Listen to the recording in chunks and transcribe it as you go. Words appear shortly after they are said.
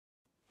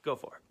Go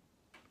for it.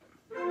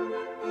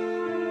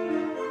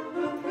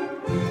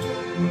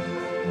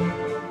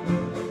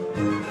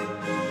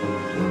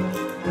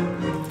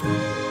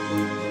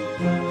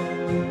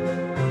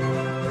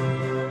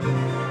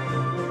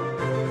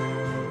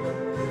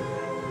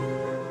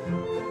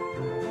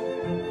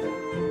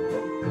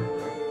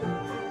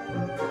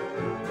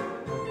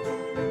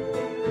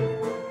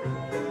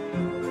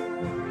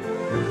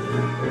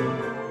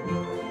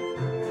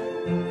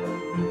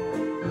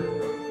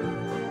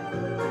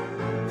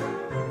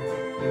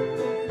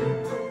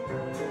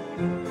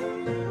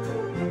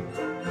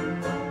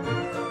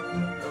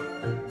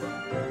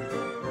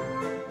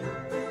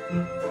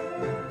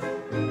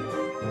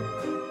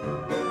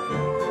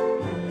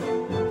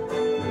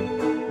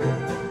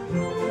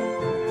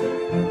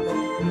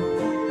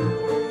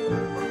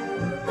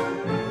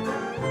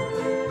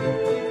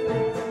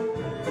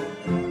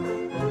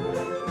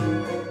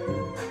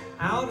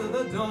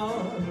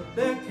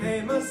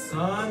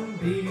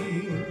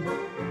 Sunbeam.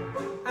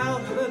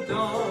 Out of the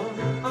dawn,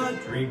 a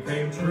dream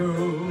came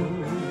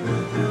true.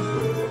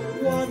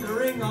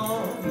 Wandering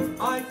on,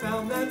 I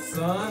found that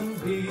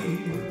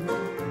sunbeam,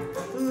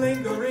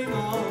 lingering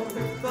on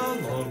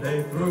the long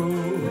day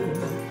through.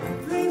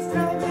 Please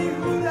tell me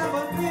who'd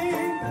ever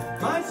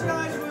think my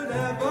skies would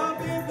ever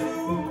be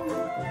blue?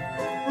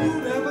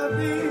 Who'd ever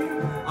think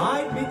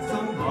I'd meet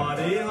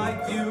somebody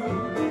like you?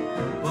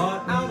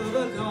 But out of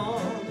the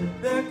dawn,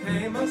 there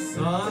came a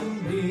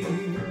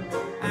sunbeam,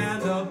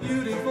 and a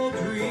beautiful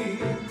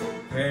dream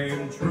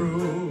came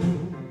true.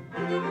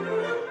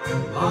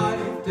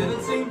 Life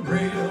didn't seem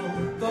real,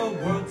 the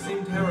world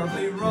seemed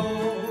terribly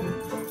wrong.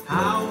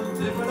 How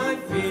different I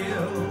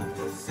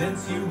feel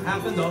since you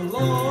happened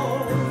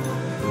along.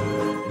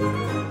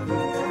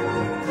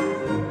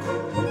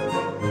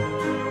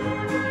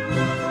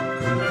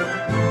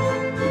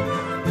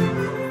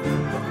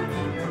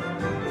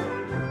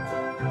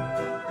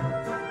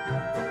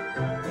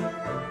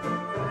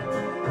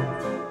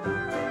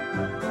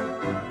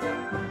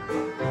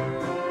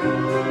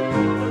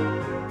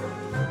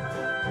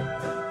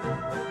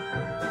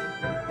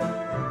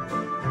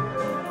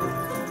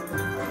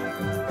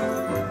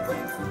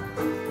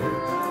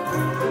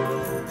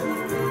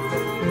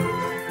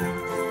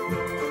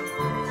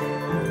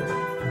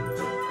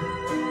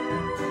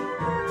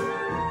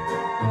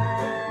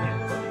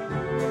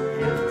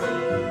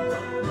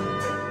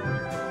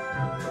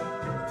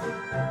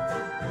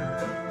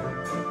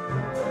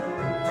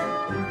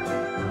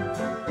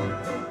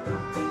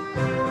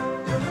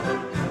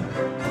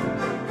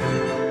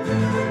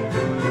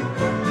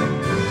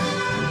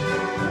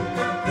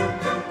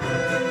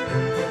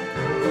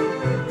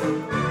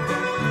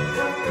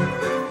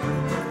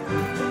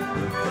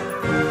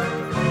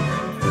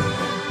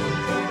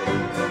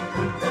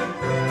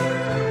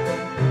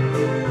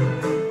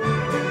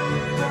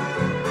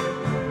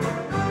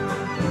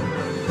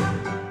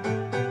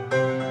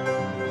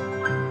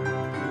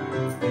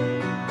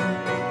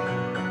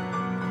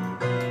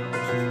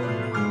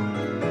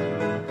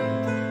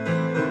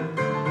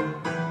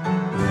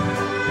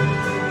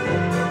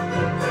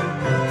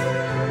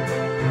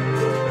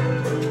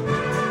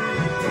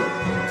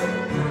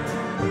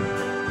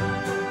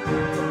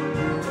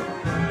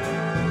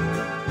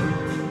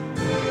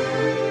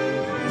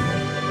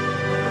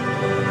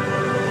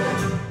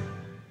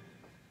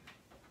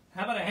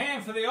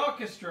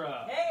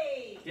 Orchestra.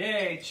 Hey!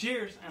 Yay,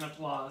 cheers and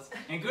applause.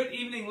 And good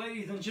evening,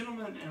 ladies and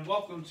gentlemen, and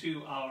welcome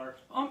to our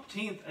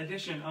umpteenth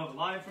edition of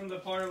Live from the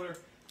Parlor.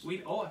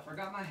 I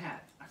forgot my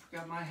hat.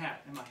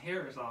 And my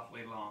hair is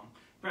awfully long.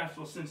 Perhaps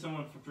we'll send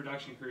someone from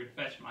production crew to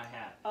fetch my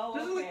hat. Oh,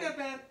 Does it look that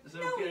bad? Is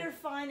it okay? You're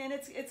fine, and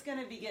it's going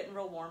to be getting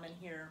real warm in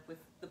here with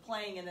the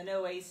playing and the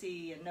no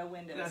AC and no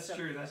windows. That's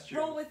true, that's true.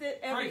 Roll with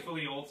it.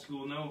 Frightfully old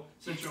school, no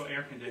central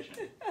air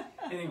conditioning.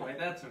 Anyway,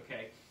 that's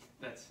okay.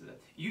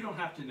 You don't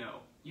have to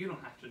know. You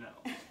don't have to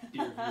know,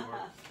 dear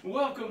viewer.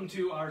 Welcome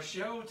to our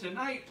show.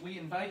 Tonight, we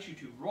invite you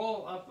to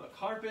roll up the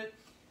carpet,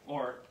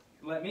 or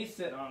let me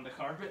sit on the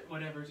carpet,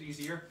 whatever's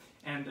easier,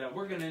 and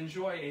we're going to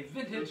enjoy a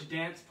vintage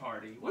dance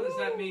party. What does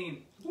that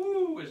mean?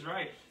 Woo is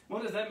right.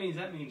 What does that mean?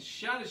 That means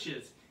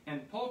schottisches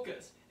and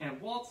polkas and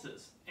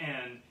waltzes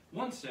and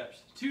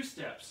one-steps,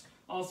 two-steps,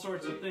 all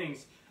sorts of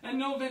things. And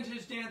no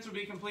vintage dance would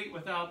be complete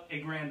without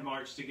a grand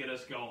march to get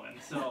us going.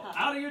 So,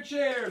 out of your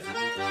chairs!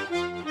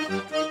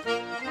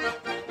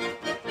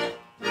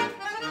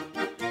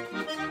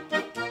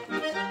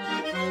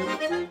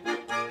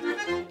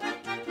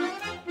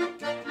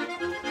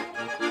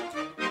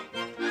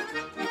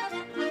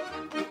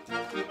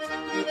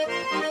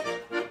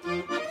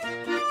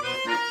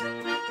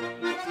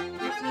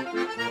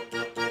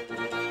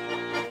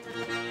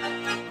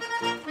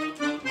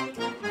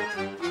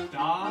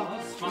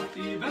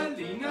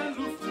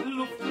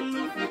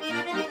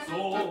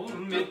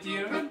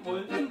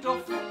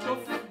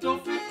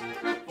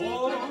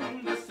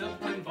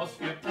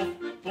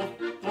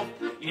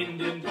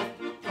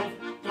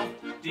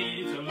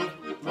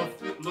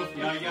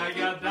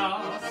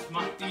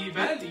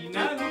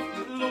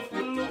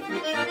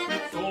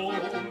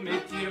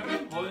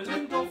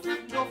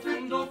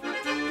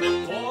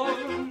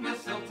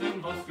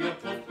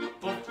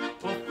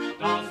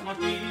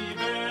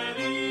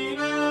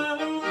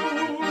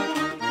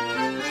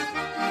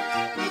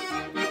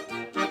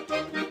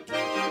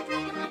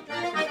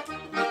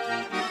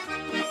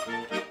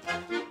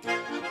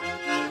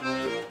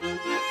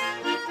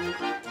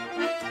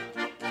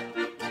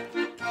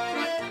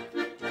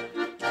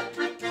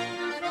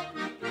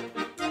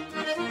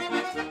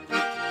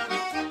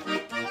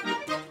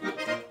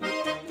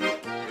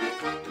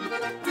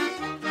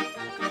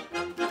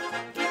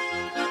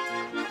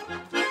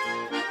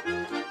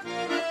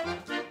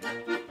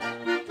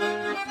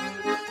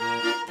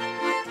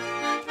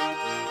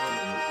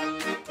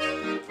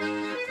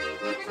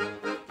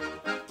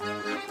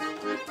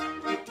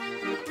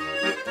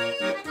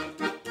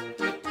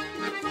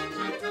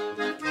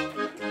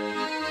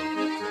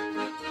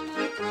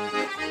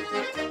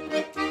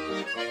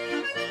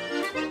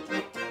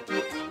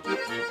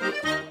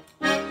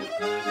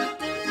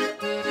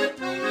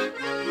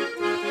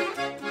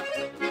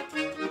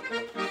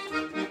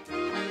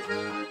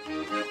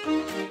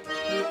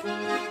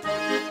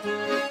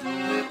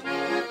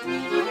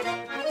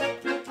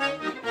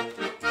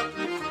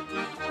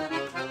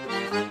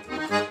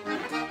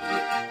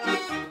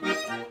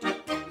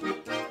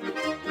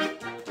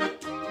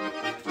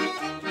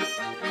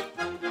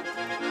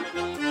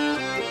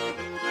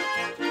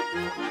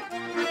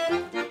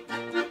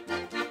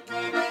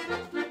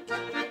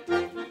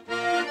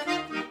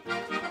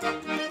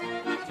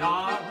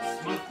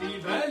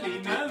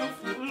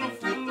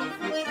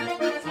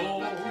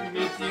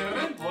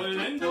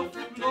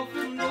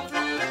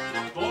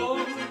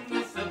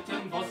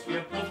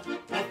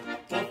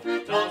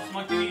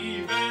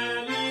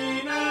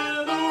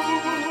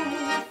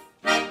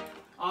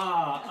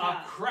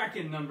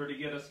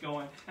 us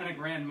going, and a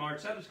grand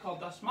march. That is called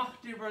Das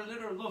Macht die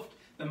Berliner Luft,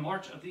 the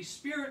March of the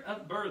Spirit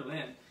of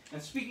Berlin.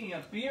 And speaking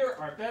of beer,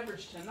 our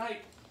beverage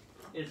tonight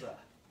is a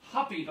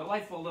hoppy,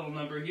 delightful little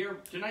number here.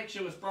 Tonight's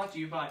show is brought to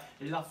you by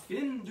La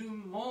Fin du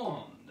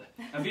Monde,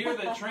 a beer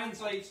that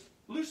translates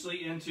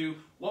loosely into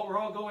what we're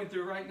all going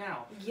through right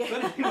now. Yeah.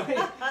 But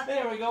anyway,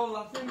 there we go,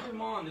 La Fin du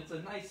Monde. It's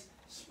a nice,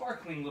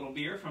 sparkling little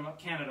beer from up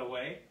Canada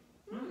way.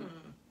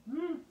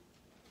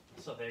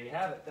 So there you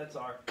have it. That's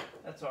our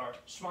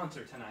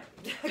sponsor tonight.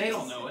 They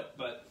don't know it,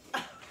 but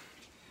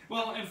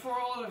well, and for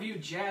all of you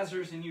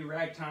jazzers and you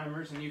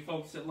ragtimers and you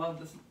folks that love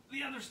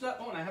the other stuff.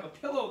 Oh, and I have a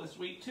pillow this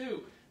week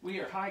too. We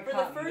are high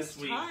cotton this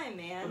week. For the first time,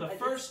 man. For the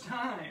first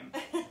time.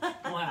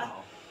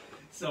 Wow.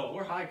 So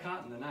we're high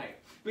cotton tonight.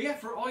 But yeah,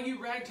 for all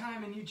you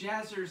ragtime and you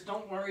jazzers,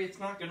 don't worry, it's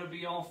not going to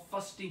be all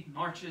fusty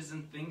marches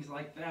and things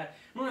like that.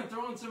 We're going to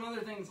throw in some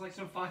other things like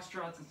some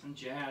foxtrots and some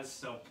jazz,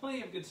 so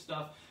plenty of good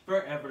stuff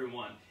for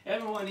everyone.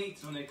 Everyone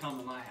eats when they come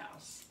to my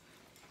house.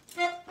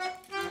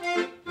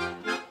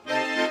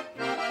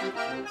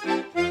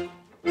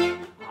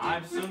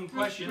 I've some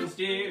questions,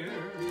 dear.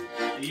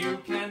 You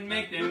can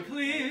make them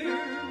clear.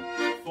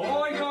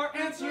 For your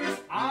answers,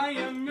 I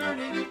am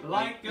yearning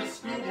like a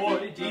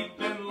schoolboy deep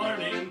in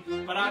learning.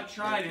 But I've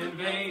tried in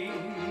vain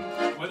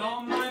with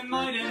all my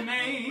might and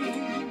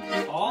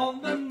main. All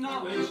the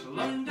knowledge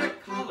learned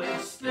at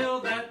college, still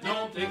that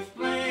don't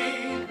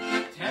explain.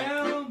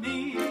 Tell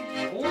me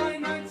why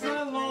nights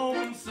are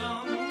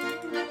lonesome.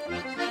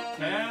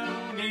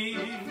 Tell me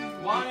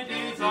why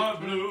days are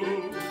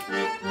blue.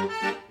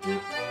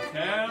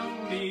 Tell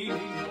me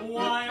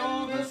why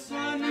all the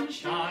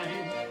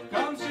sunshine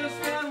comes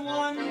just that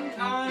one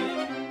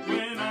time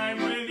when I'm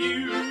with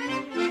you.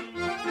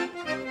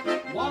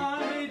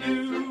 Why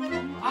do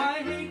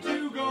I hate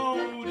to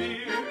go,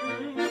 dear,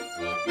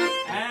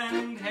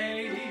 and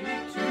hate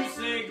to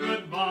say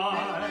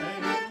goodbye?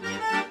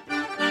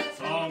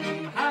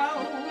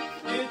 Somehow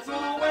it's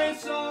always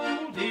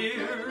so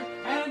dear,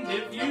 and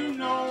if you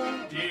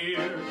know,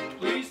 dear,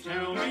 please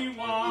tell me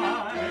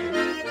why.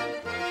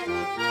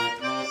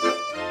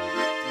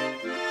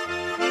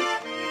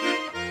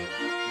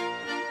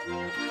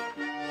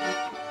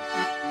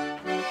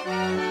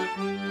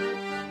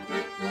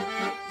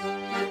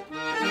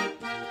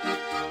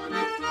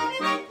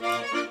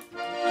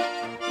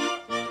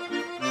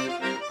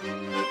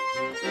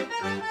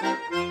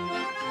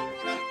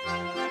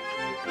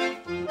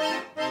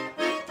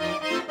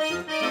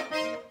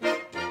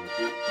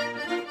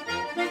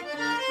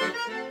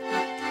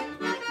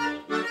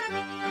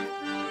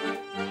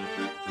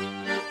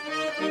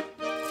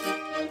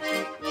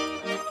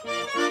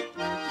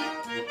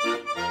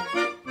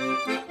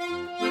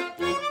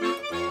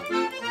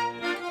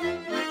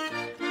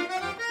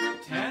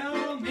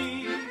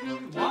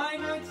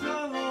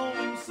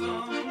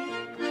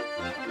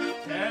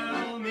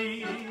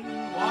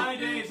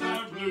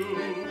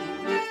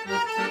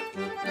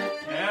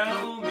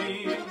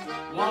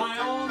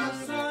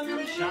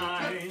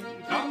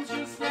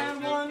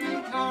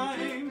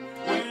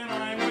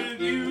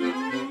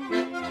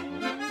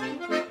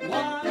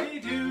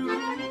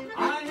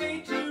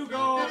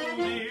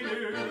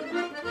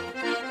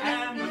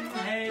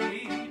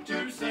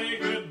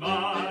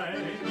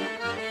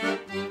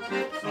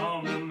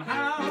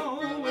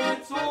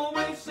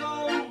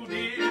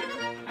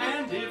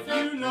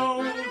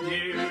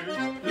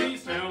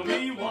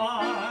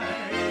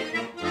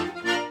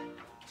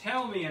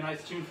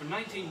 Tune from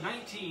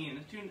 1919,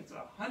 a tune that's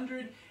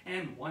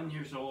 101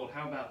 years old.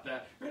 How about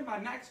that? Written by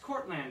Max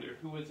Cortlander,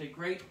 who was a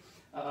great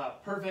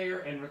purveyor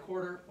and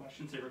recorder, well, I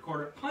shouldn't say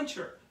recorder,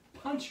 puncher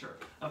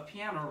of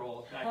piano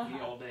rolls back in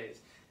the old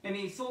days. And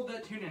he sold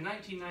that tune in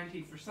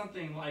 1919 for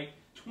something like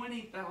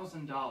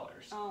 $20,000.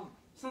 Oh.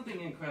 Something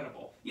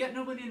incredible. Yet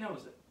nobody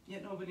knows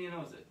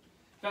it.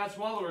 Fats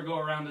Waller go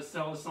around to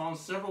sell his songs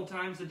several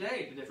times a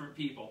day to different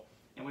people.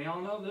 And we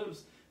all know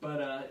those.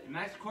 But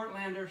Max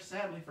Cortlander,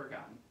 sadly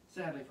forgotten.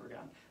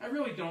 I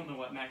really don't know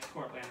what Max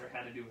Cortlander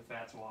had to do with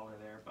Fats Waller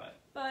there,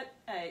 but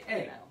hey,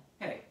 you know.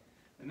 Hey,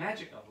 the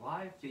magic of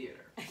live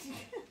theater.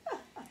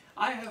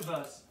 I have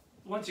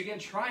once again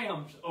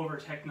triumphed over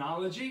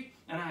technology,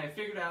 and I have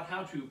figured out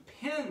how to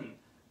pin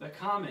the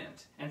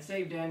comment and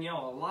save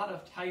Danielle a lot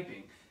of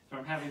typing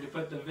from having to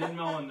put the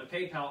Venmo and the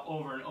PayPal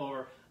over and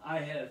over. I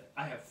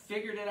have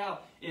figured it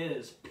out. It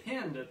is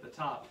pinned at the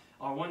top.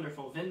 Our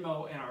wonderful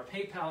Venmo and our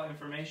PayPal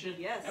information.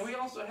 Yes. And we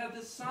also have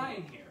this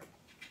sign here.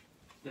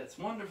 This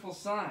wonderful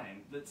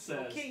sign that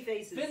says, kitty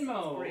faces.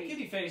 Venmo,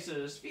 kitty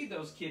faces, feed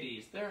those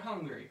kitties. They're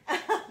hungry.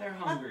 They're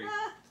hungry.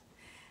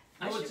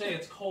 I would say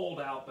it's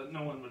cold out, but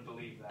no one would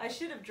believe that. I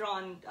should have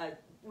drawn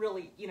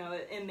really,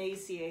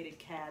 emaciated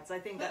cats. I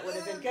think that would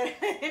have been good.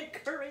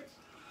 Encouraged.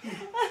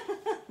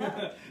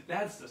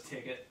 That's the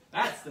ticket.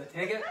 That's the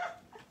ticket.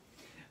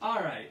 All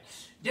right.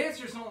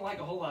 Dancers don't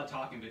like a whole lot of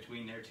talking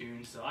between their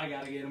tunes, so I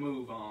got to get a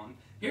move on.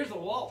 Here's a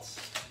waltz,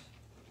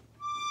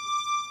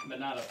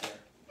 but not up there.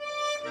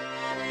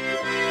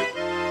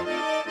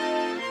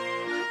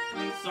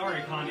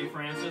 Sorry, Connie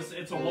Francis,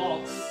 it's a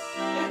waltz.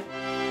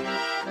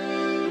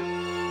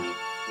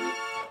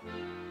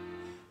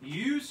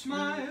 You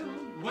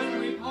smiled when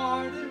we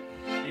parted,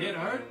 it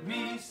hurt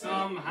me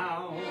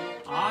somehow.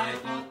 I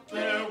thought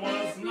there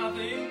was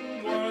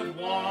nothing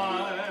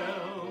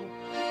worthwhile.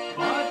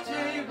 But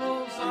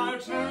tables are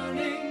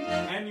turning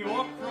and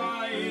you're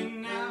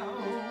crying now,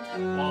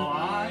 while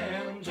I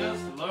am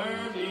just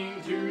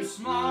learning to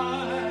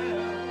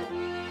smile.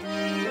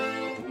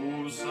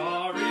 Who's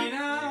sorry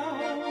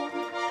now?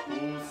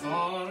 Who's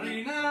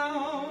sorry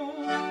now?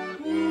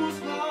 Whose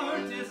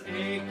heart is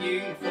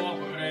aching for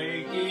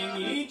breaking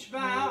each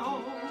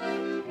vow?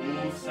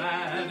 Who's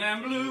sad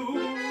and blue?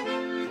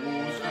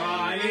 Who's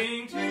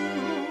crying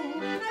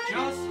too?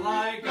 Just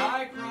like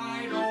I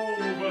cried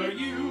over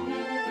you.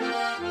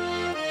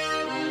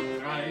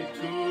 Right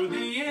to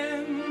the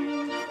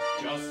end,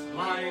 just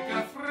like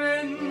a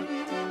friend,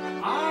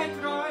 I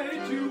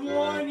tried to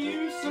warn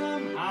you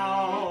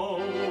somehow.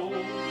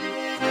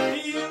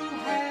 You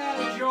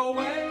had your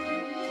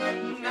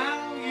way,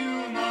 now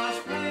you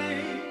must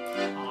pay.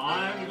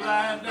 I'm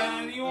glad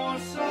that you're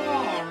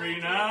sorry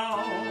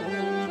now.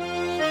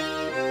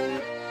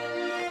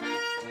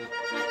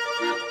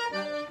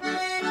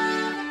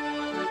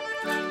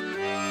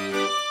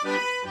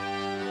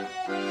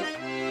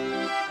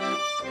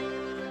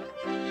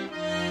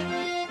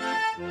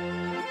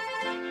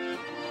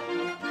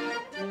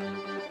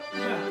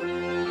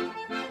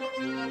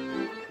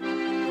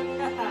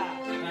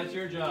 That's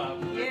your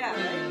job. Yeah,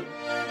 right?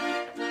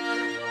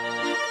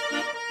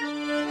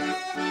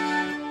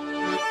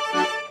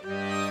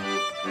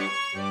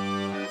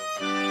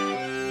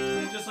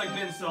 Just like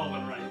Ben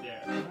Sullivan right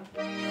there.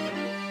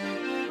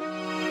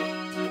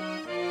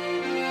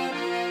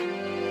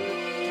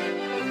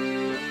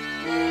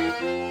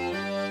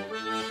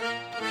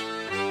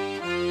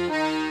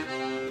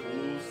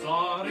 Who's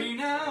sorry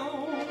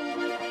now?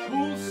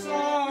 Who's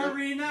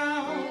sorry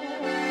now?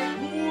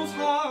 Whose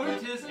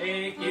heart is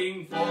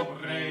aching for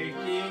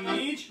breaking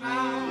each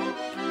vow?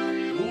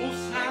 Who's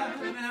sad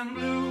and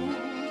blue?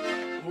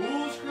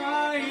 Who's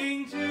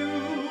crying too?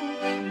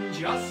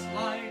 Just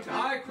like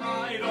I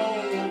cried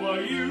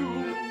over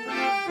you.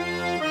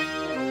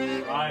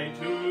 Right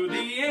to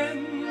the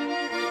end,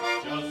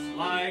 just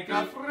like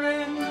a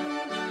friend,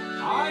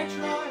 I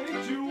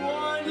tried to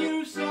warn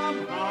you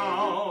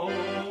somehow.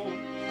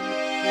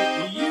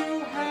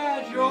 You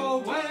had your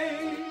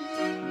way,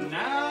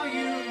 now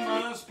you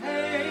must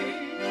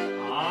pay.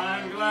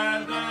 I'm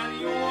glad that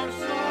you're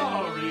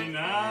sorry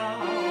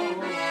now.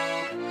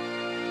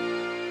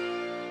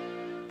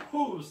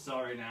 Who's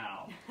sorry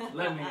now?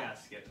 Let me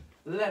ask it.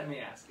 Let me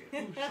ask it.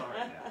 Who's sorry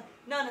now?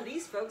 None of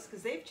these folks,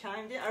 because they've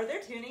chimed in, or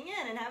they're tuning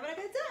in and having a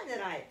good time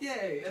tonight.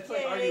 Yay! It's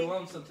like, are you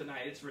lonesome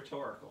tonight? It's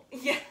rhetorical.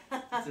 Yeah.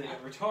 It's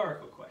a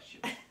rhetorical question.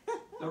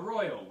 The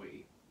royal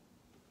we.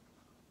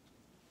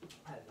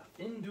 La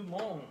fin du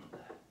monde.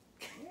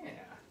 Yeah,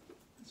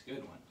 that's a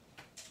good one.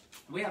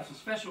 We have some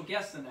special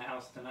guests in the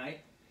house tonight,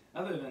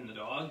 other than the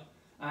dog.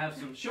 I have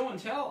some show and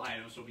tell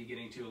items we'll be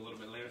getting to a little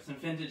bit later. Some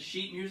vintage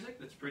sheet music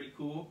that's pretty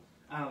cool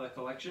out of the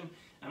collection.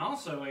 And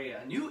also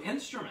a new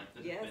instrument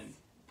that has been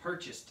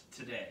purchased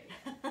today.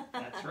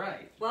 That's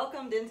right.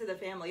 Welcomed into the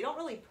family. You don't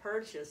really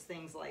purchase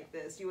things like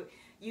this.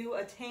 You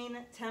attain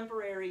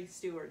temporary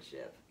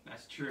stewardship.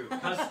 That's true.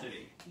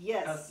 Custody.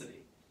 Yes.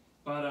 Custody.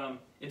 But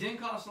it didn't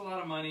cost a lot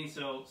of money,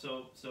 so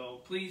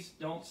please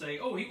don't say,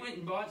 "Oh, he went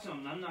and bought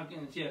something. I'm not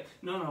going to tell you."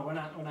 No, we're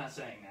not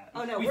saying that.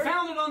 Oh no, we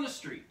found it on the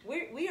street.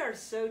 We are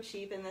so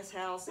cheap in this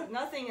house.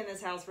 Nothing in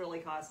this house really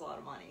costs a lot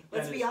of money.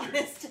 Let's That be is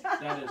honest. true.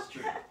 That is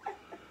true.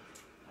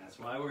 That's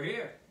why we're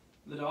here.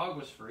 The dog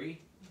was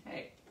free.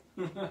 Hey.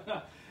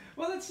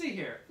 Well, let's see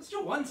here. Let's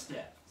do one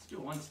step. Let's do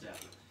one step.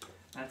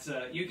 That's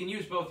you can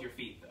use both your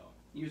feet though.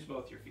 Use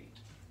both your feet.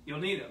 You'll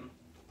need them.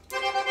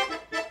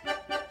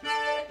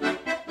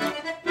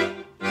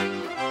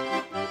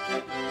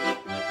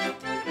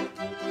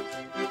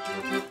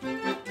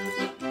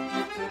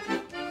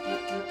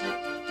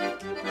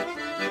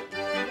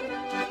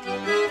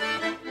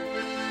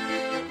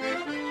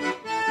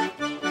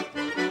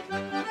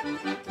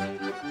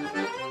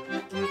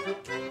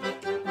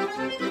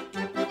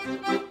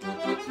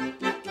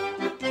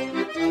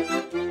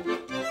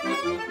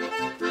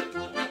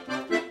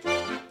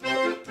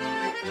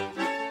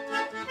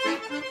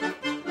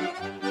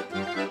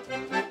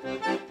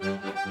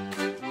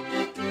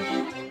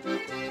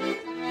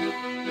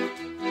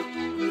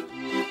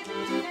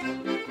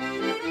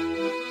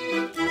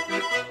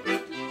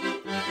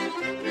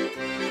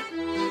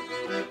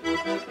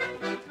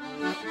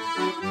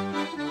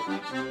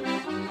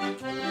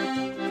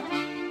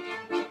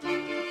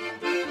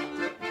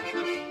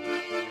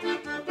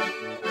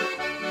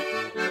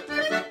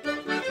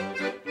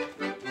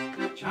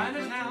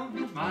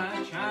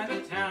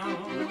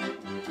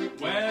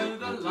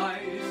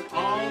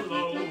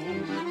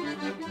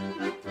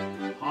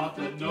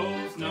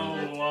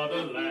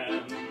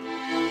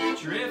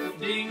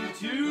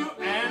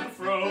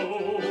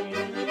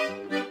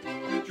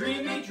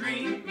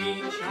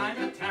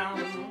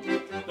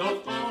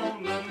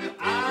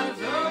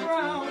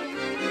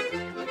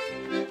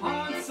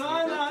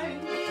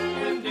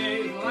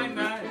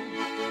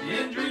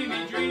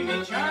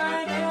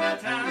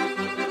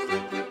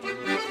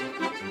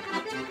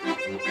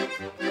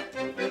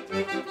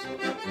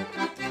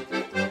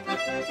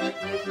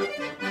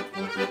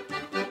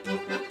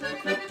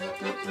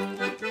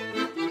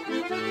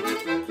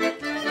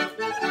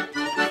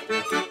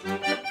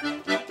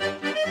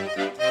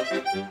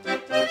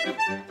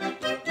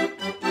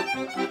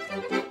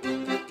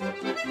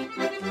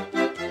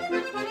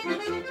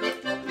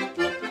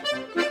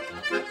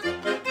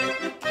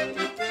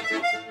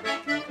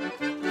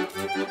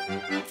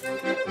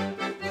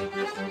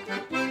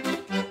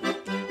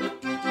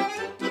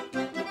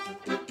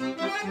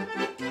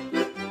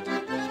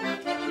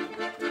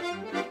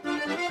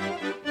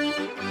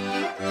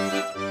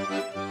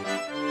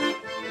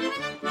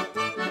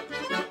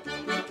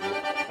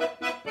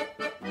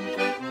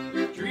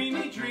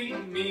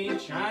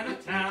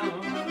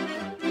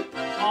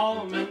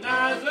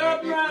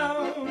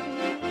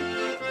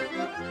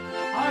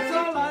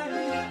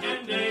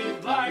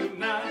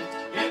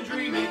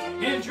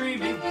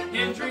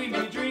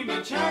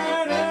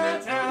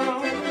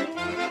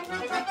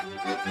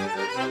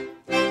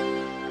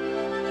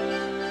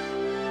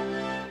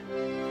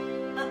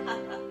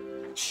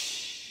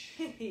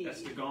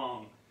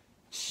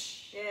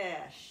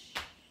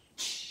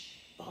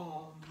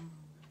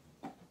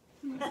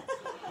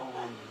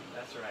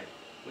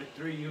 With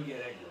 3, you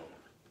get egg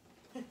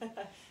roll.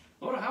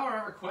 Well, how are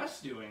our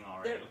requests doing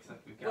already? Looks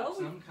like we've got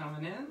some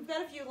coming in. We've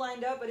got a few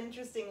lined up, but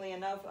interestingly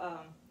enough,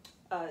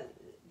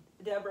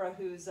 Deborah,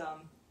 who's a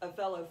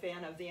fellow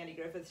fan of the Andy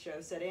Griffith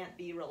Show, said Aunt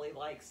B really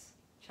likes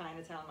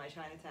Chinatown, My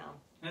Chinatown.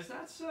 Is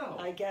that so?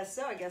 I guess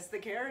so. I guess the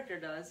character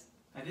does.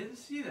 I didn't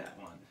see that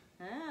one.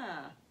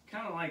 Ah.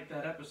 Kind of like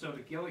that episode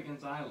of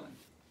Gilligan's Island,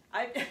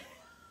 I.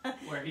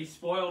 where he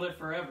spoiled it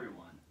for everyone.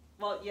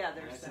 Well, yeah, And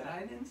there's I said, that. I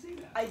didn't see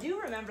that. I do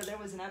remember there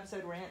was an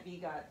episode where Aunt B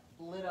got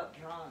lit up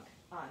drunk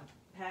on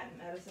patent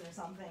medicine or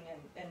something,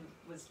 and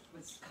was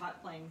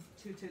caught playing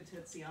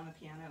Tootsie on the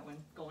piano and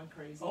going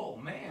crazy. Oh,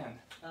 man.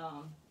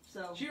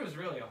 So She was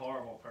really a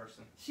horrible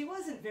person. she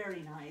wasn't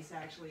very nice,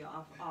 actually.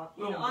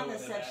 We'll on go the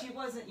with set, that. she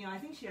wasn't. I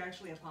think she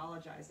actually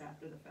apologized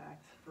after the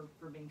fact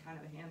for being kind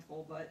of a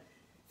handful, but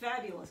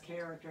fabulous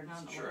character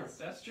That's true. nonetheless.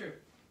 That's true.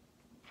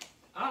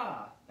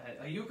 Ah,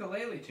 a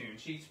ukulele tune.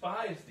 She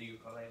spies the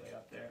ukulele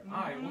up there.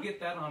 All right, we'll get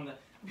that on the...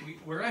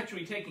 We're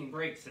actually taking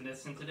breaks in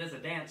this since it is a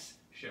dance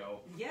show.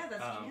 Yeah,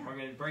 that's true. We're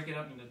going to break it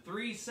up into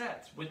 3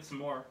 sets with some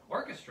more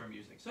orchestra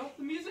music. So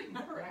the music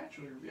never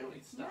actually really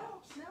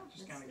stops. No,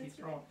 Just that's- kind of keeps that's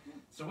right. rolling.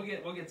 So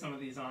we'll get some of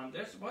these on.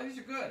 Well, these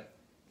are good.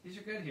 These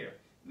are good here.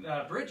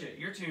 Bridget,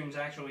 your tune's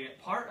actually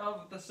part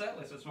of the set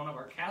list. It's one of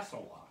our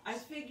castle walks. I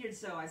figured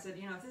so. I said,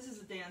 if this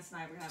is a dance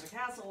night, we're going to have a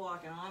castle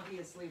walk, and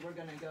obviously we're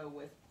going to go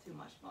with Too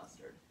Much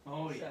Mustard.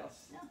 Oh, So,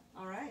 yes. yeah,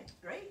 all right,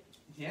 great.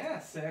 Yeah,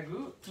 c'est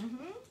good.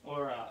 Mm-hmm.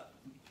 Or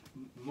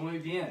muy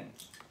bien.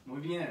 Muy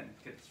bien,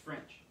 because it's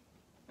French.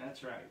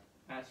 That's right.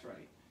 That's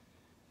right.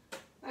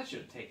 I should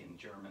have taken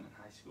German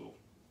in high school.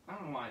 I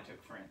don't know why I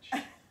took French.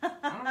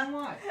 I don't know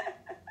why.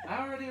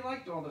 I already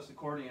liked all this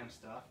accordion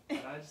stuff,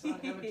 but I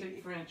decided I would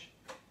take French.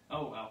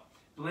 Oh well.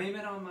 Blame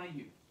it on my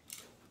youth.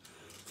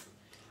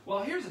 Well,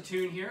 here's a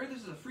tune here.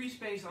 This is a free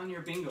space on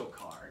your bingo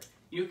card.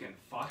 You can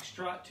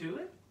foxtrot to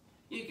it.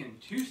 You can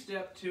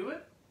two-step to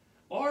it.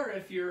 Or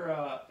if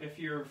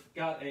you've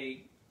got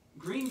a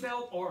green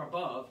belt or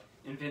above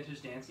in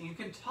vintage dancing, you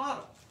can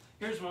toddle.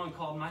 Here's one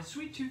called My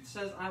Sweet Tooth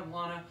Says I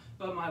Wanna,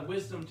 but My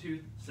Wisdom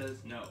Tooth Says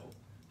No.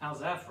 How's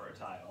that for a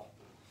title?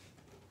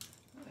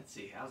 Let's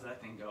see, how's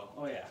that thing go?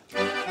 Oh yeah.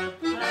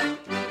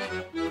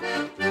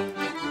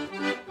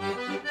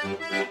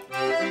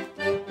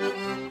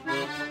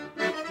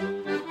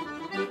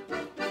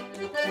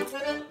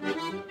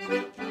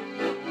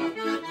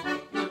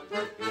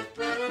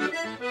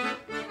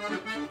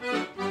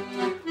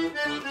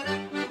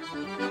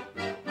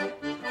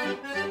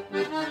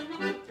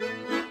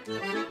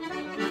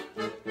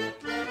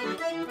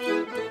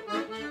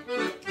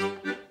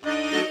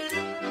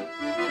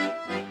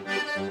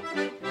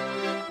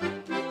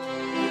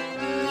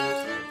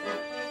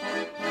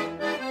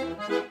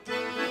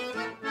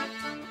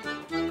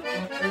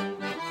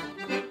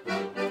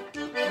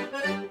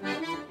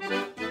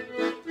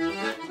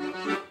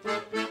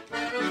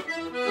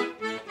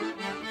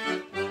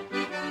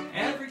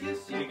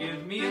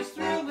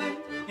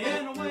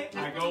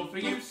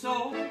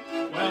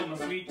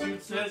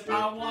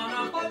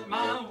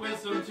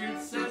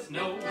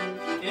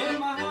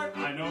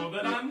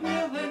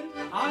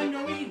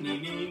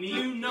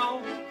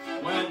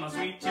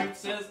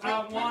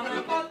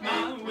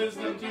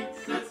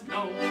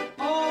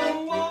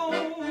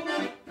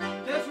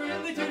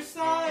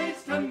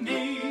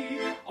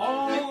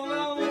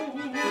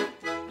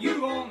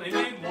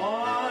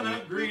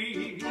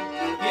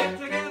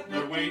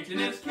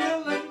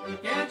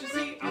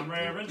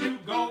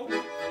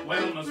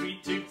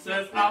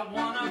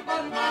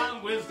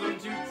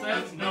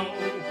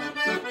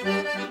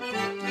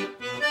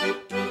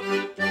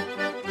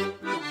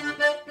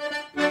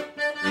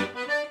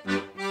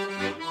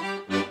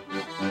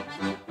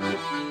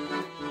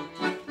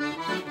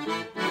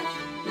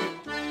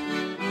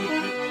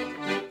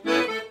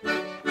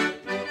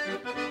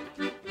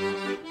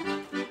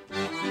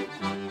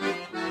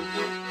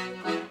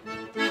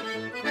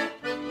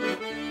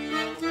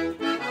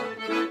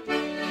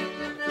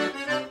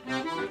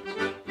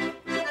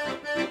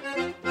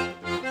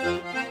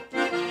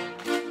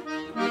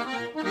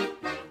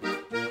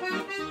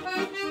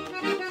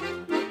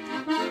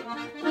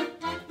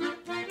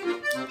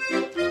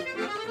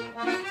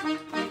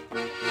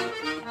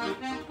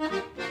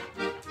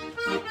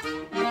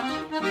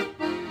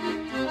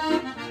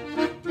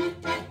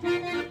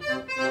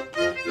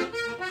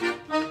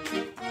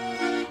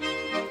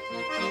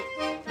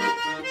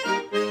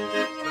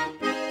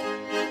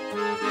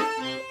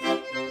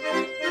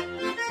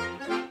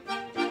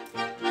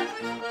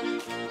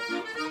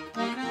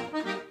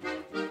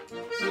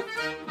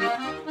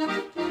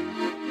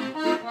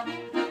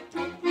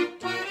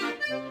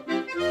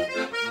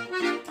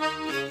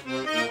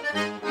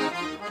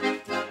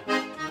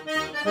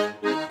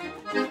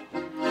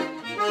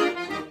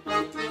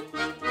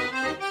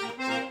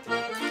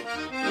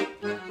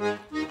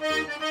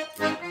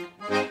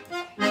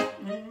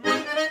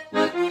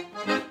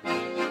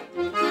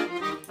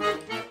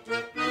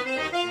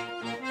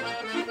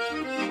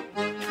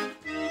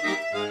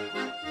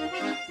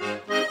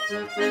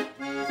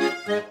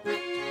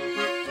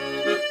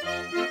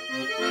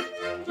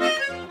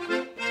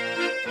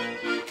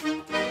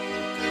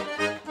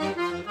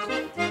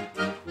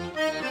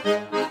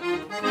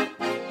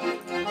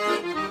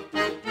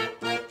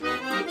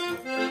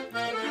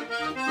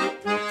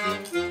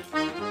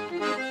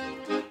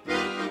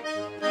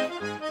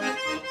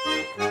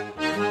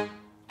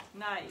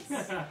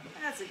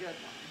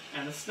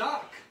 a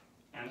stock.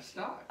 And a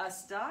stock. A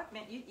stock?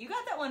 Man, you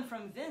got that one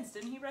from Vince.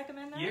 Didn't he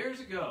recommend that? Years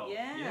ago.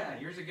 Yeah.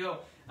 Years ago.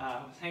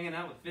 I was hanging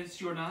out with Vince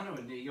Giordano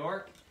in New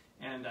York,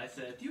 and I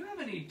said, do you have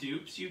any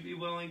dupes you'd be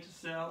willing to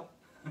sell?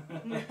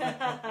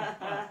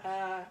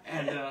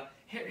 And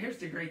here's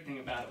the great thing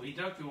about it. We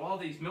dug through all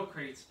these milk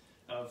crates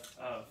of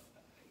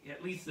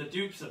at least the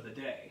dupes of the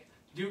day.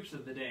 Dupes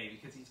of the day,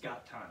 because he's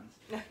got tons.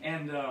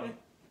 And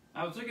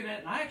I was looking at it,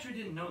 and I actually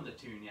didn't know the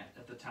tune yet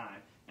at the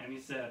time. And he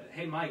said,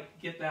 hey, Mike,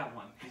 get that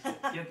one. He said,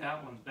 get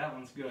that one. That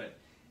one's good.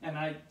 And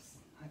I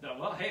thought,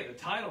 well, hey, the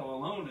title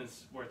alone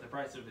is worth the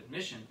price of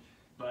admission.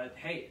 But,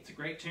 hey, it's a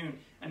great tune.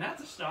 And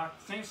that's a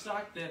stock, same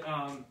stock that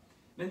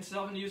Vince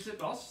Sullivan used it,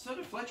 but also so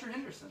did Fletcher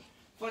Henderson.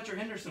 Fletcher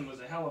Henderson was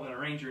a hell of an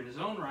arranger in his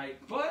own right,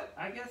 but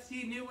I guess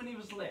he knew when he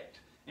was licked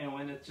and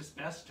when it's just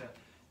best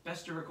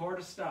to record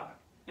a stock.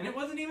 And it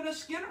wasn't even a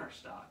Skinner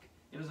stock.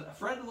 It was a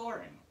Fred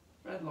Loring.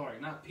 Fred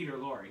Loring, not Peter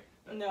Lorre.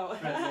 No.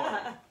 Fred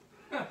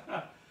Loring.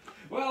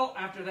 Well,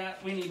 after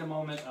that, we need a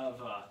moment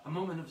of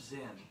zen.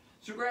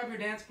 So grab your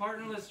dance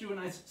partner. Let's do a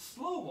nice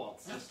slow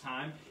waltz this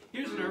time.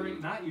 Here's an Irving,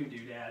 not you,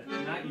 Doodad,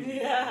 not you.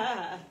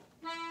 Yeah.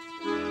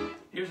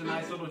 Here's a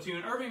nice little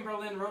tune. Irving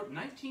Berlin wrote in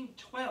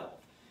 1912,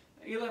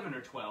 11 or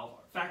 12.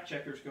 Fact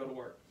checkers go to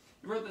work.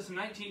 He wrote this in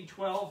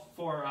 1912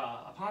 for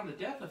upon the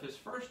death of his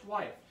first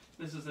wife.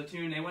 This is the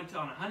tune. They went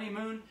on a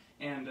honeymoon,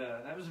 and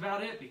that was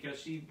about it because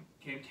she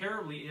became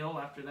terribly ill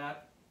after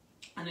that,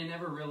 and they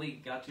never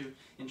really got to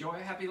enjoy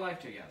a happy life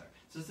together.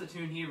 So this is the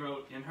tune he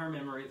wrote in her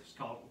memory. It's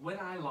called When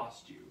I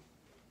Lost You.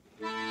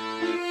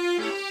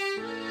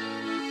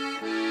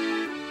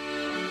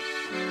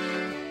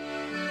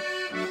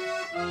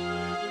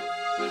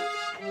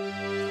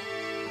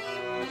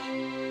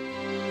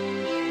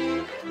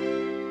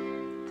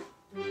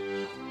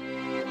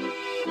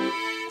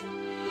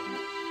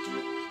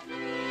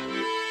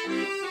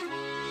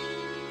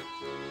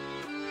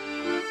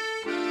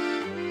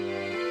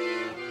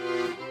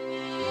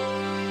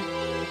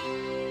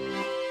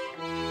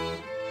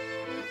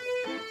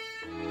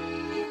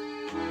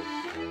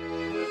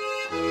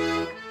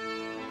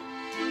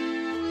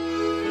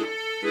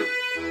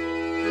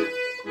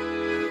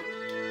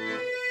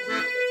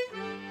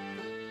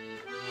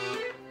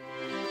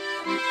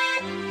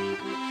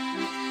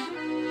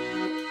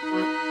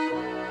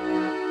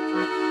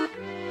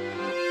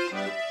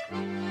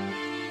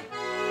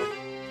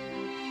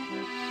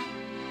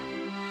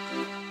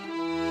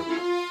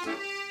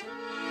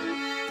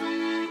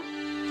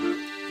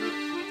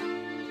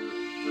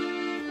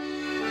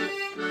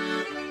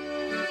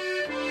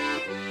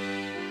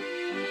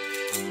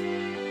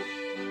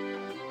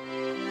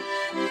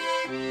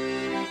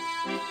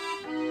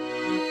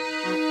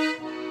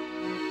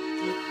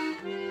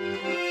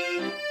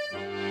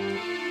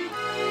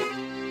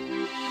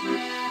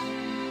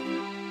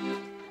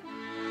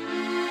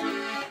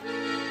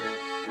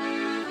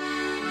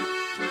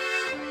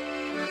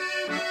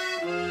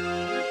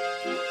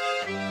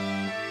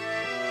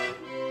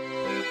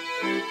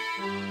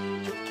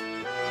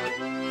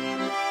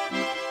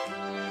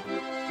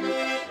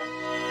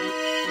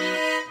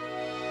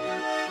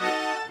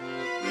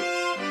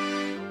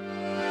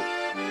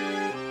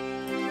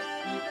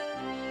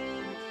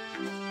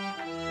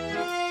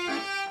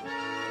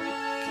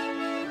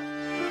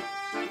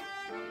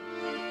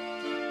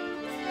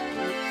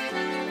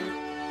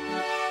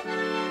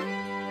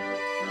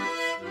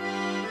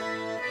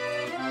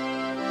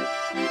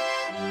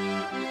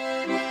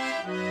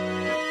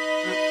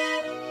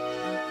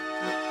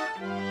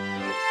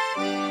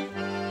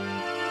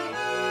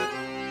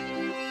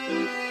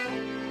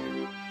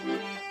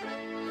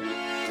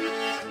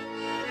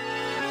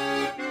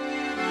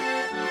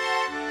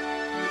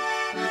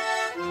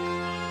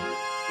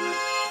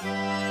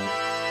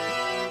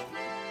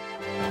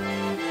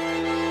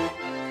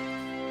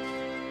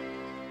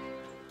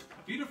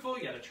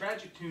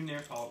 Tragic tune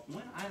there called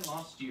When I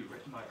Lost You,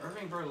 written by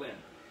Irving Berlin.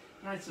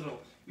 Nice little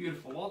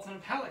beautiful waltz and a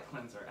palate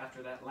cleanser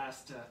after that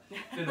last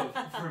bit of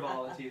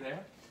frivolity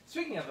there.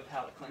 Speaking of a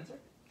palate cleanser,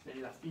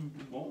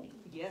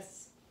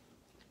 Yes.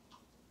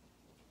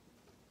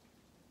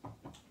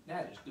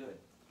 that is good.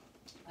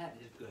 That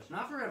is good.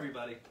 Not for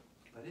everybody,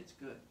 but it's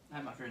good. I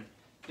have my friend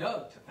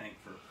Doug to thank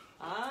for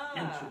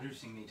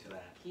introducing me to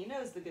that. He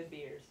knows the good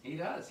beers. He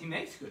does. He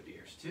makes good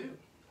beers, too.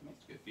 He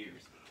makes good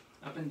beers.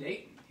 Up in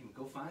Dayton, you can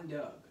go find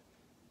Doug.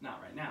 Not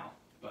right now,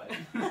 but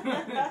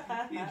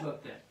he's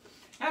up there.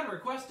 I had a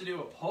request to do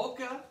a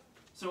polka,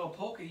 so a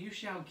polka you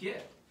shall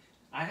get.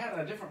 I had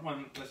a different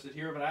one listed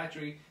here, but I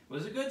actually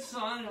was a good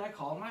son, and I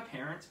called my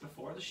parents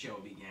before the show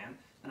began,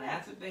 and I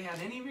asked if they had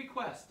any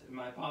request. And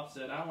my pop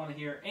said, I want to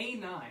hear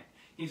A9.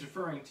 He's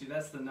referring to,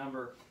 that's the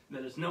number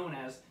that is known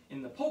as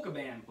in the polka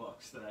band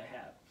books that I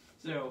have.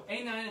 So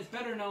A9 is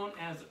better known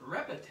as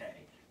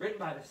Repete, written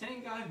by the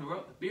same guy who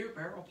wrote the Beer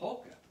Barrel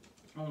Polka,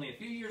 only a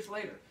few years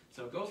later.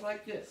 So it goes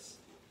like this.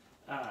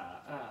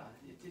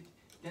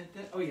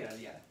 Oh yeah.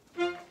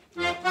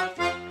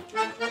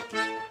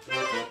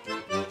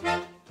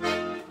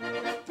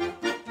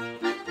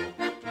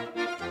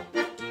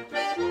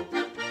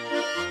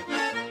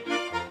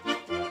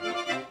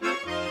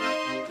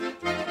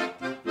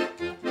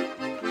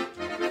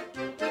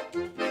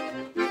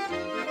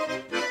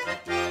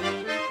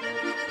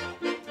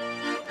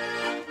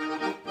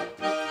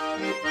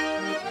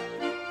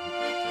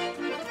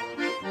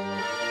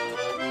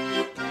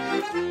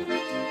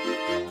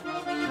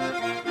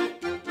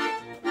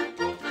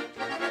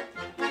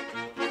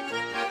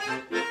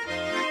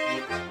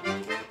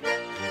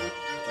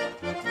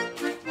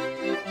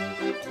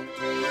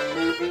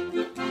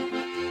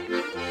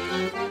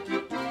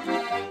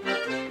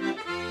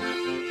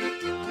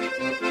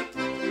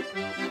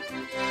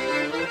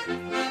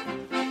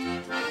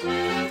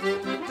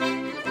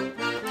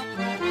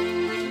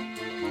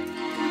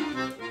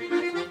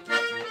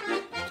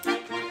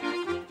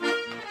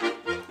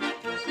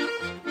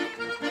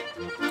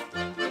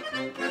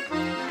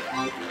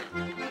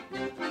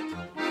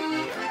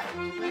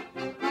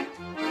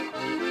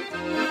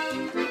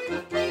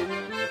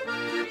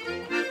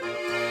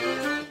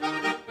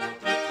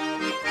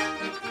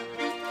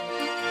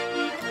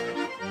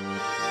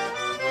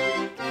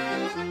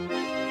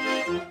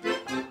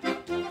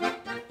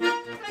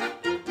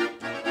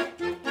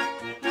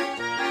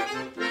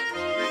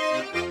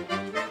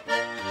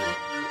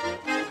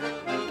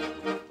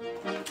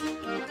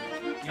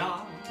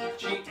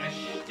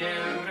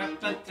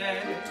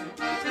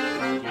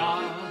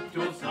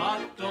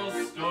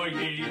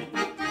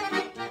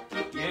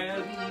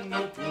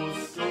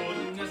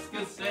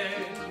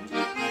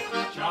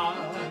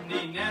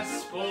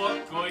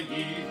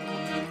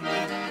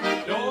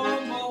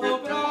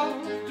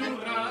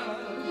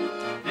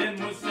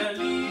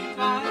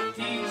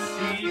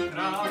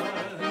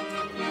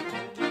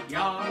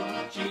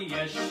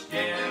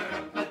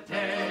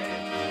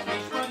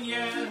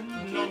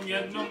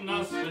 ed non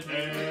nascete.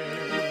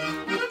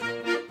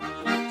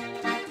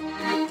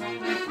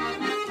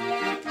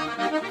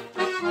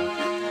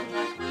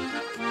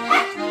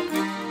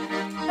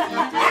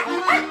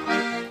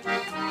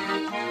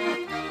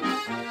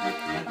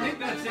 I think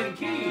that's in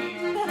key.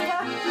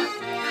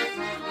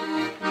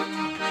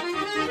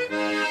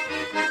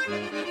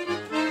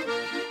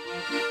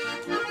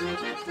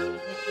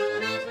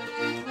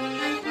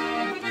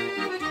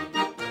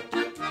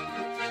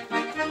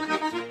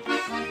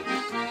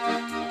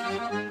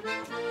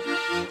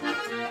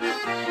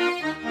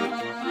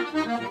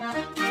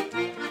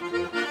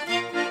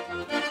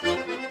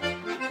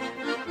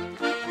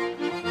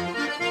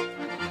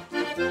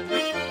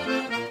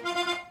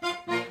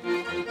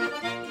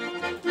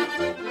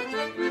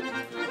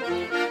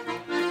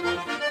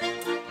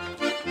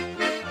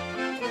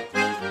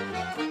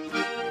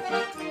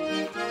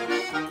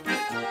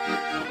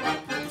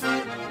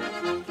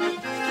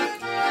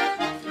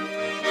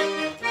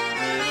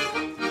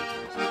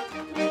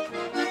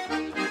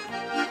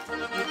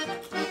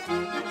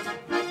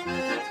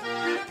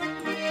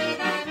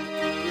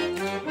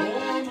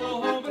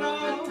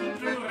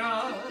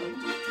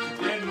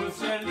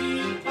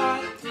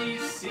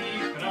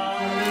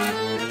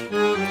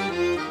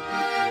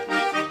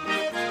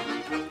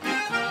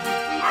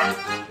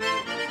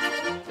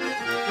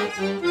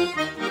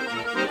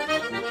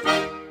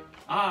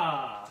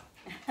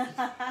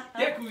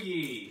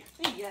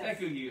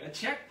 A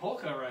Czech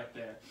polka right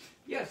there.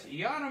 Yes,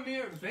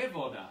 Jaromír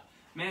Vévoda,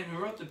 man who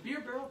wrote the Beer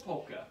Barrel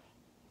Polka.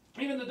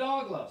 Even the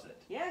dog loves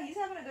it. Yeah, he's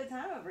having a good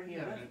time over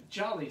here. Yeah, a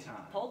jolly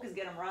time. Polkas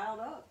get him riled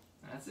up.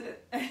 That's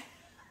it.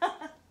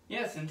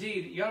 Yes,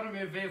 indeed.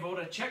 Jaromír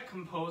Vévoda, Czech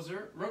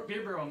composer, wrote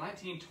Beer Barrel in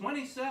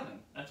 1927.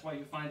 That's why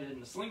you find it in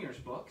the Slingers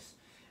books.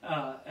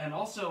 And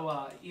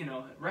also, you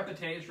know,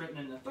 Repete is written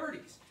in the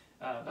 30s.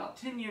 About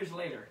 10 years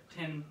later,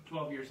 10,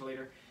 12 years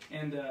later.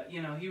 And,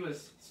 you know, he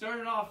was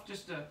started off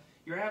just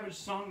your average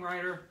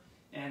songwriter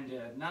and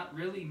not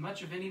really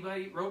much of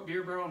anybody. Wrote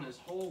Beer Barrel and his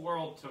whole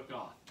world took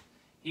off.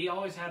 He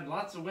always had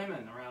lots of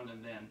women around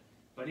him then.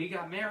 But he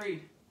got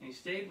married and he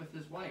stayed with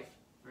his wife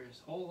for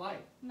his whole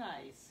life.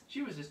 Nice.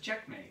 She was his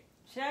checkmate.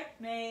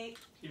 Checkmate.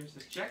 She was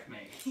his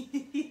checkmate.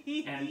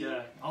 And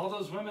all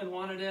those women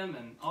wanted him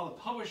and all the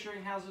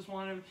publishing houses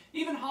wanted him.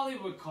 Even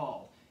Hollywood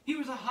called. He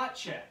was a hot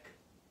check.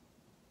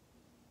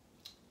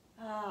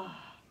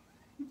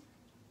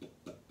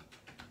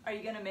 Are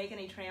you going to make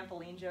any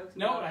trampoline jokes?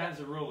 No, it has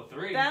a rule of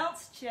 3.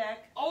 Bounce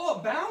check. Oh, a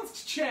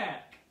bounced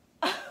check.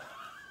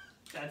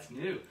 That's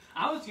new.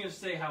 I was going to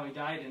say how he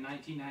died in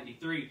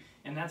 1993,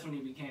 and that's when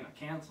he became a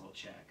canceled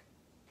check.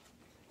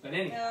 But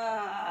anyway.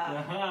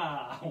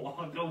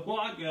 Waka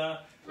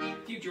waka.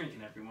 Keep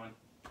drinking, everyone.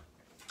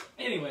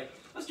 Anyway,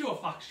 let's do a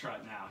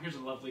foxtrot now. Here's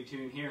a lovely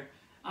tune here.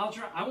 I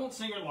won't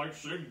sing it like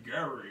Sid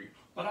Gary,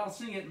 but I'll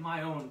sing it in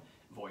my own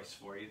voice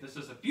for you. This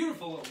is a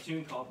beautiful little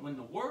tune called When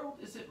the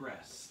World Is at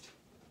Rest.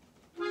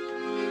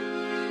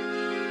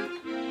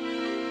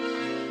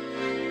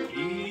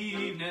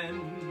 Evening,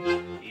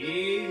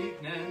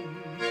 evening,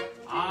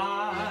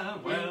 I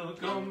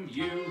welcome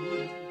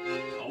you.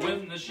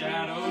 When the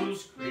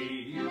shadows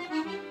creep,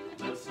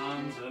 the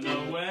sun's in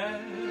the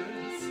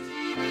west.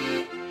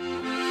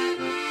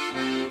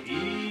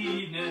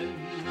 Evening,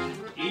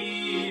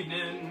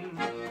 evening,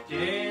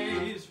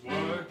 day's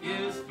work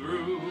is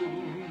through,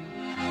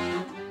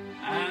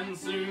 and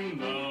soon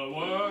the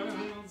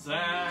world's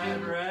at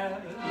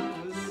rest.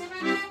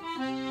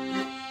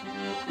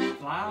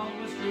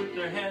 Flowers droop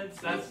their heads,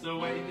 that's the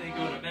way they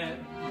go to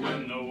bed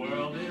when the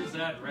world is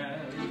at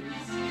rest.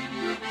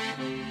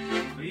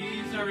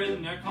 Leaves are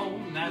in their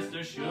comb, that's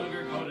their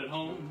sugar-coated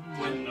home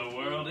when the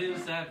world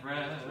is at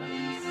rest.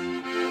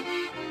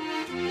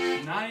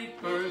 Night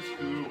birds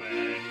coo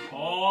and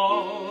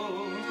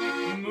call,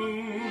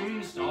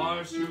 moon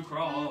stars to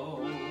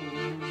crawl,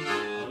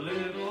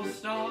 little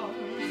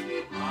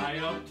stars high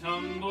up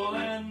tumble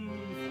and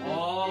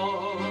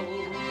fall.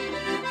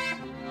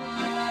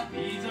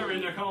 Bees are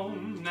in their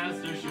comb, that's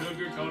their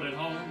sugar-coated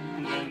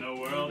home when the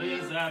world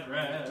is at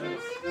rest.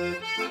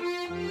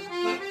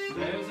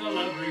 There's a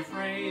love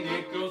refrain,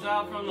 it goes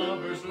out from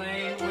Lover's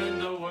Lane when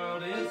the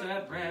world is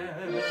at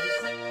rest.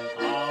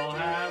 I'll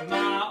have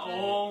my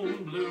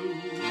own blue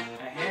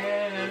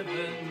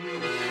heaven,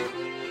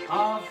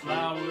 a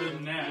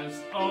flowered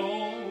nest.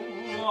 Oh,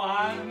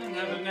 I'm in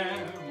heaven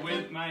there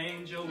with my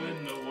angel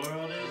when the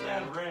world is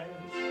at rest.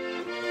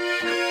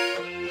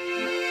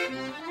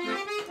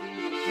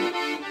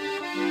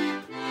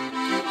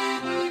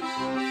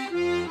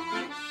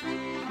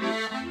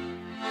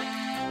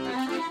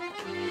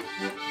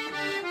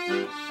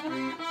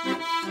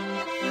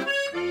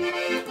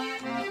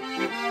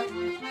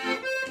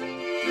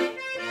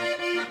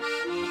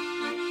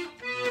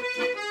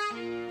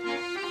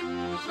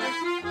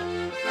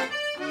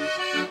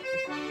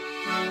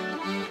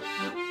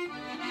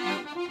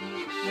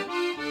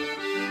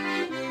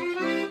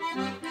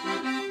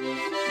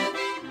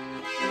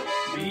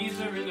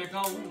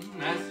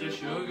 That's the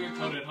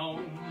sugar-coated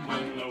home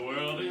when the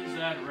world is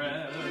at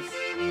rest.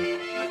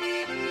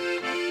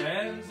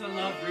 Says a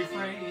love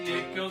refrain,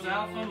 it goes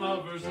out from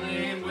Lover's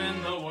Lane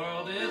when the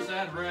world is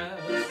at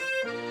rest.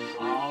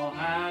 I'll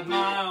have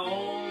my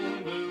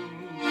own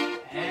blue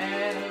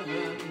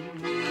heaven,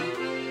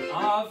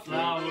 a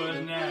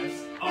flowered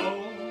nest.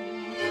 Oh,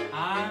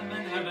 I'm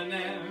in heaven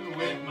there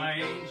with my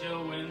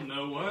angel when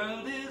the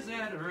world is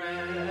at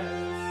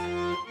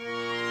rest.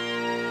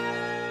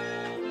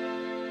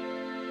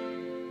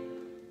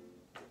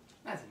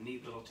 That's a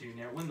neat little tune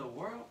there, when the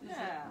world is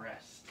at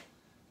rest.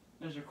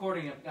 There's a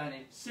recording of a guy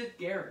named Sid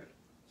Gary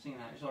singing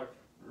that. He's like,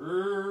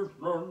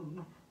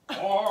 "Evening,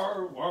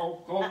 I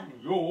welcome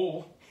you."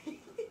 No.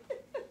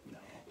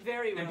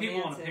 Very romantic. And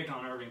people want to pick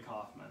on Irving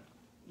Kaufman.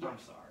 Yeah. I'm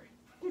sorry.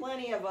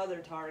 Plenty of other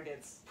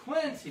targets.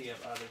 Plenty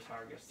of other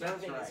targets.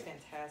 That's Irving right. is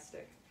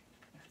fantastic.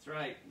 That's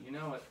right. You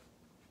know it.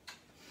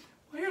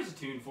 Well, here's a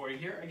tune for you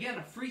here. Again,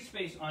 a free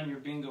space on your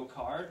bingo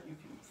card. You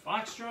can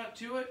foxtrot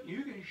to it.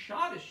 You can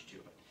schottish to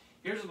it.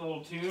 Here's a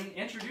little tune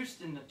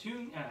introduced in the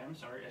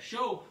a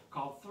show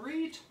called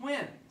Three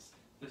Twins.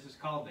 This is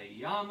called the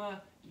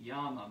Yama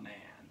Yama Man.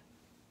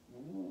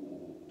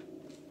 Ooh.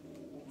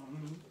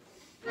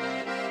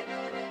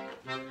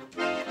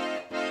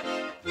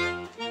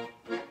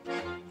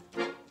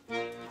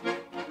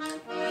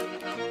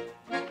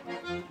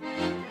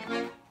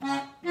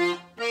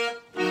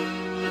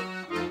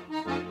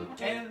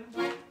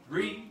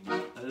 Every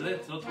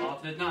little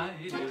tot at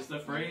night is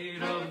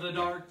afraid of the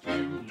dark,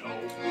 you know.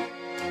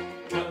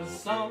 'Cause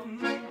some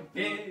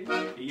big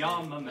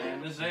Yama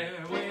man is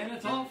there when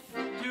it's off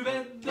to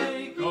bed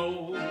they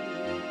go.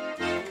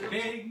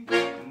 Big,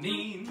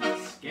 mean,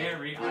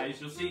 scary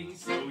eyes you'll see,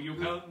 so you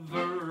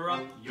cover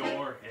up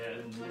your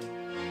head.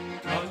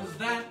 'Cause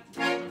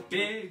that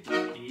big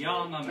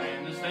Yama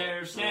man is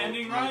there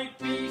standing right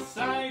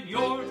beside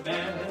your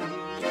bed.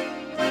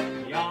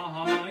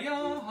 Yama,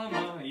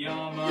 Yama,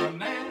 Yama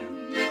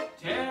man,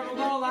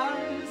 terrible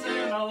eyes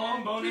and a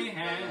long bony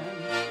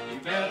hand. You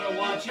better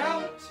watch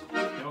out,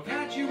 he'll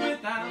catch you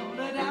without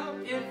a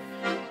doubt if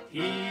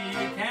he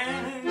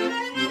can.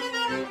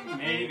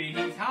 Maybe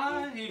he's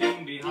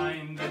hiding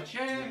behind the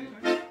chair,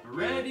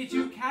 ready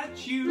to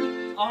catch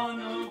you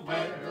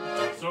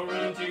unaware. So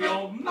run to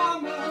your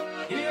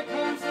mama, here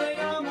comes the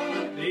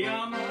Yama, the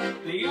Yama,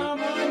 the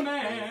Yama man.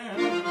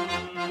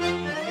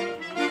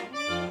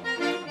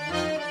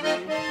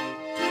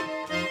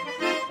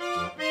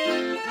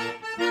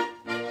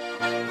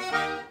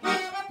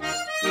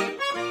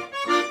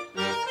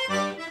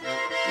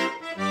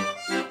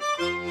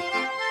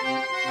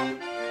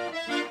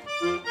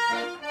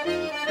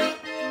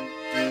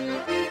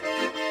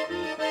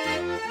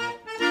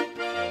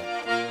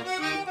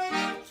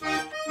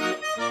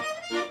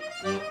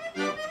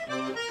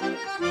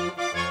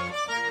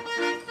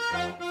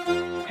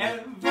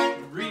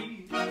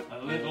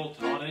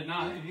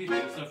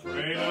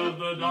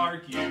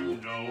 Dark, you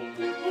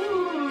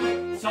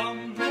know.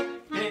 Some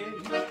big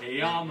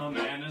Yama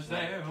man is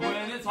there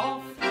when it's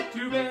off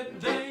to bed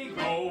they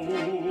go.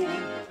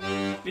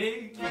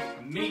 Big,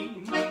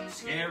 mean,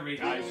 scary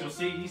eyes you'll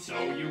see,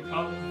 so you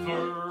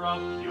cover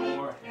up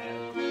your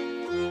head.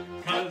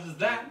 'Cause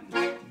that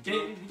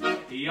big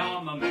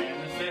Yama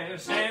man is there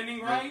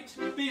standing right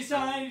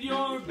beside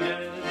your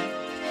bed.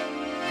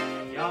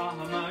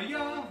 Yama,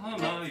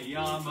 Yama,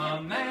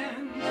 Yama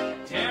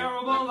man,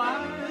 terrible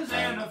eyes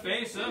and a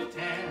face of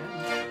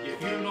tan.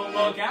 If you don't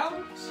look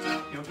out,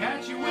 he'll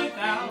catch you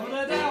without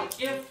a doubt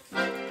if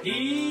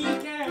he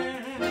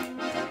can.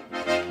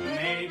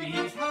 Maybe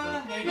he's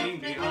hiding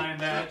behind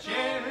that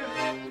chair,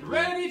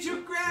 ready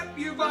to grab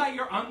you by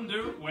your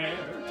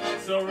underwear.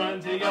 So run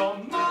to your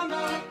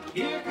mama,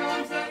 here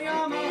comes the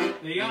Yama,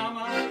 the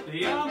Yama, the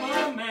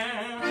Yama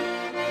man.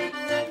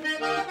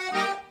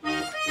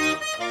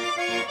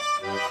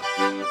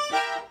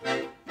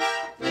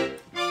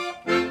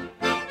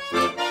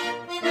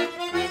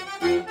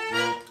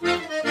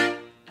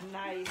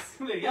 Nice.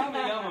 The Yama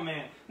Yama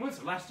Man. When's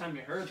the last time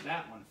you heard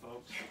that one,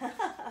 folks?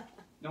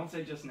 Don't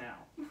say just now.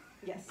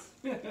 Yes.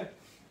 The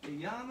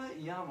Yama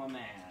Yama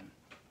Man.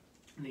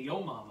 The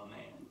Yo Mama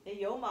Man. The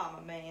Yo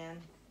Mama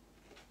Man.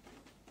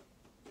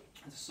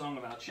 It's a song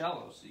about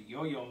cellos. The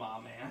Yo Yo Ma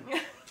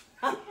Man.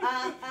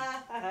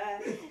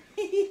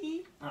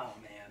 Oh,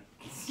 man.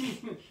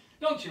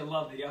 Don't you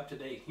love the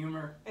up-to-date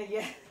humor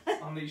Yeah.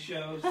 on these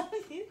shows?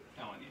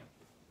 Telling you.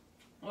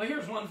 Well,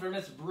 here's one for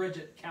Miss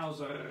Bridget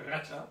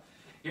Calzaretta.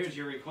 Here's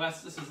your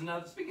request. This is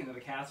another, speaking of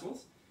the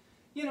castles,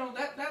 you know,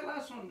 that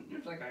last one, it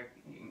was like a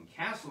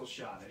castle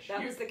shot-ish.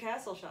 That was the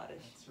castle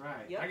shot-ish. That's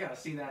right. Yep. I gotta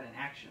see that in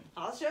action.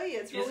 I'll show you.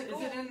 It's really cool.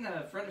 Is it in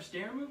the Fred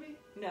Astaire movie?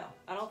 No,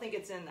 I don't think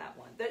it's in that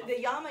one. The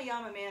Yama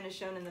Yama Man is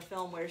shown in the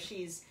film where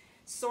she's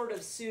sort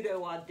of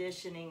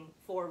pseudo-auditioning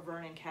for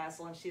Vernon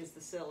Castle, and she has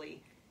the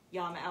silly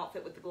Yama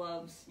outfit with the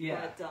gloves.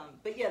 Yeah.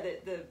 But yeah,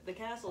 the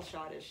castle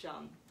shot-ish,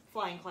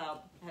 Flying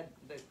Cloud had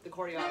the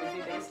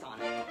choreography based on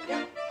it.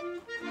 Yep.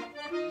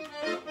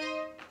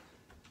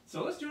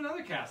 So let's do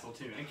another castle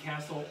tune, a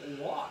castle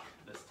walk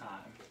this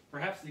time.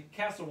 Perhaps the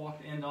castle walk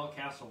to end all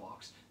castle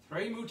walks.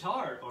 Très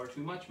moutard or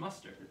too much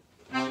mustard.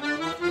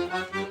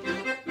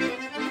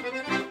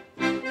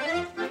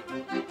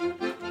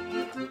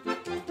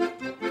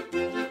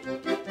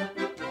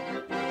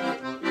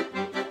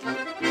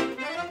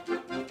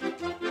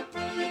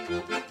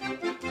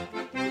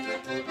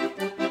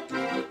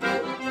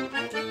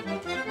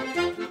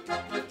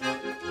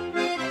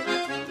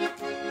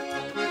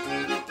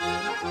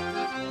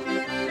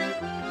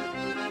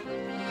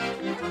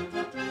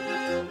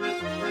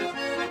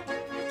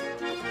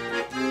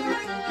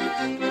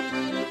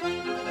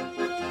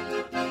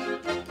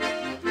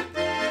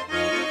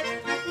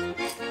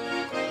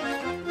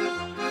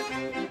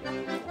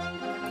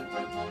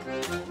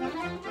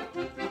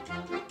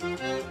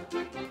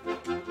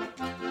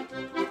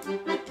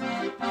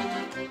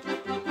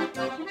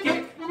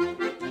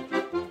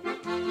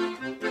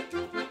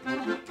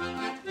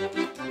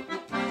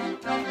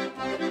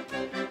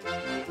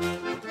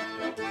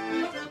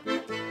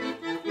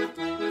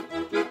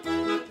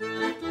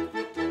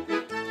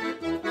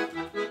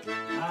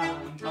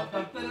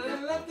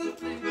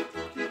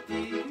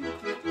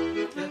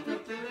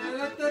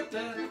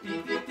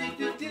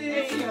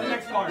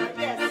 hard.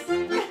 Yes.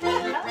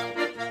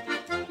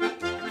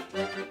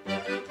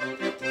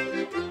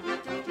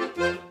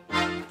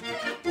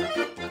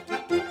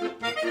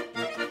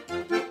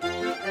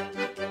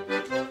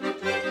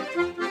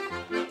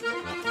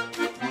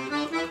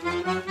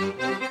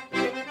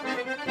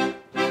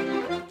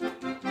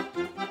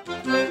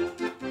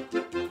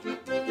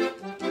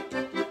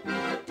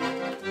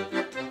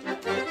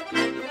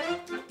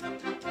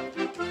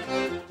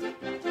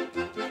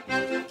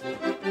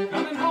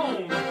 Coming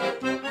home.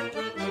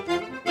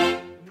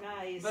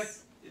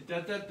 Nice.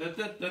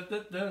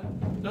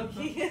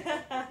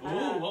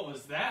 Ooh, what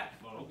was that,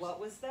 folks? What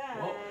was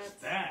that? What was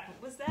that?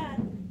 What was that?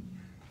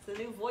 It's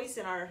a new voice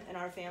in our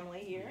family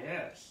here.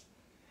 Yes.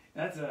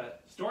 That's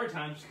story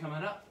time's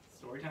coming up.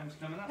 Story time's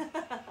coming up.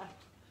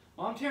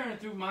 Well, I'm tearing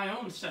through my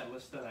own set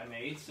list that I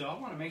made, so I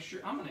want to make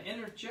sure I'm going to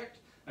interject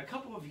a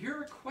couple of your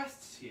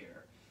requests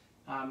here.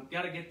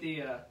 Got to get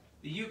the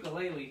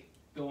ukulele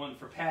going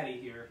for Patty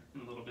here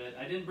in a little bit.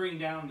 I didn't bring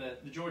down the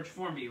George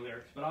Formby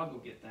lyrics, but I'll go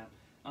get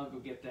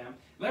them.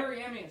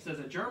 Larry Amiot says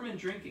a German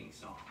drinking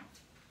song.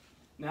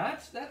 Now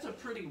that's a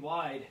pretty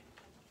wide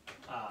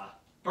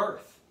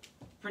berth,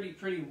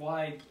 pretty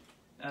wide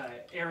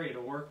area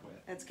to work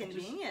with. That's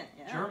convenient.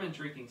 Yeah. German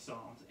drinking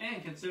songs,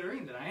 and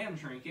considering that I am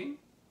drinking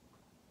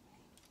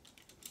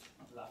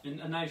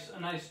a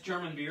nice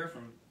German beer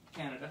from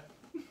Canada.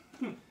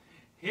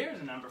 Here's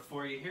a number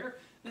for you here.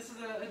 This is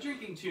a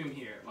drinking tune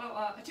here. Well,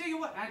 I tell you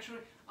what, actually,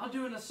 I'll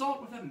do an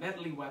assault with a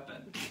medley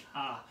weapon.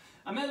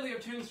 A medley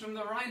of tunes from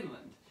the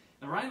Rhineland.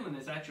 The Rhineland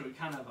is actually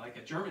kind of like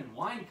a German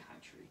wine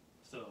country.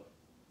 So,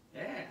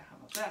 yeah, how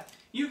about that?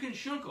 You can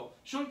schunkel.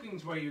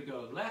 Schunking's where you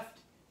go left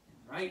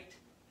and right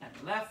and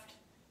left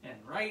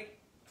and right.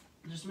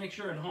 Just make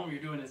sure at home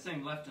you're doing the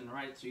same left and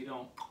right so you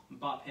don't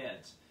bop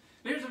heads.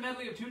 There's a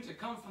medley of tunes that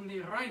come from the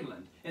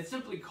Rhineland. It's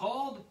simply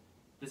called,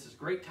 this is a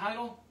great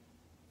title,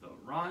 the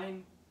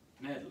Rhine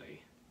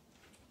Medley.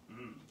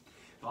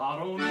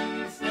 Warum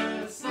ist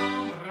es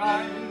am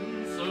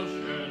Rhein so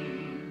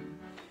schön?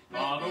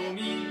 Warum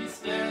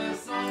ist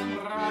es am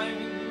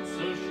Rhein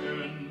so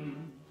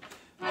schön?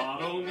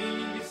 Warum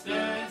ist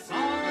es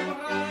am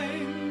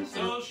Rhein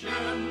so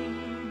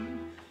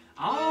schön?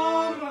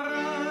 Am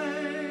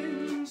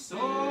Rhein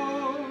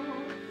so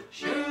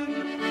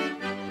schön.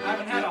 I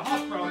haven't had a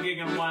Hofbrau gig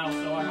in a while,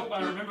 so I hope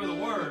I remember the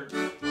words.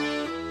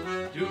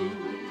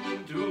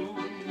 Du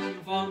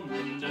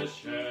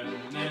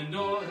wunderschöne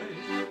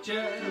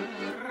deutsche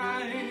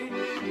Rhein,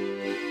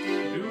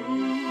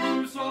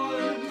 du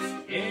sollst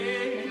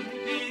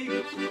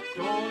ewig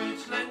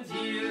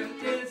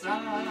Deutschlandierte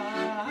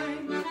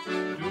sein.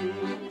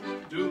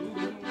 Du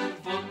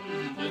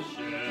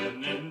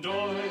wunderschöne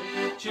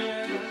deutsche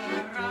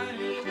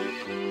Rhein,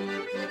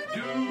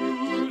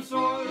 du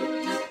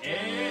sollst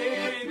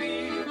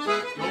ewig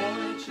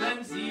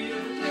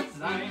Deutschlandierte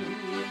sein.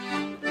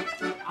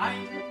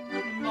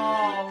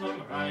 Einmal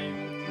am Rhein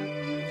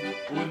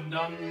und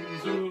dann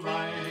so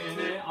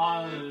weine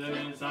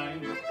alle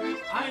sein.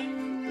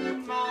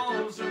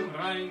 Einmal zum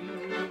Rhein,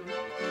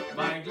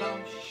 bei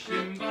Glausch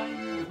im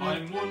Bein,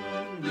 beim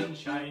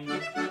Mondenschein.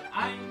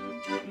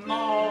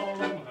 Einmal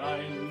am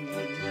Rhein,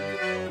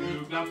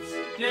 du glaubst,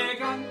 der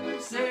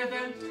ganze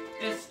Welt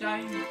ist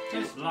dein,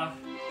 es lacht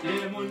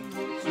der Mund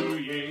zu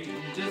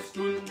jedes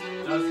Tun,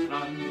 das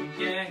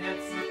kranke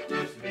Herz,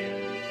 es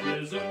wird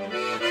gesund.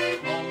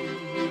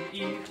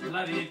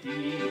 Lade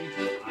die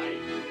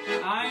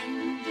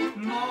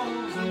einmal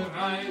so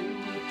rein.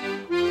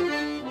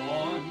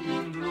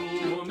 Von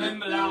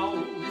Blumenblau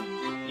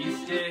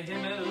ist der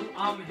Himmel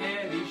am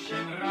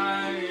herrlichen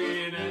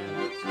Rheine.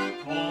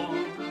 Von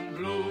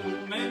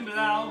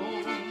Blumenblau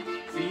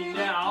sind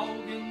die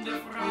Augen der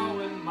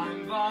Frauen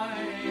mein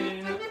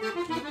Wein.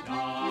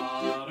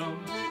 Darum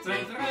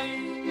seid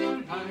rein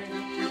und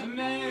fein,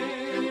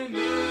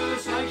 Männer,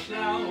 sei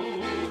schlau.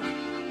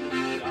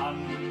 Dann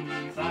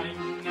seid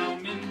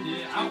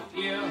auch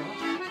ihr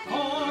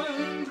von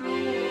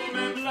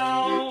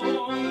Blumenblau.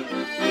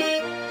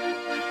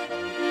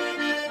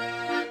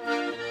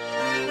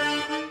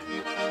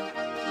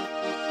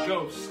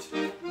 Ghost.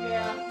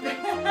 Yeah.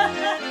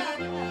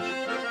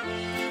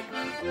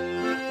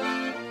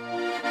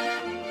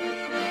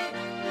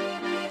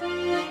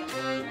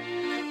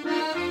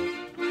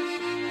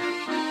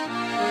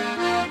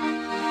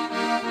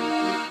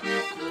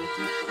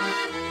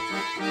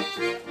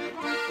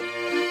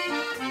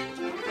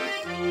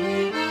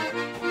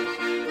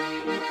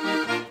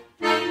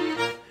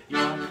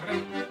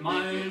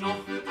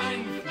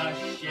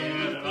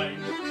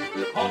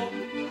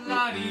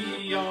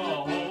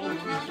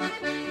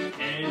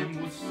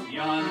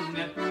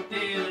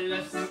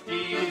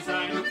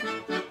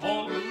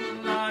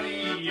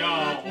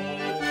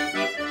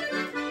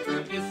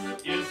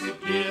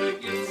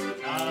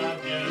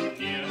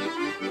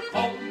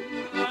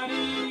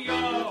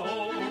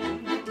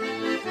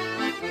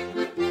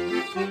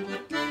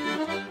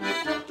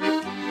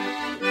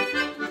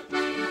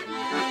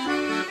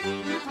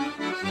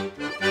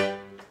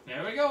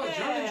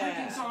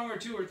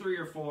 Two or three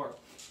or four,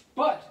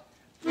 but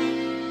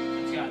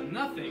it's got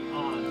nothing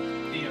on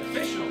the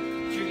official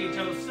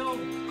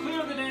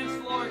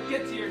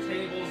get to your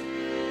tables,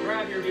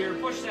 grab your beer,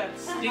 push that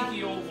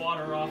stinky old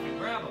water off, and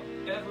grab a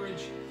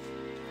beverage,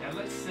 and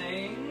let's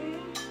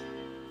sing.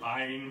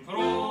 Ein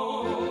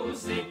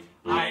Prosit,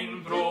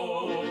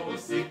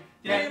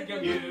 der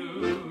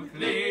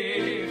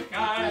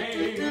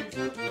Gemütlichkeit.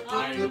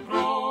 Ein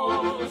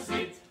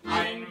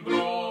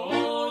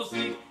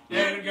Prosit,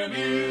 der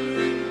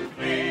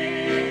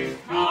Gemütlichkeit.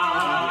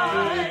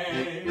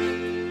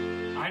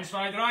 1,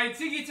 2, 3,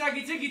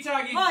 ziggy-taggy,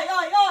 ziggy-taggy. Oi,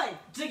 oi, oi!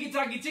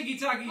 Ziggy-taggy,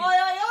 ziggy-taggy. Oi,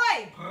 oi,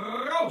 oi!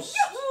 Prost!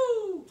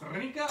 Yahoo!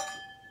 Drink up.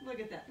 Look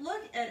at that.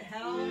 Look at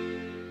how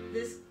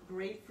this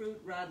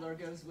grapefruit radler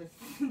goes with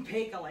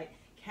Bakelite.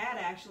 Kat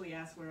actually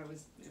asked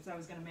if I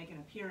was going to make an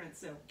appearance.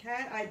 So,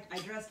 Kat, I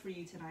dressed for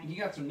you tonight. You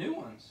got some new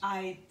ones.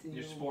 I do.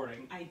 You're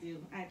sporting. I do.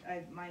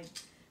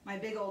 My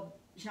big old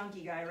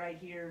chunky guy right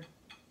here.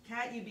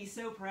 Kat, you'd be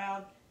so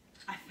proud.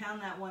 I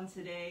found that one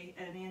today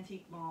at an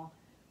antique mall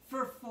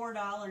for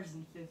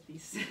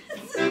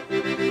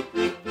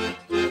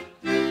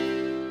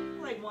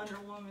 $4.50. Like Wonder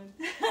Woman.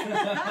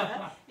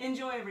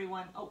 Enjoy,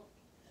 everyone. Oh.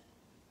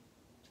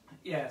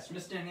 Yes,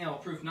 Miss Danielle,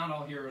 proof not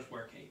all heroes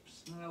wear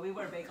capes. We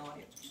wear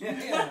Bakelite.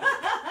 Yeah.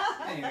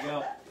 There you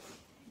go.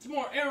 It's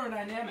more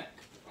aerodynamic.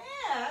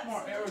 Yeah. More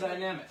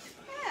aerodynamic.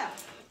 Yeah.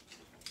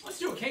 Let's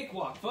do a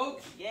cakewalk,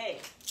 folks. Yay.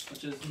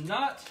 Which is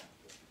not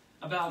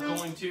about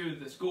going to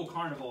the school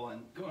carnival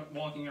and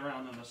walking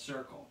around in a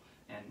circle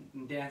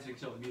and dancing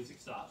till the music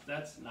stops.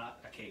 That's not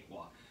a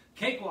cakewalk.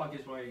 Cakewalk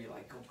is where you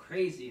like go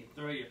crazy and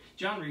throw your...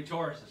 John Reed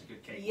Torres is a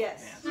good cakewalk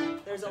Yes. dancer.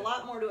 There's a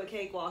lot more to a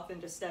cakewalk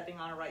than just stepping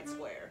on a right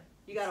square.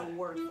 You got to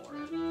work for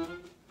it.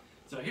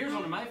 So here's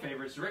one of my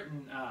favorites,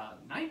 written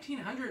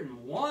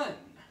 1901,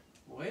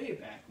 way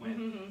back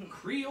when.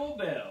 Creole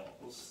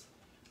Bells.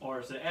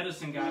 Or as the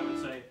Edison guy would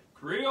say,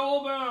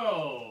 Creole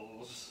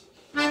Bells.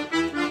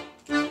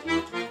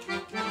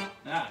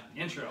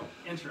 Intro.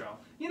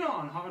 You know,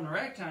 on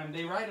ragtime,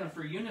 they write them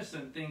for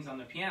unison things on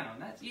the piano,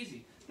 and that's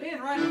easy. They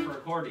didn't write them for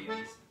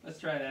accordions. Let's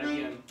try that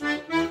again.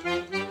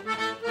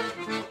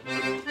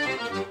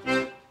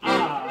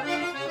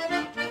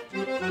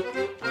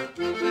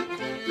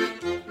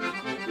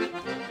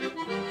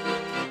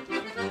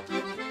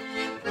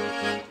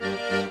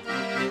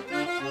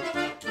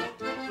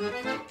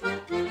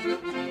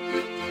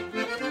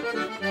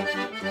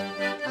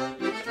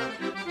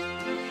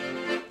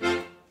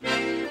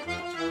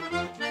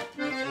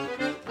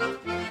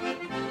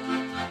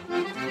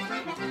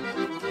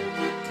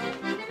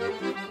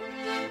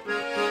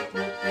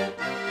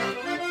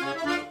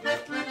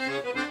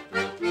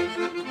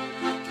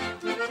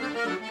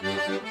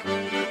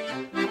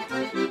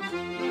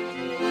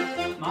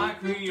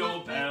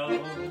 Creole belle,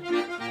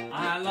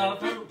 I love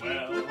her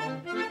well.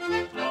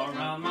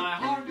 Around my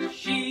heart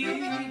she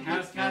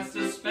has cast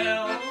a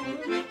spell.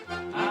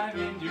 I'm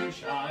in due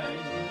shine,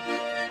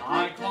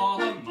 I call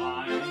her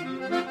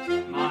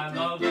mine. My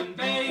loving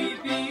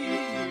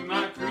baby,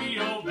 my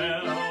Creole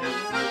belle.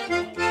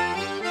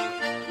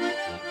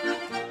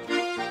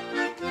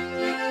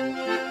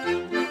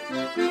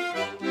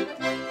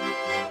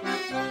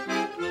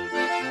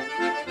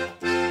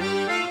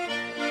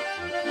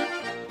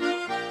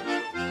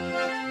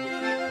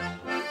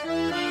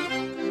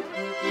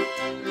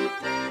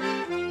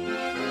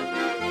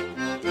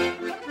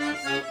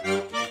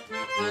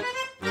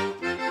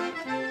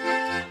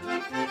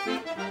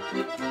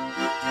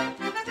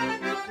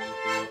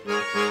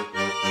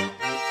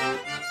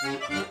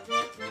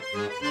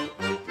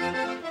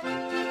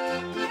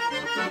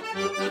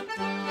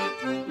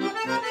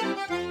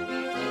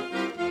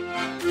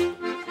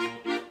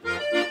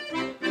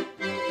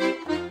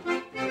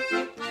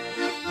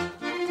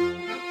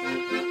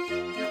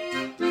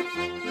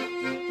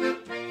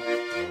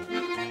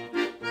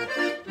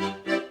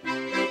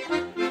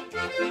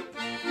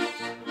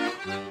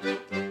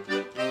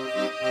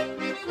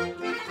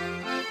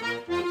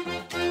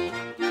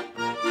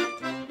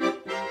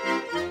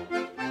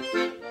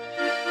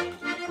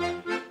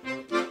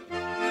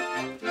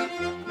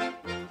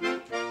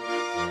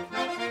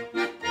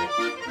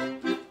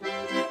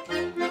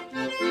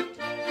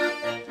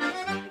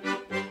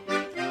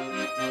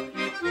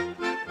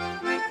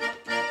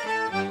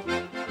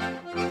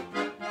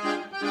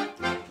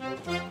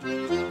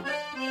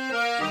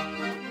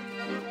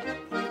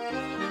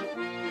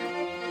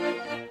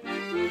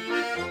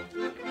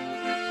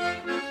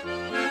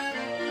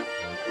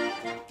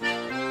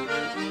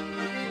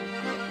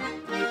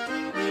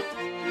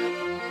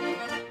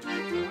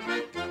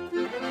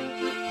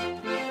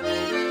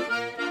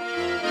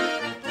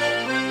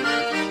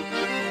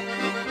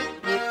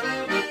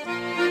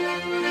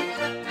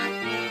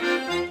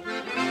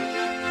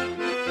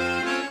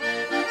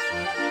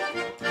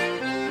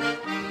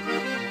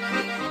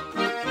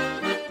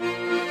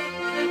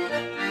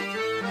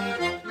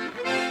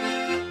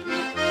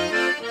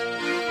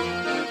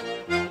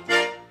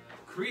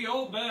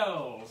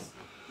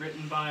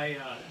 Written by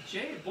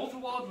J.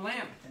 Boltewald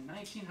Lamp in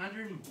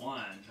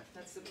 1901.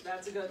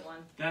 That's a good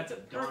one. That's a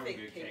darn perfect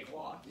good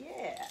cakewalk.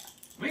 Yeah.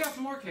 We got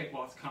some more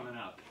cakewalks coming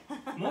up.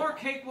 More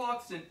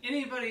cakewalks than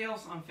anybody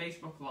else on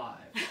Facebook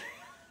Live.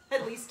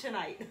 At least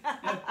tonight.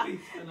 At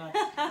least tonight.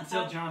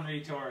 Until John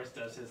Ray Torres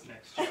does his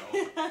next show.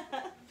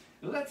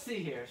 Let's see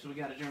here. So we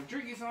got a German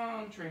Tricky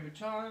song, Trey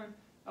Richard.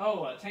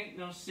 Oh, Tain't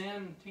No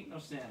Sin. Tain't No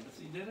Sin. Let's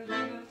see. No,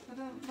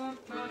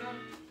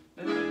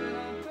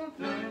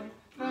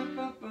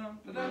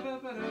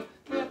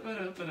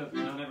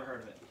 never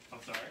heard of it.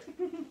 I'm sorry.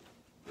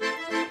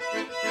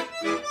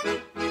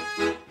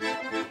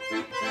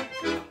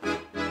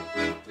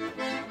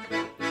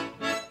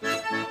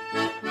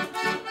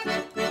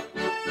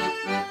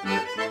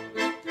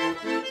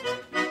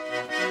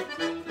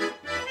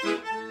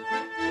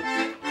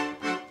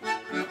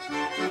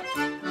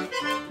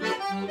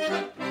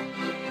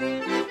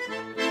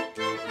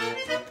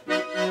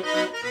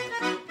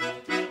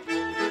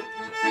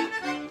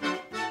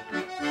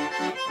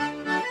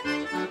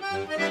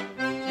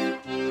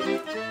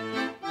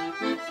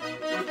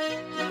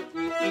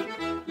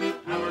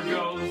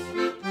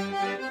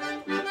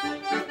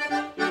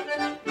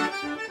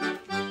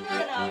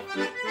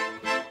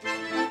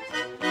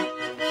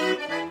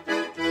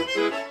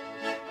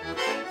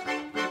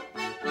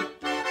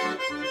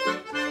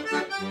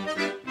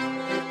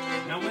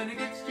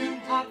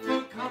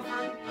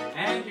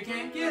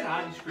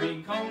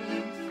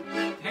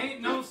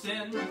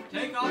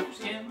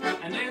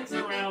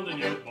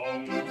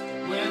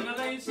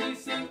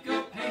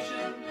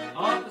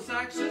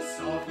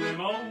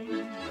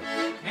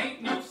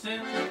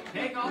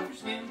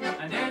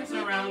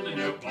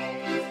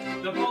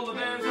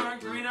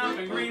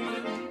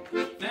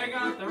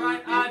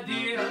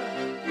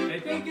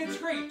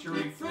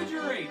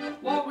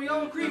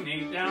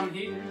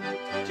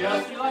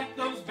 Just like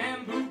those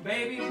bamboo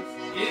babies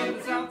in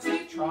the South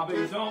Sea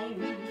tropic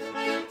zones.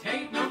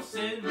 Tain't no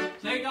sin,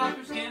 take off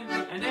your skin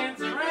and dance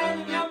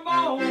around in your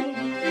bones.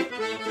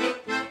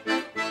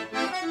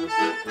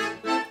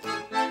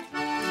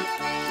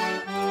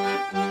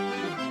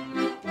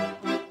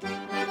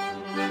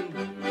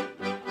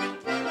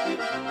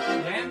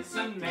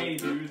 Dancing may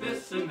do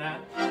this and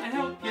that and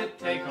help you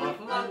take off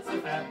lots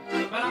of fat,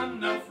 but I'm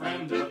no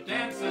friend of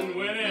dancing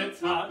when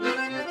it's hot.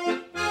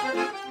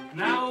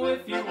 Now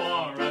if you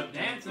are a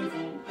dancing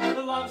fool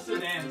who loves to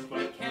dance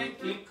but can't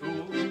keep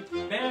cool,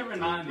 bear in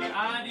mind the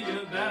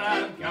idea that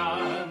I've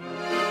got.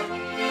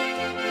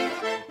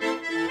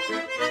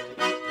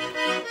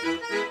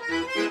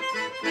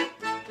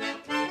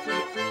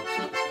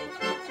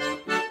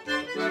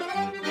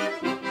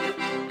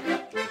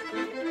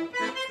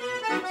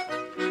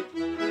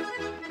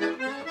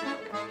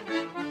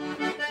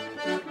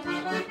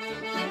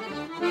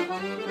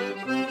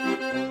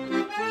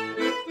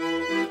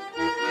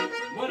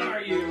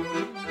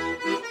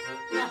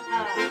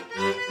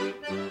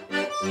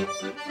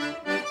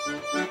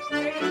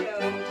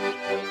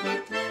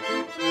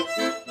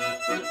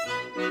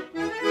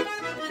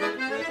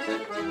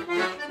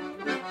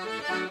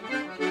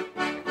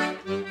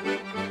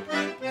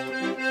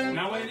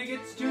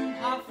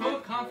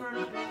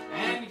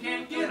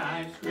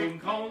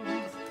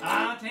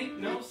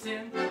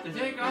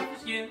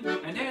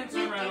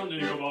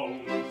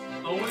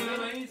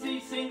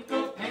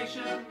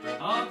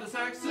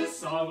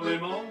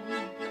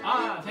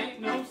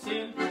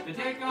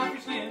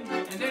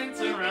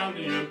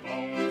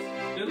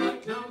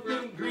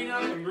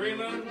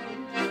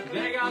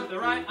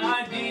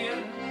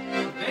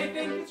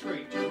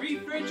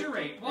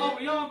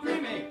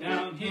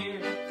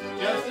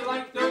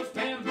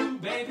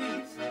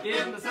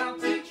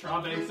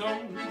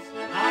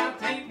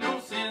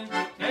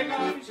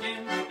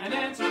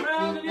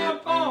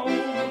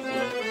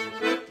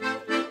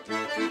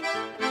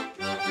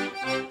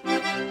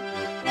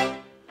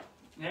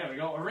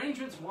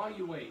 While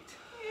you wait.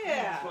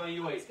 Yeah. While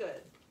you wait. That's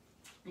good.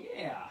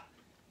 Yeah.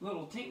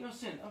 Little Tain't No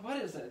Sin. Oh, what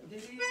is it?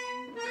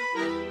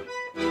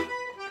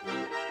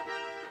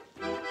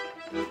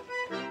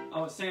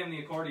 Oh, it's Sam the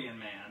Accordion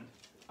Man.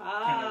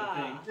 Kind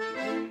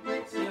of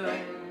a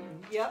thing.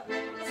 Yep.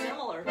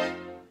 Similar.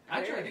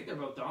 Actually, I think they're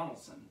both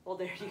Donaldson. Well,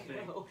 there you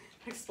go.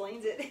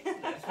 Explains it.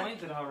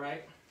 Explains it all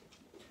right.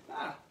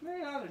 Ah,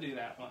 maybe I ought to do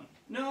that one.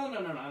 No.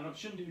 I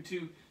shouldn't do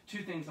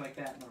two things like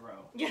that in a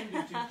row. Shouldn't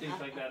do two things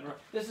like that in a row.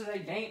 This is a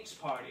dance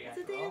party,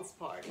 after all. It's a dance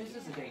party. This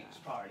is a dance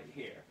party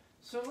here.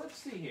 So let's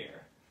see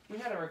here. We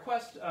had a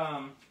request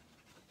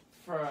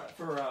for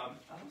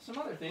some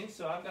other things,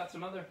 so I've got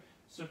some other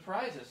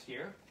surprises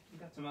here.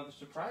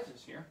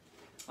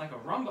 Like a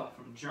rumba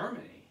from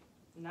Germany.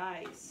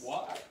 Nice.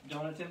 What?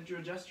 Don't attempt to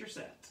adjust your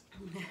set.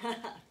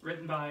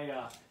 Written by,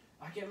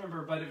 I can't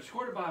remember, but it was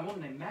recorded by a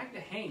woman named Magda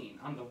Hain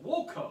on the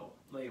Wolko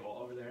label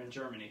over there in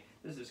Germany.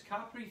 This is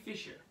Capri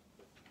Fischer.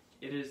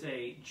 It is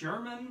a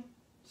German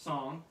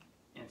song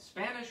in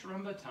Spanish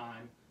rumba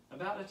time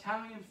about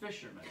Italian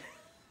fishermen.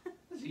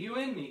 This is a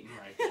UN meeting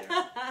right there.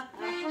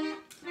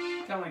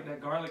 Kind of like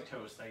that garlic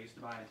toast I used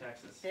to buy in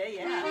Texas.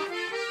 Yeah.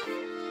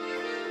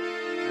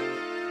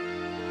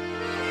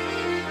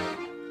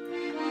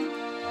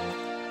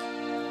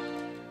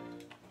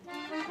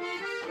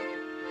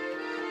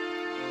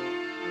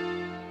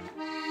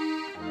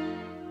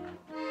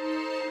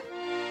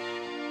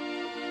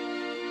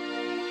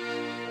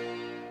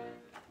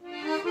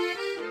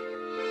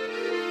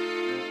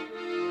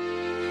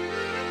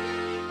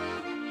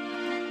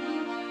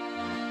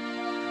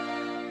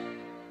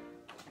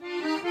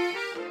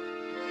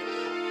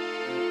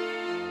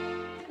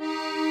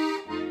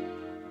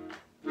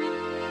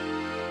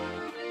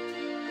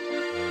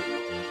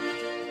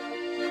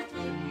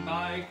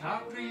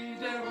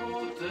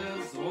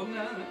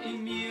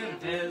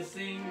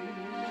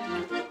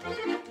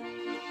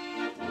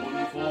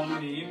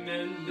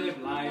 nimmende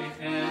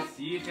bleiche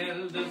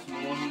Sichel des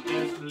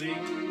Mondes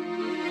blinkt.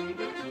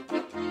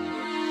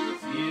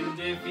 Ziehen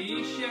die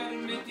Fischer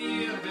mit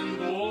ihren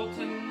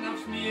Booten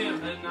aufs Meer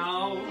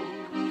hinaus.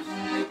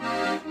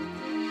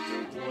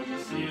 Und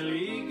sie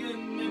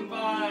legen in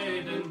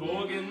beiden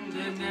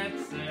wogende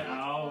Netze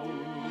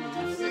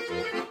aus.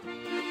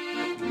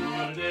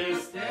 Nur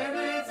des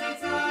Sterne, sie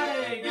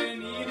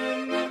zeigen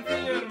ihnen im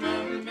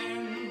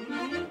Firmament.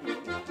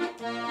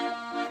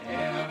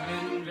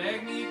 Herren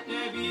weg mit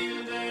der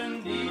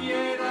Bilden, die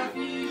jeder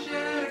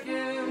Fischer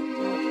kennt.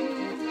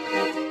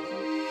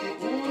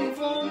 Und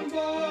vom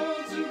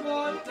Boot zu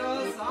Boot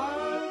das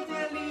alte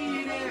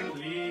Lied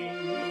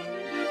erklingt.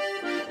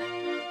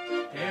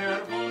 Herr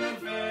von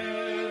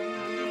fern,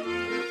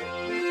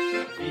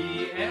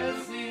 wie er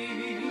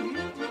singt.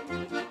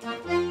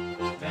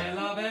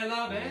 Bella,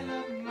 bella, bella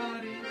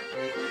Marie,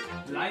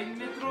 bleib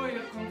mir treu,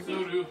 komm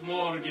zurück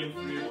morgen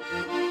früh.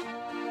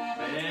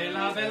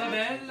 Bella, bella,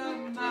 bella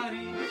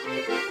Marie,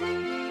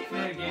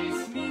 vergiss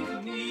mich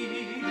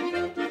nie.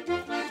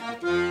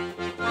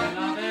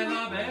 Bella,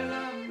 bella,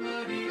 bella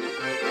Marie,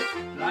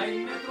 bleib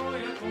mir treu,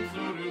 komm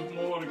zurück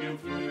morgen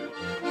früh.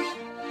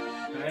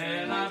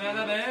 Bella,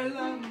 bella,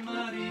 bella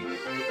Marie,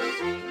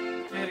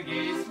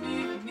 vergiss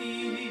mich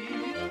nie.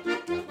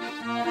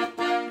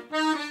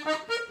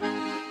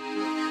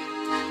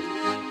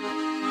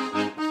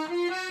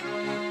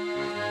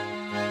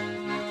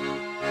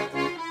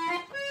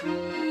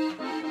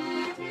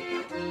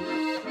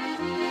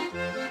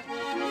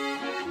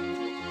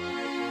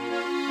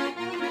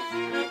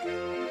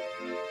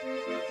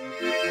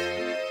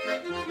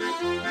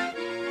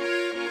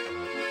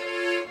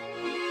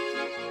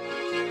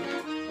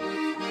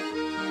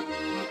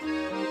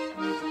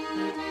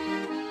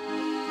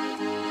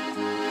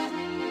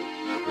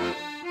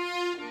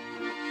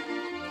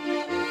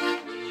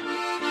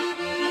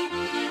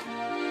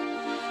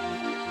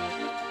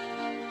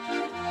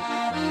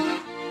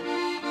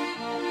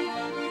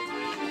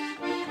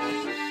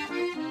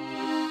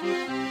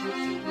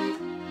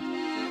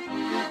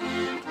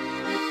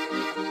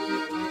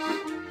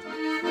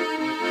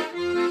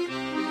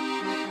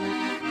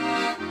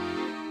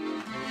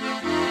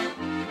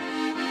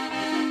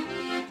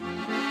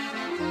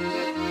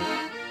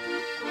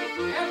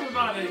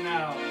 Everybody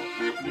now,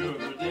 nur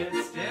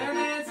des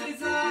Sternes, sie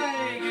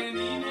zeigen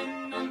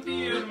ihnen am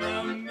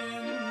Firmament.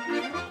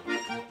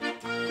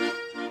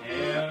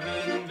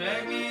 Herren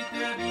weg mit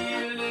der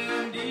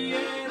Bilden, die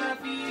jeder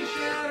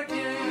Fischer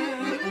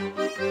kennt.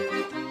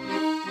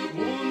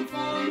 Und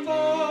von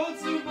Boot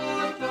zu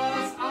Boot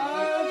das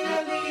alte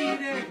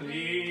Lied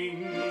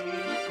erklingt.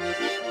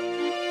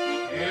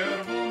 Herr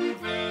von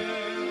fern,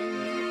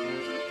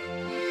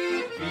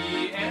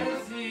 wie er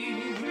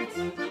singt.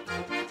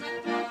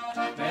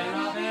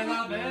 Bella, bella,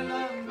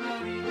 bella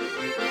Marie,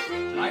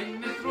 bleib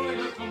mir treu,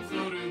 komm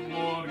zurück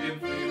morgen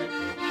früh.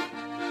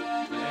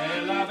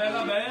 Bella,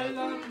 bella,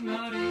 bella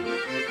Marie,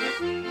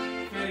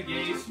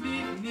 vergiss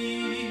mich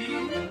nie.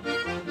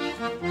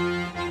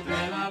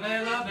 Bella,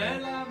 bella,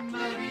 bella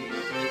Marie,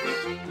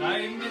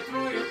 bleib mir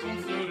treu, komm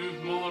zurück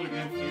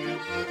morgen früh.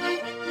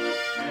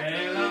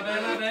 Bella,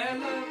 bella,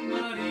 bella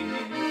Marie,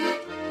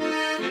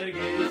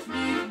 vergiss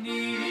mich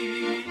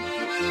nie.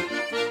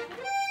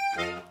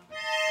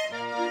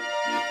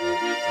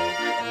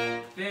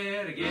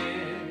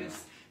 Vergiss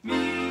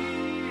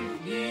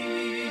mich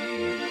nie.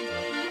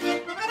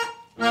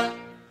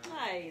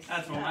 Nice.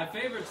 That's one of my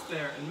favorites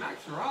there, and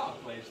Max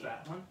Robb plays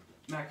that one.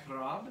 Max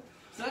Robb.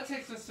 So that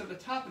takes us to the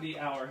top of the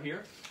hour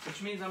here,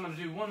 which means I'm going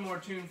to do one more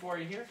tune for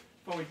you here.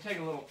 Before we take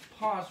a little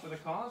pause for the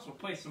cause, we'll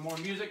play some more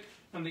music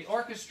from the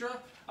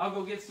orchestra. I'll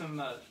go get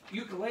some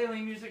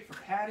ukulele music for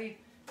Patty.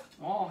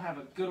 We'll all have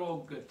a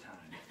good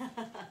time.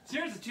 So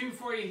here's a tune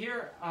for you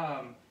here.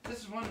 This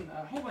is one,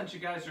 a whole bunch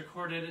of guys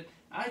recorded it.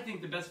 I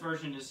think the best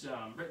version is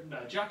written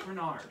by Jacques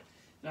Bernard.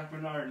 Jacques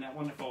Bernard and that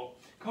wonderful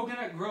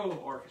Coconut Grove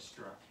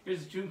Orchestra.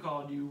 Here's a tune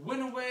called You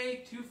Went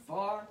Away Too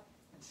Far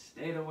and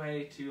Stayed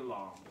Away Too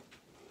Long.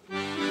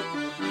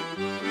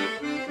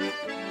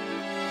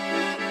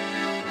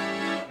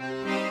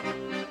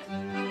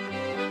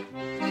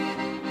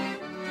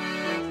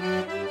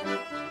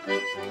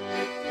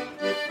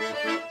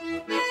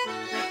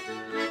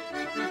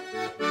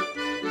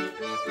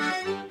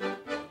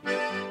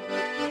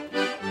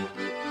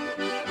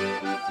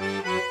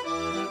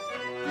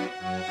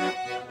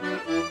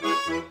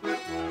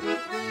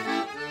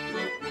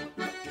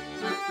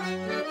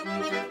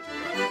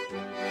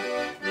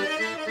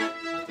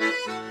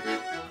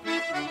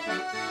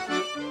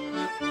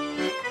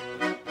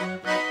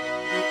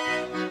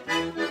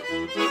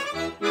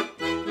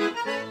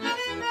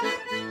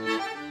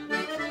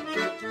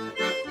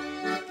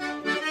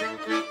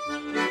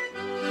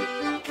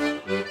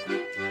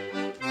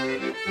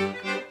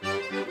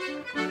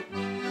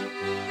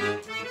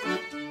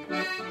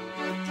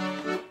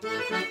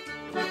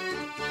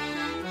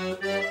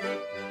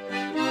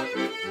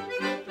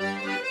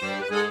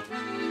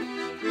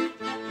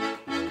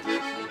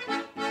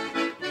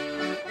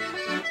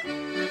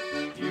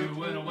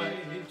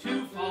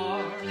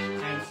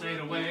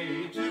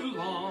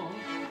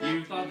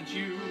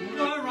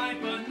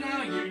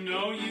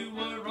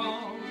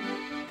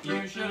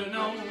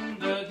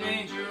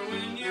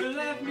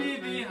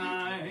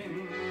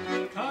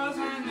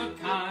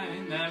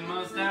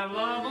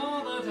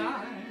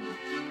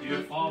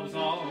 Your fault was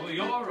all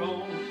your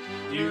own.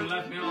 You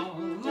left me all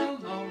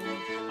alone.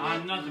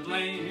 I'm not to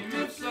blame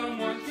if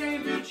someone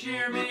came to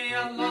cheer me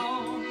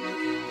along.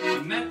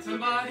 I met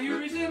somebody who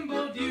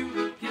resembled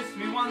you. Kissed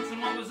me once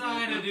and what was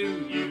I to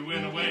do? You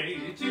went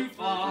away too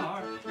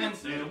far and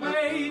stayed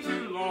away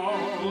too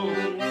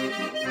long.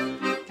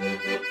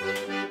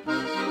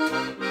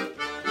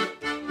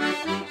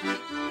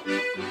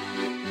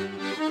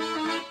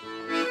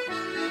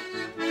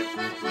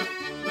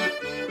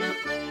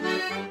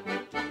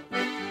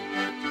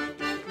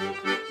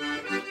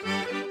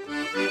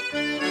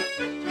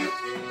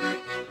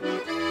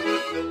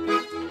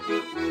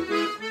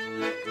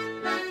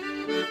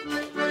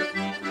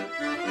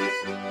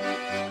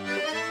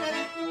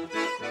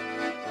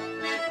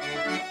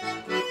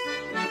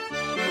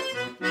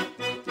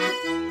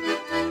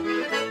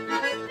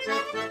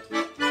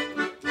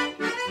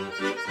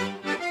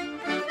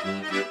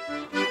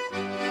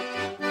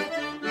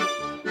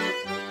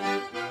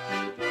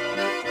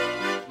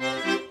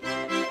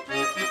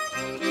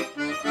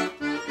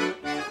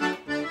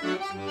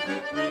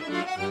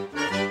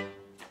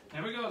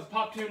 There we go. It's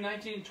Pop Tune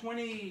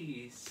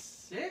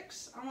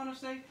 1926, I want to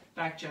say.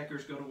 Fact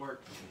checkers go to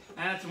work.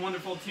 That's a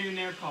wonderful tune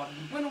there called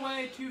Went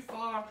Away Too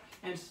Far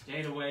and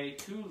Stayed Away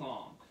Too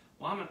Long.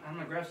 Well, I'm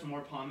gonna grab some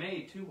more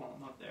pomade too while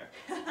I'm up there.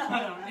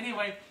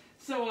 Anyway,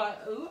 so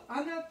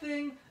on that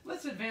thing,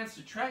 let's advance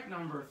to track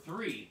number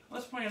 3.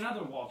 Let's play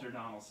another Walter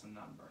Donaldson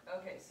number.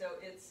 Okay, so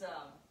it's,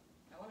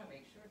 I want to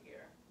make sure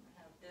here.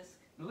 I have disc.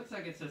 It looks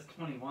like it says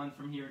 21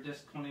 from here,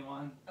 disc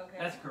 21. Okay.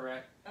 That's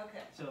correct.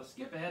 Okay. So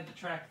skip ahead to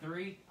track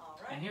 3. All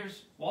right. And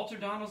here's Walter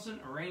Donaldson,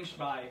 arranged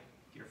by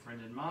your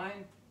friend and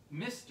mine,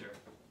 Mr.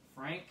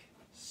 Frank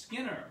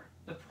Skinner,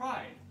 the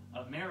pride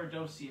of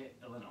Maridosia,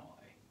 Illinois.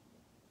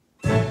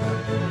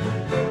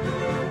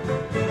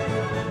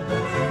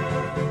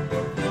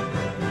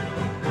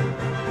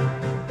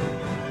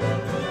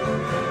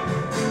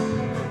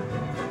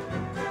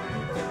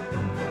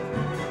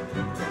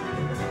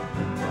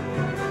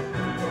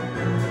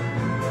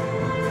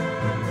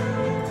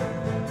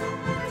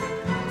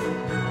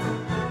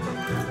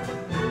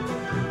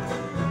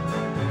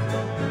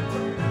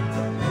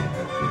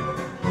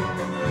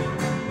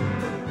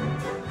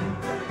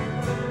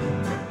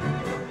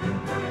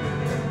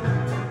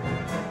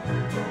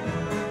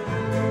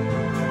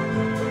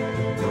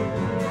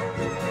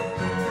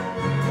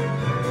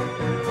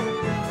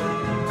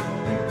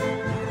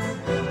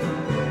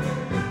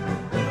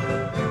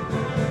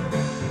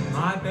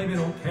 Baby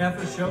don't care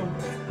for shows.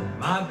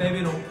 My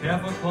baby don't care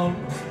for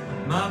clothes.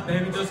 My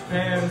baby just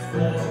cares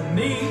for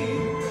me.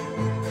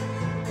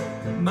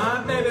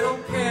 My baby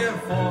don't care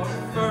for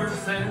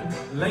furs and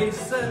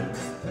laces.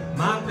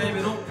 My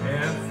baby don't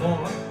care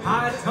for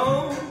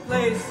high-tone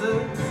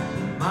places.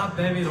 My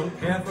baby don't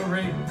care for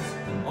rings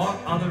or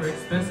other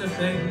expensive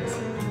things.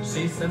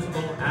 She's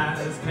sensible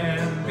as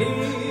can be.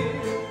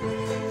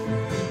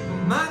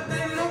 My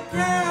baby don't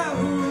care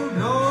who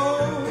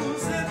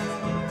knows it.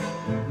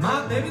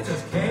 My baby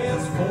just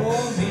cares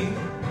for me.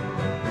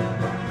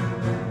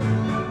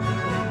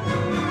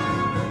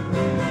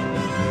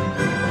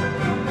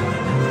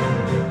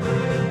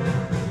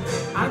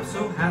 I'm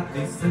so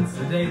happy since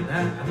the day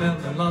that I fell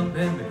in love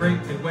in the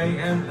great big way,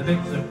 and the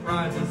big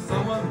surprise is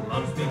someone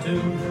loves me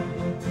too.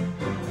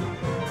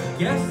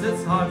 Guess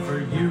it's hard for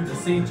you to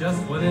see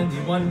just what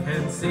anyone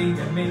can see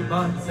in me,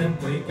 but it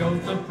simply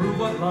goes to prove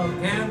what love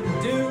can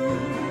do.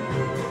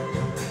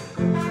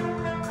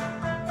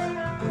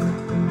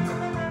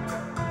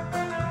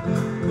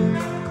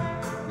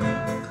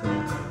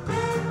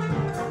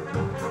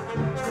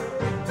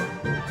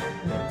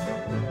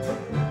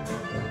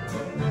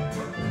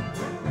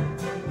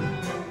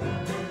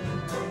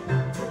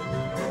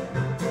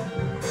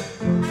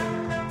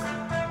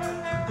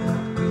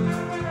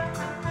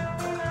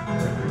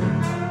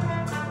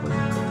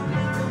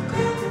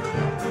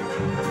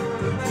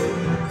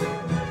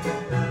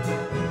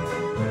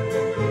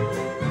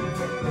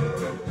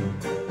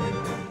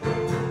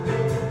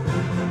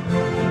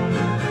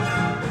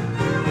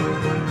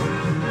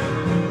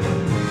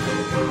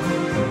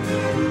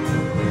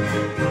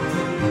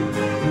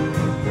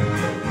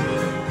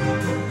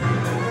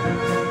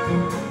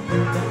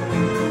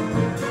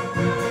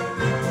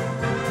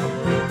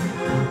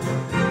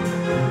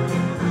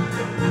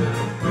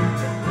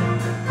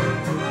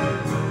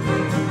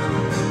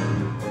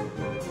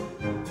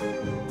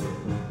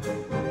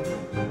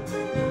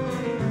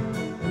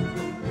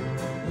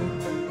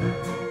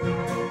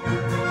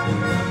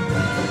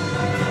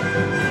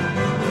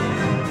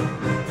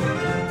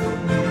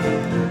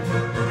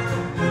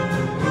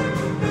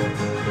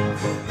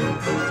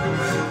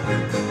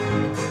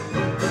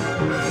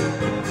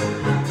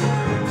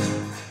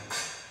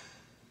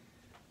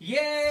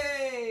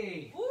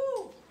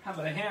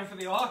 For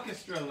the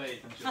orchestra,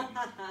 ladies and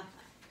gentlemen.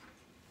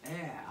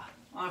 Yeah.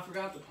 Oh, I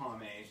forgot the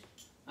pomade.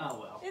 Oh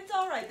well. It's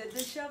all right. The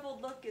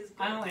disheveled look is good.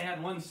 I only had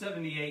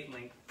 178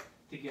 length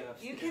to get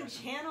upstairs. You can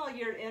channel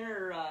your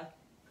inner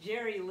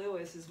Jerry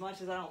Lewis as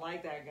much as I don't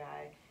like that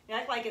guy. You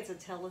act like it's a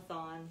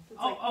telethon.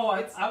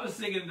 It's I was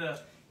thinking the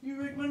You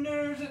make my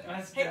nerves.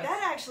 Hey,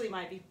 that actually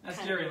might be.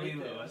 That's Jerry Lee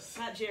Lewis.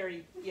 Not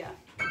Jerry. Yeah.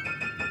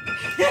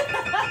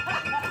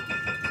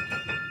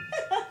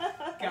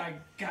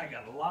 Guy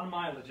got a lot of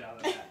mileage out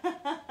of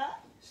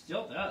that.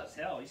 Still does.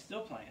 Hell, he's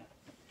still playing.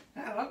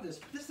 I love this.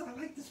 I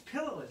like this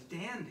pillow. It's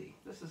dandy.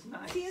 This is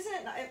nice. See, isn't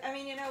it? I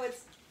mean, you know,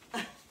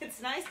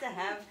 it's nice to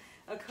have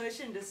a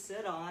cushion to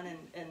sit on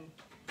and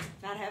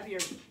not have your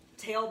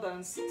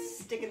tailbone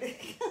sticking.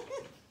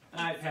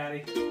 All right,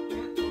 Patty.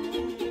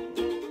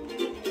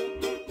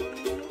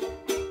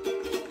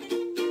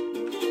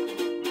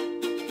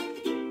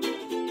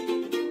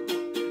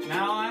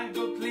 Now I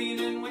go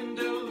cleaning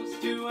windows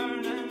to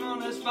earn an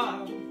honest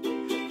bob.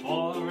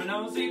 For an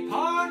O.C.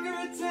 Parker,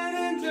 it's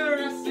an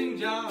interesting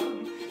job.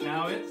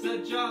 Now it's a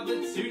job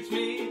that suits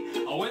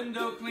me. A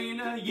window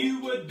cleaner you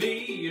would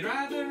be. You'd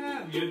rather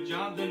have your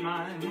job than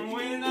mine.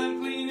 When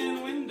I'm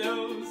cleaning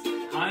windows,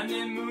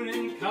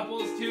 honeymooning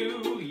couples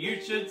too.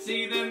 You should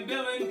see them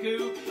bill and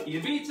coo.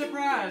 You'd be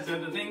surprised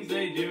at the things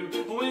they do.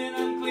 When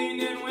I'm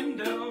cleaning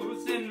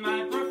windows in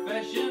my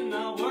profession,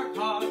 I'll work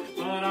hard,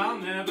 but I'll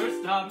never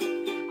stop.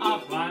 I'll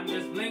climb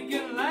this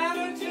blinking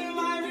ladder till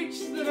I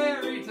reach the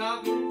very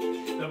top.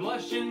 The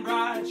blushing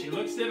bride, she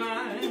looks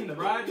divine. The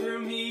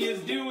bridegroom, he is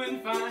doing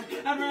fine.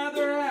 I'd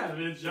rather have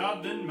his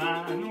job than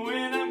mine.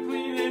 When I'm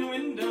cleaning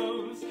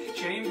windows,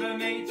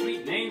 chambermaid,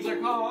 sweet names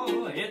are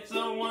called. It's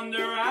a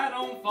wonder I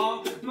don't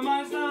fall. My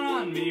mind's not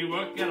on me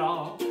work at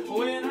all.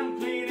 When I'm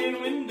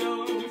cleaning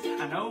windows,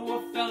 I know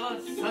a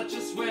fella such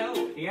a swell.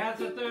 He has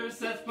a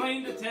thirst that's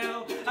plain to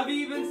tell. I've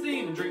even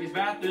seen him drink his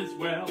bath as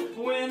well.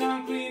 When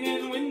I'm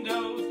cleaning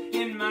windows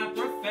in my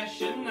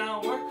profession,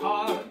 I'll work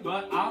hard,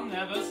 but I'll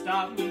never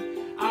stop.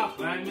 I'll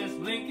climb this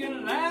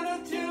blinking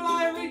ladder till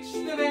I reach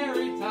the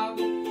very top.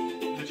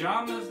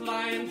 Pajamas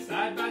lying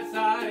side by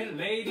side,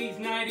 ladies'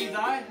 nighties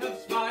I have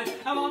spied.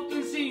 I've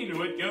often seen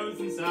what goes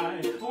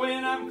inside.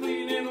 When I'm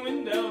cleaning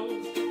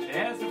windows,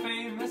 there's a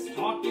famous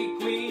talkie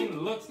queen.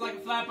 Looks like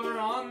a flapper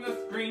on the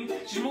screen.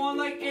 She's more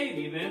like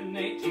 80 than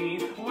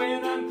 18.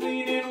 When I'm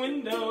cleaning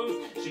windows,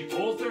 she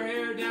pulls her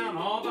hair down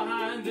all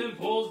behind and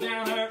pulls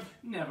down her...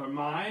 Never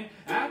mind.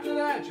 After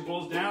that, she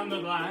pulls down the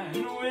blind.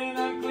 When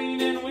I'm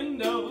cleaning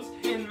windows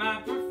in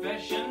my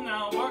profession,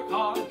 I'll work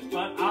hard,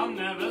 but I'll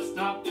never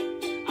stop.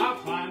 I'll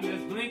climb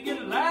this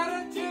blinking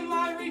ladder till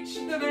I reach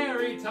the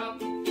very top.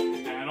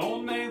 An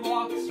old maid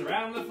walks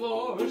around the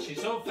floor.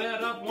 She's so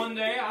fed up one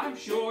day, I'm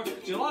sure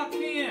she'll lock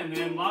me in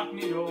and lock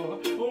me door.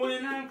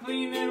 When I'm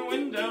cleaning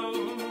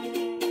windows.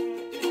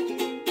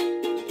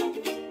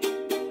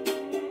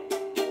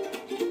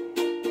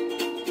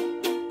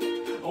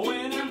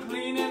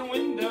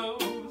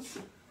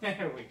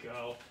 There we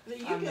go. The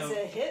uke is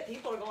a hit.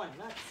 People are going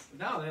nuts.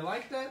 No, they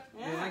like that?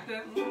 Yeah. They like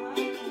that?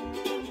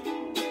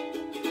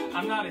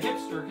 I'm not a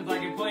hipster because I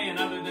can play in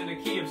other than the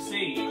key of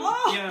C.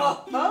 Oh! You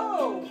know.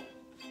 Oh!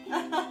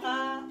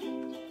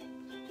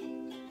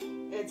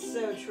 It's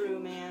so true,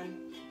 man.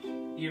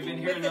 You've been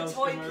hearing those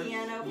with the toy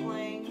piano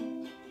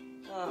playing.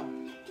 Oh.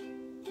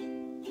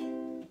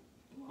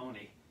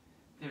 Loney.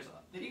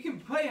 You can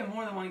play in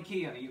more than one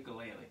key on a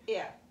ukulele.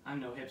 Yeah. I'm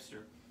no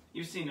hipster.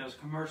 You've seen those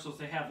commercials.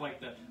 They have like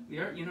the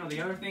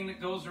other thing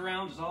that goes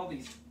around is all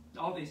these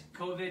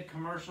COVID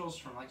commercials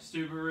from like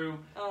Subaru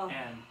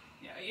and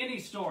any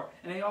store,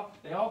 and they all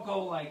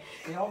go like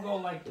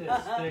this.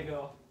 They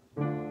go,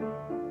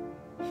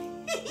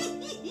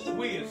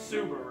 we at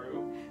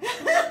Subaru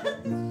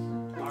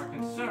are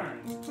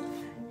concerned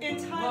in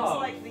times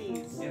like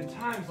these. In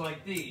times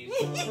like these.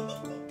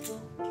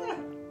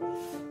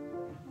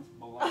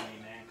 Baloney,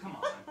 man. Come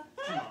on.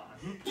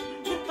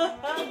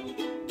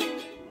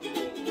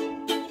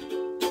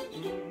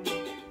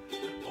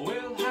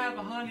 We'll have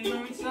a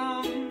honeymoon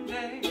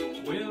someday.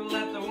 We'll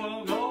let the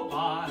world go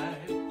by.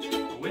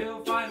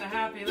 We'll find a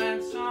happy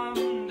land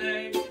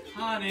someday.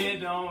 Honey,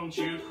 don't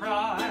you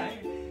cry.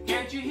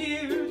 Can't you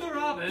hear the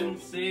robin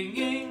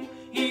singing?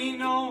 He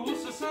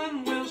knows the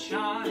sun will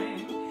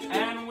shine.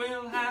 And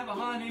we'll have a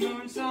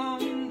honeymoon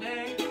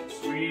someday,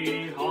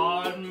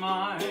 sweetheart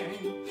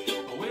mine.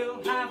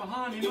 We'll have a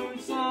honeymoon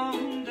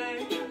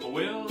someday.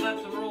 We'll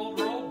let the world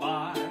roll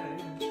by.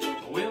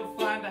 We'll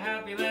find a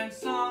happy land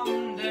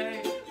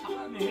someday.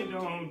 Honey,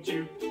 don't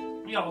you...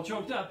 Y'all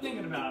choked up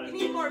thinking about it. You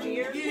need more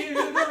beer. Hear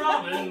the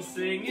robin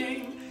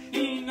singing.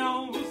 He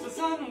knows the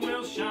sun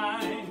will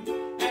shine.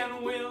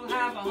 And we'll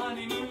have a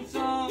honeymoon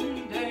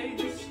someday,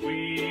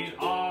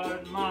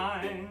 sweetheart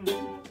mine.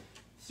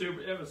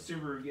 It was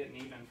Subaru getting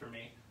even for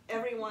me.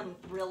 Everyone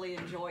really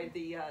enjoyed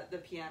the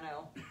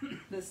piano.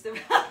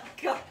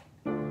 God.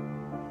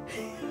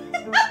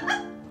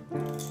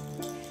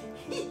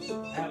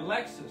 At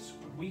Lexus,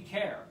 we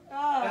care.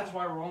 Oh. That's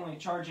why we're only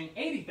charging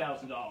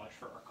 $80,000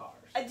 for our cars.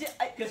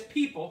 Because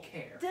people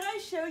care. Did I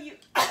show you?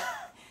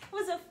 It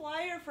was a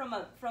flyer from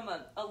a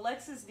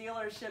Lexus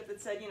dealership that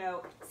said, you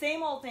know,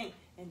 same old thing.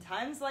 In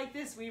times like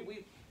this,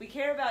 we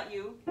care about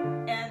you,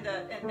 and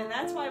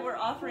that's why we're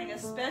offering a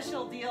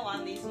special deal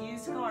on these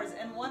used cars.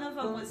 And one of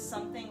them was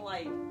something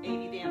like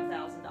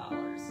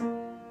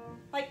 $80,000.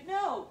 Like,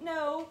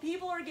 no,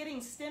 people are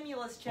getting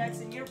stimulus checks,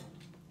 and you're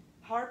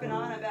harping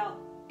on about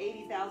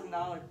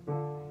 $80,000.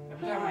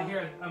 Every time I hear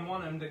it, I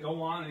want him to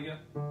go on and go.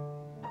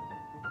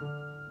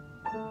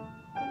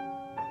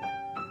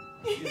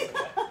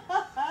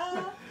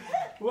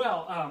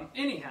 Well,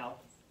 anyhow,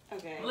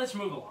 Okay. let's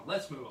move along.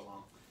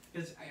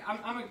 Because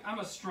I'm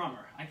a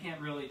strummer. I can't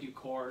really do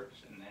chords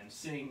and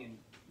sing and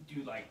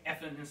do like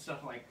effing and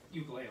stuff like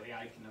ukulele,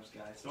 Ike and those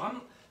guys. So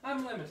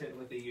I'm limited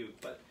with the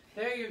uke. But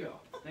there you go.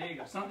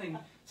 Something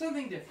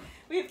different.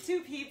 We have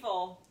two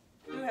people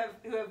who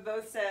have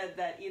both said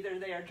that either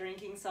they are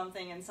drinking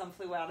something and some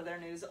flew out of their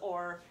nose,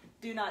 or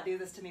do not do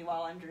this to me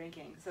while I'm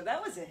drinking. So that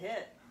was a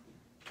hit.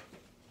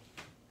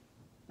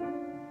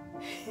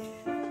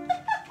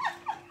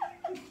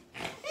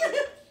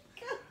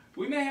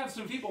 We may have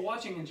some people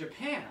watching in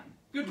Japan.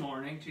 Good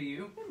morning to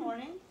you. Good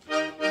morning.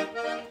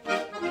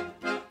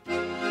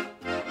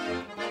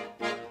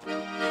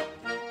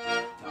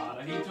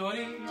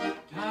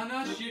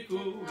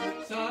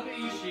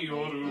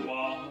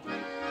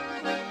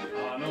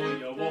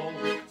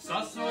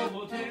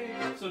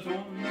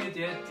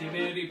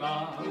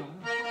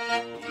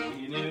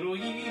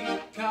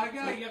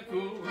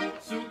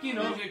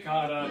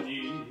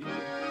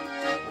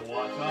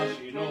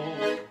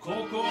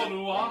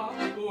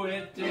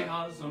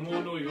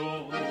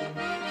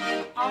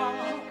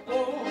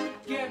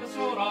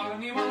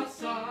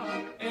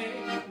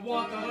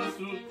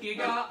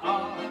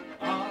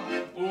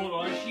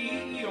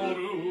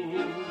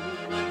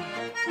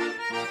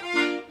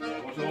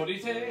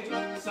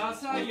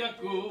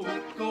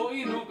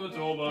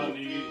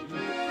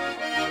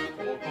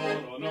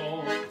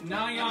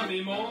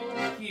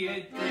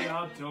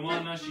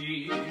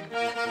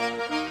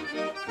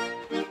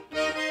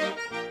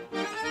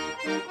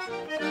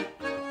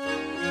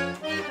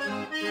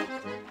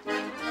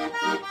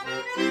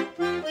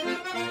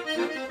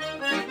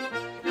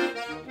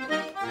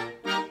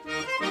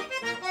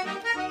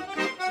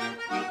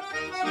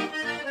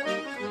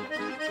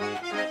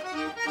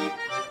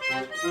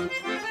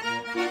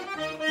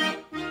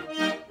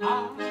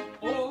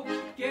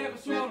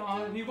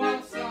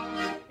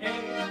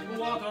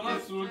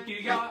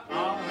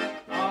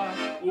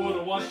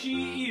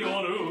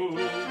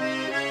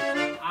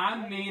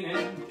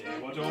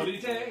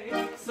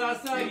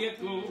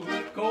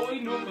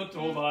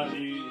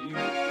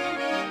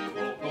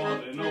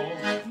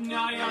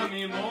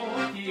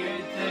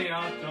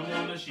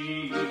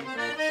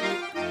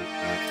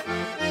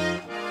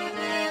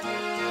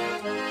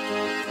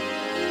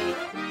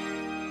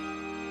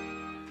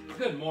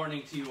 Good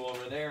morning to you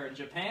over there in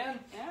Japan.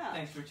 Yeah.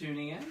 Thanks for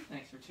tuning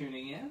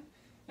in.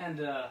 And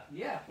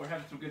yeah, we're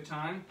having some good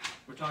time.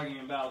 We're talking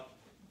about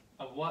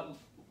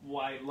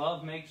why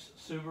love makes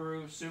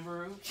Subaru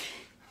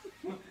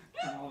and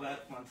all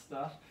that fun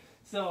stuff.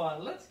 So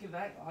let's get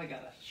back. I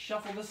gotta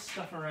shuffle this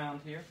stuff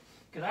around here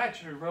because I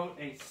actually wrote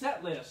a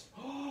set list.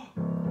 Oh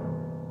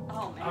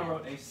man. I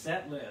wrote a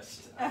set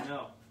list. I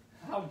know.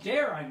 How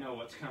dare I know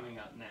what's coming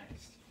up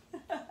next?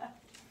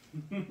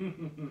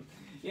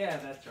 Yeah,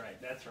 that's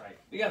right.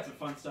 We got some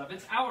fun stuff.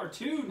 It's hour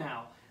 2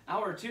 now.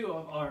 Hour 2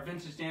 of our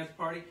vintage dance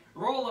party.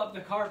 Roll up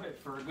the carpet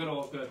for a good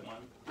one.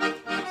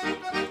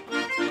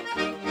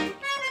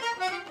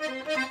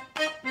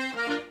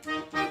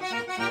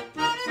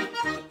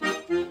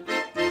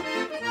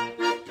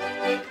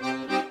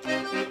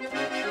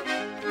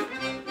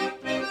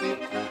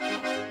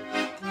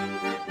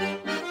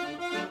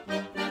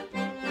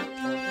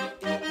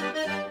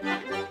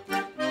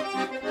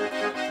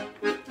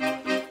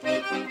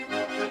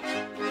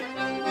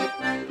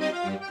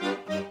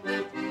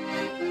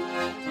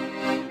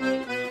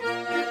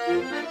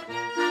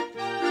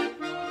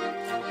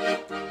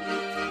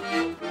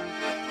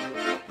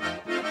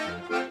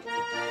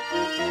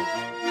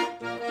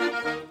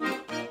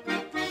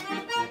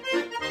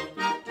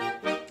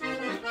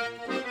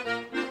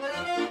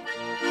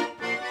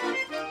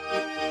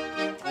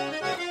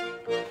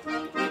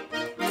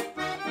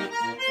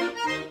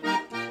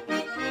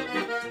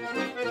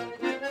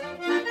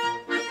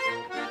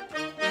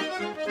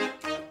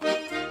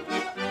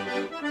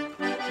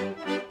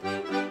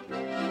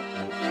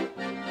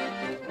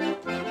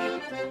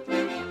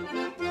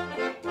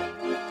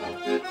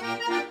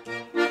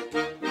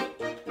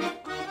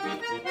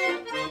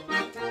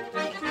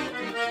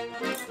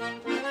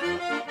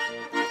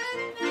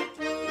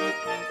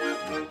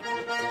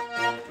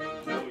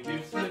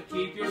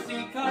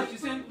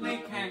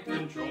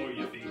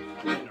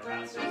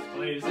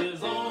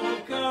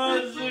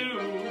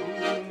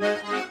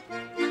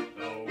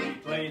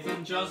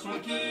 Just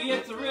one key,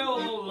 it's a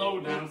real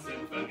low-down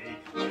symphony.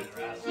 When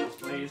Rascals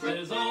plays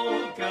his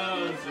old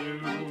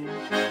kazoo,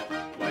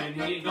 when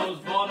he goes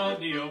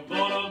bodo-dio,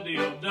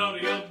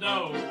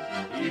 do-dio-do,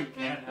 you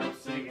can't help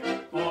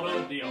singing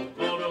bodo-dio,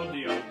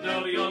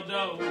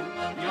 do-dio-do.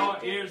 Your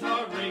ears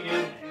are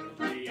ringing, and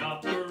the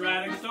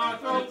operatic star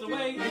throws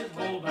away his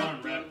whole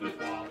darn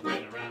repertoire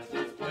when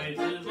Rascals plays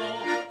his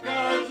old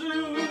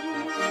kazoo.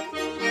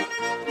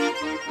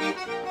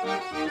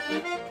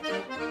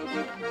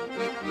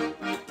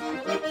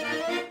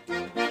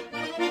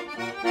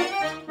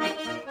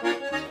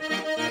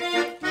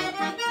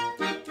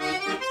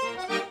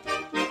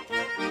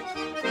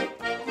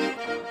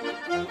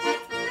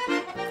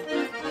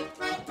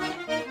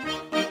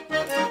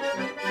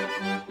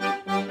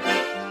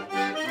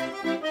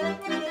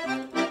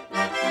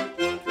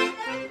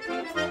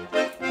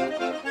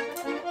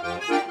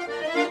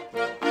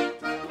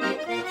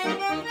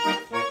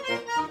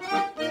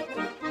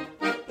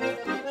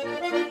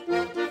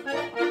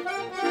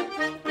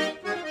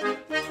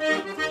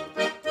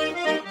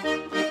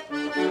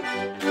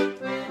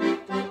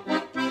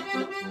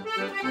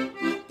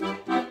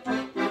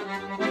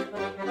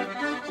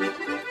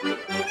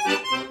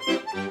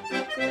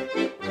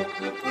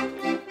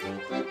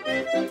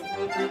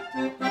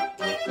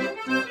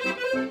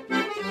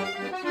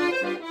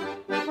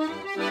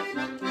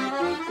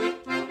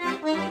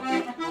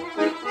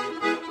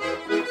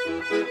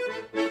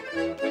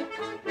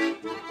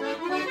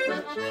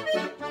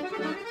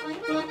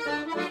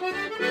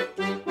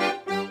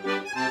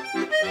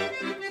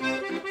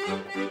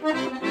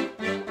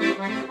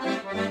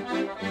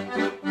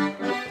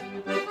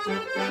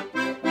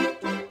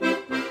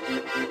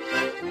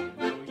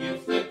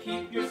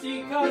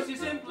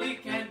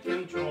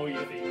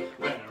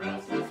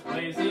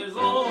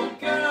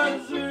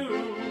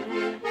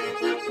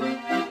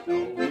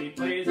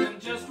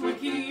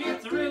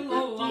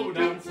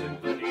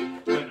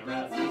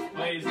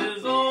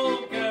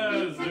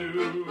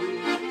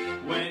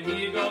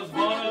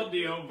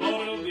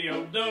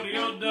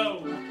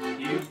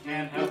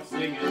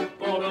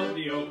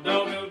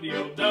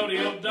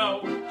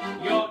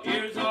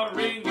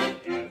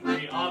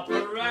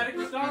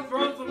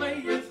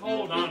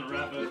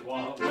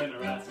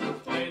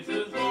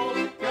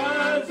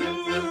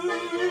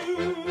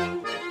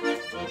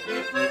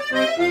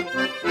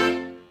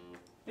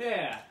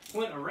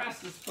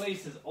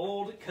 place's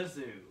old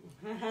kazoo.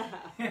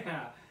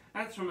 Yeah,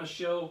 that's from a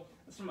show.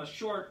 That's from a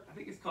short. I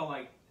think it's called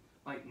like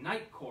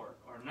Night Court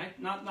or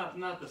not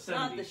the 70s.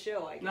 Not the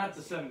show, I guess. Not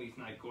the 70s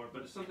Night Court,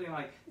 but it's something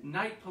like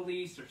Night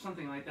Police or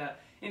something like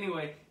that.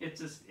 Anyway, it's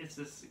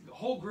this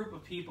whole group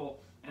of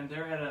people, and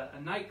they're at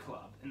a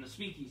nightclub in the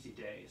speakeasy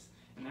days,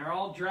 and they're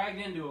all dragged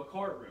into a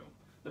courtroom.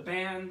 The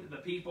band, the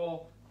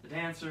people, the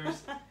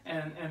dancers,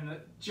 and the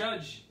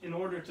judge, in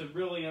order to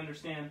really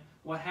understand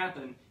what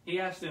happened, he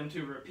asked them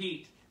to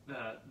repeat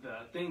the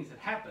things that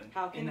happened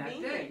in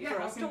that day. Yeah,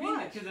 how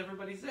convenient, because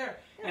everybody's there.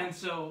 Yeah. And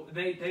so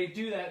they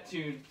do that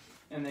tune,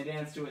 and they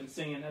dance to it and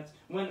sing it. That's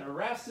when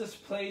Erastus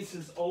plays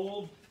his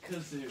old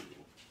kazoo.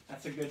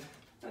 That's a good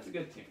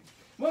tune.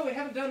 Well, we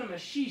haven't done a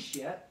mashish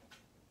yet,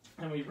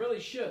 and we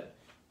really should.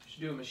 We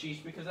should do a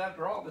mashish because,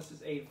 after all, this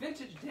is a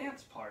vintage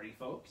dance party,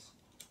 folks.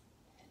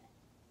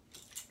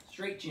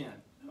 Straight gin.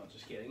 No,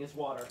 just kidding. It's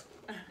water.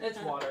 It's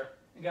water.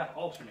 You gotta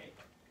alternate.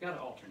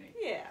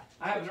 Yeah.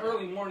 I have an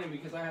early morning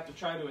because I have to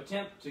try to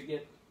attempt to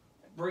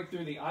break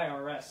through the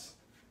IRS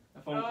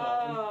a phone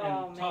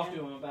call and talk to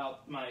them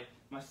about my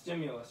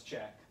stimulus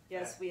check.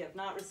 Yes, we have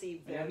not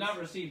received this. I have not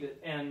received it,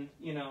 and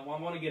I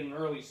want to get an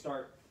early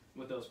start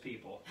with those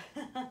people.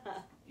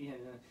 And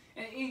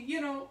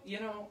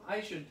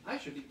I should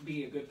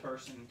be a good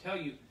person and tell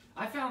you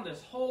I found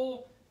this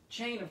whole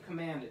chain of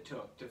command it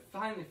took to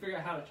finally figure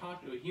out how to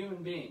talk to a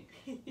human being.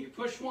 You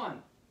push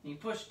 1, you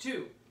push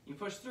 2, you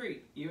push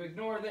 3, you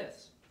ignore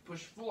this,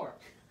 push 4.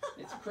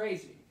 It's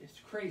crazy. It's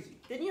crazy.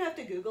 Didn't you have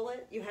to Google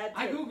it? You had to.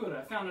 I Googled it.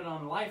 I found it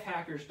on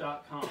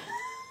lifehackers.com.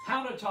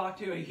 How to talk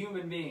to a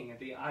human being at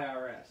the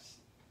IRS.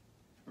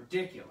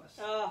 Ridiculous.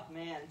 Oh,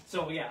 man.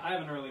 So, yeah, I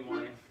have an early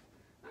morning.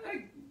 I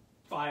think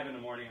 5 in the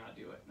morning I'll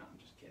do it. No, I'm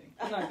just kidding.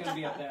 I'm not going to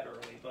be up that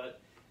early, but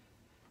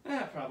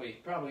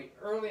probably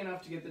early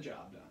enough to get the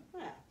job done.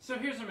 Yeah. So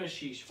here's a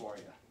mashish for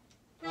you.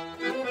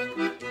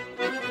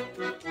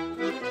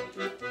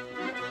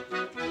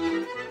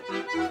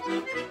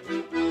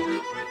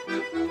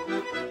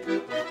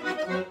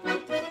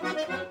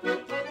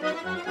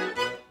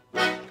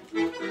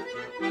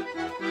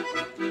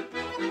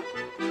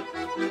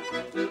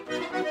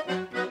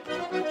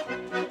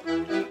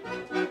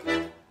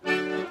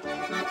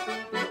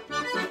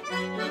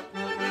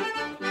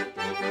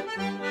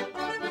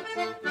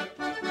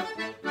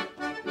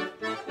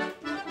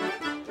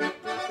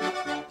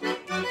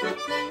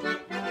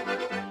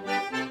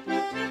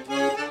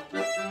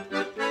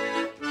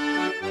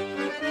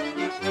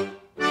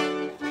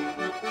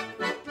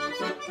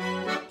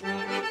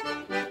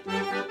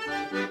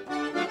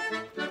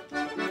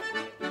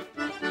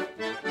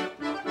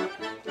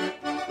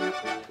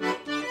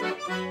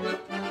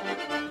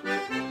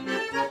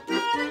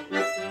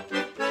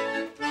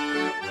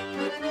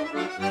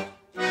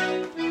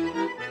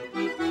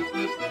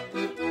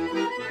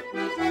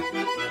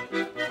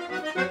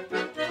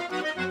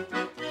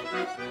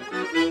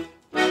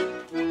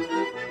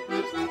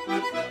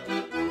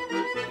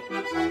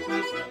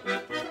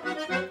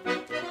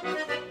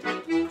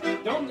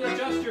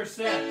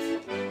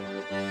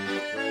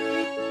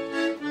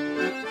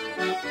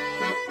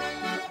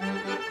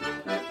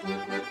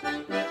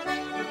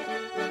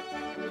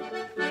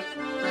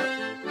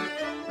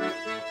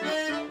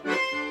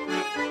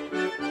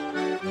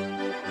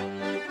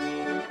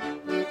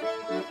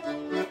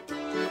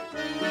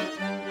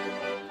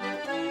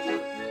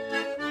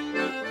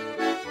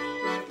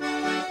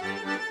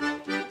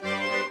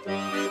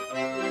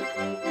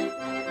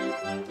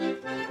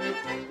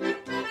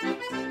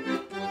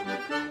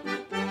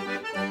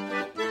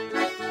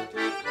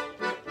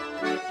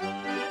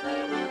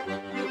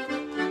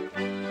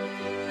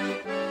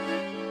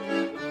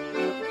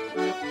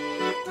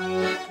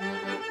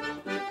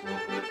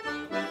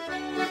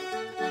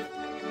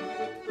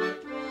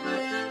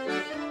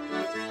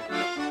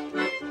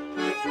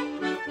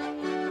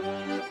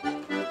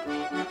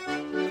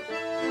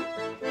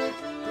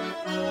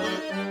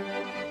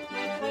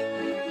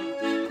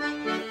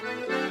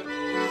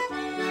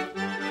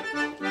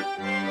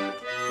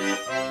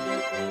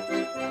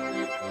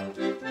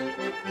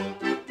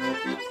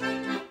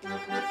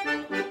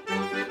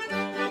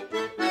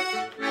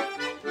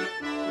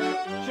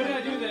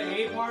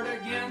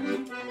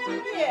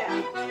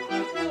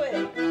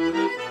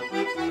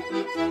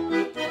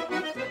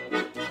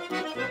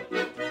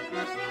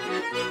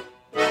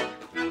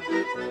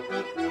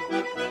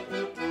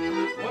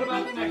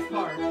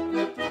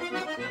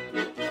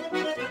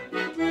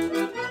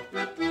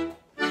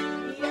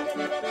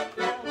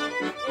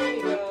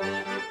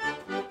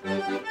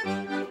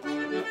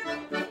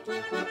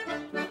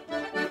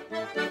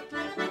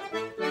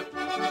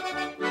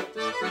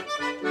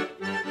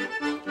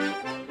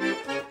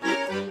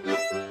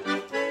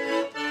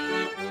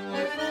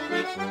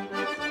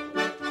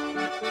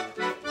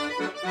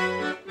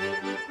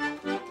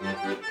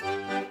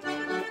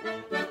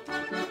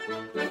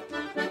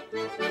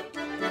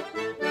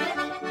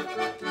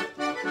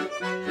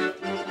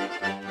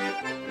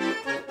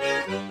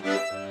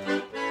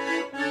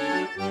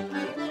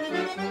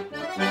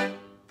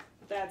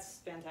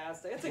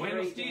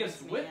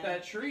 just with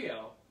that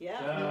trio.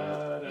 Yeah.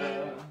 Da,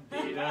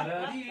 da, dee, da,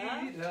 da,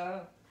 dee, da.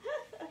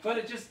 But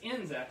it just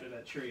ends after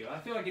that trio. I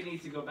feel like it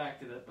needs to go back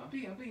to the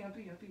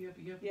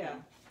Yeah.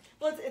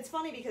 Well, it's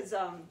funny because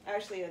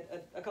actually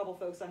a couple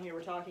folks on here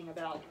were talking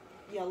about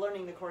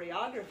learning the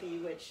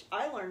choreography, which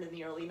I learned in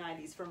the early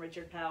 90s from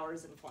Richard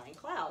Powers and Flying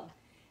Cloud.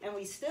 And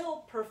we still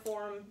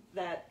perform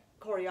that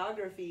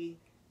choreography,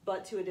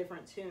 but to a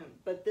different tune.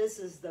 But this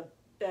is the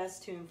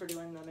best tune for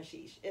doing the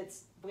Mashish.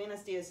 It's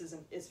Buenos Dias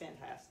is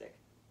fantastic.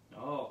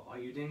 Oh,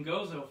 you didn't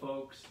go so,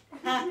 folks.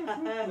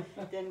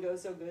 Didn't go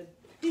so good.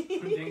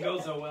 Didn't go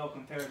so well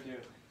compared to,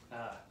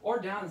 or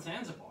down in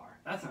Zanzibar.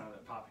 That's another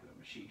popular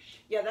Mashish.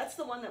 Yeah, that's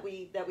the one that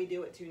we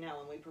do it to now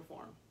when we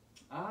perform.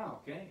 Ah,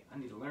 okay. I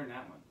need to learn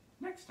that one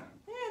next time.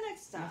 Yeah,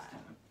 next time.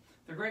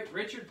 The great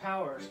Richard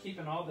Powers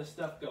keeping all this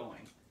stuff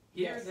going.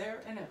 Here, Yes.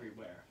 there, and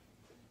everywhere.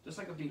 Just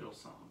like a Beatles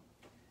song.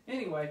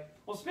 Anyway,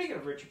 well, speaking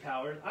of Richard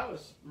Powers, I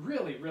was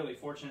really, really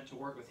fortunate to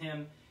work with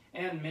him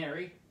and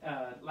Mary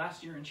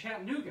last year in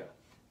Chattanooga.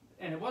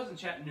 And it wasn't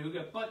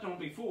Chattanooga, but don't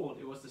be fooled.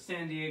 It was the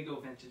San Diego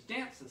Vintage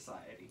Dance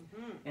Society.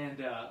 Mm-hmm.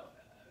 And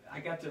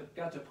I got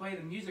to play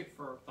the music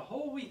for the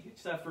whole week,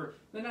 except for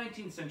the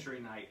 19th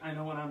century night. I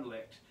know when I'm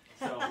licked.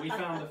 So we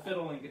found a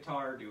fiddle and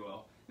guitar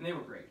duo, and they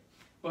were great.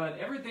 But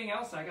everything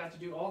else, I got to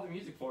do all the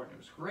music for it, and it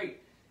was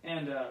great.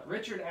 And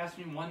Richard asked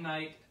me one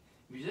night,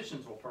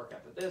 musicians will perk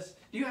up at this,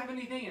 do you have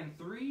anything in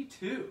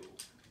 3/2?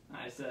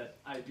 I said,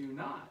 I do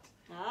not.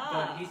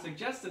 But he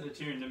suggested a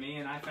tune to me,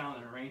 and I found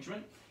an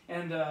arrangement.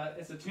 And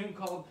it's a tune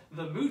called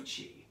The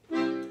Moochie.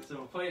 So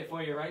we'll play it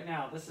for you right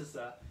now. This is,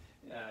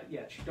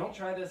 don't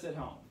try this at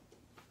home.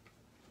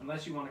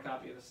 Unless you want a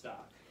copy of the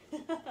stock.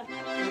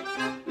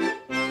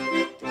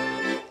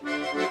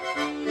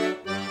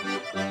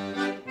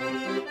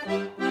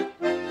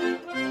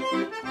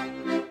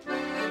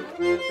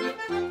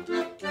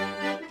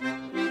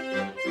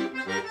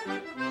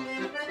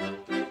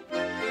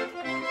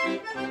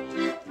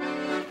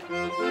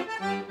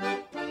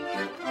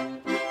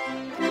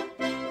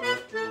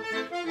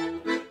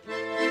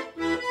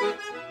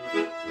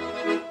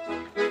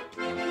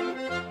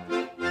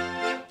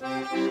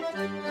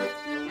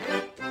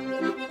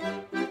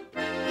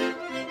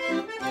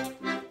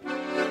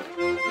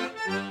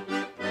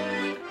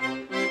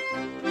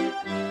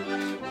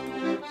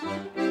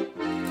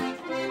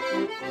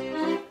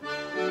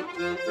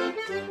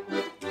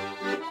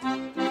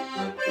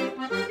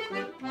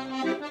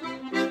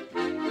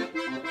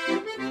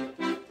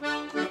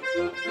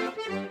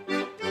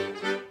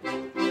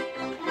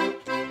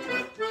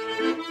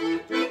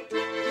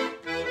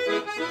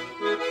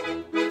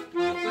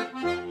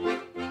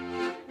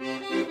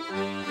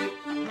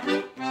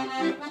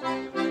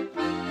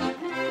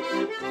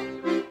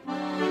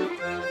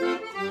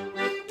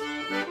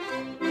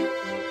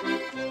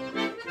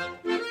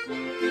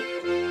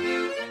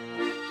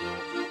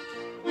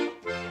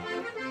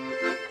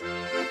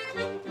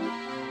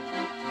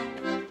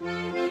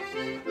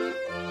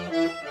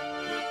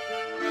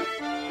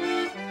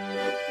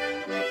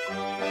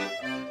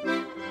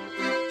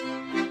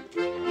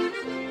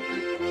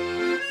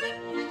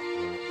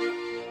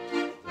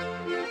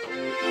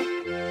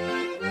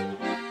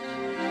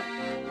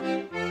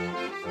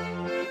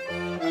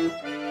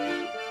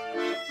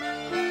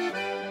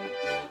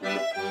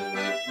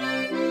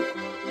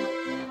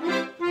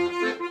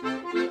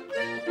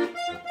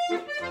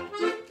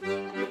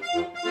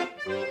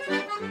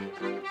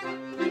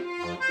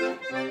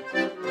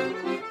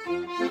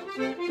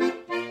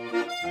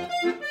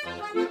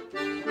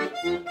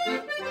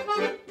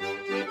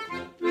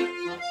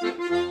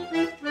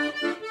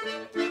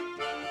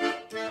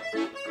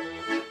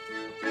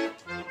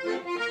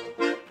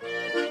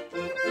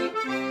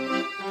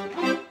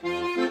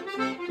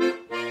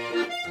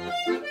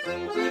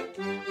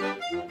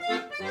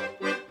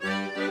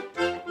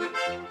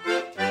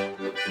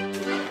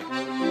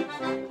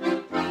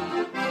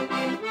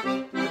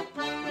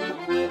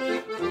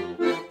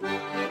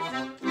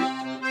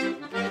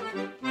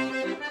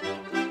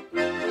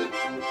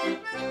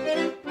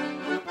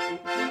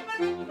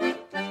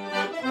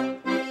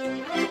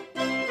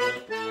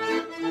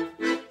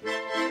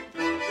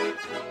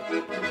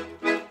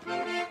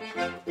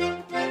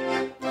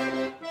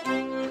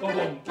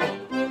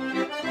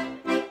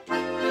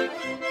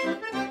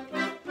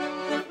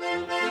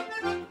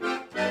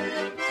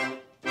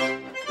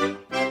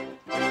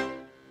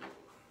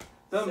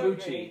 The So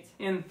Moochie great.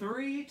 in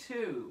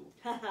 3/2.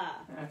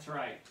 That's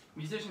right.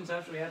 Musicians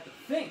actually have to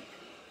think.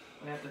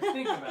 We have to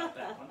think about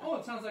that one. Oh,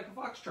 it sounds like a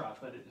foxtrot,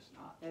 but it is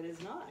not. It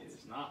is not. It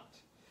is not.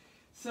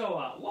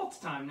 So, waltz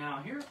time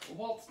now here.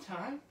 Waltz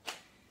time.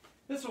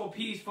 This will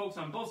appease folks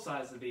on both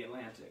sides of the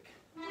Atlantic.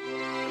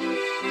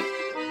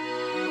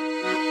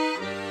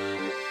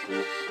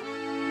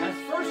 As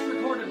first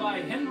recorded by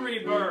Henry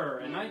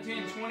Burr in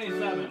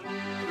 1927.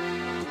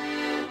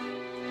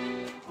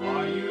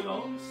 Are you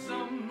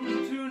lonesome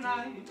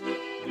tonight?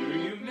 Do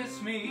you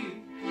miss me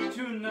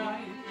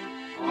tonight?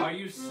 Are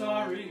you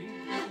sorry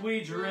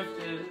we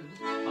drifted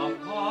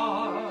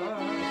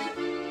apart?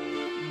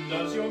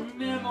 Does your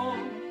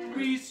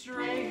memory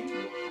stray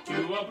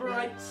to a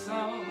bright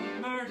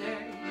summer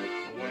day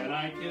when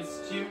I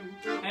kissed you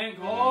and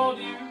called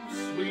you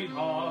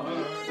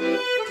sweetheart.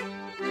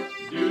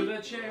 Do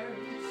the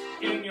chairs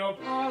in your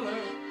parlor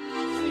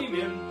seem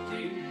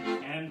empty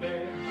and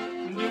bare?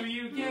 Do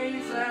you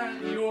gaze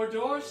at your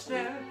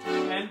doorstep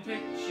and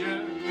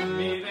picture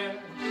me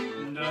there?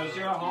 Does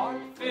your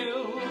heart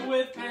fill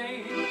with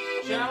pain?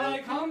 Shall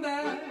I come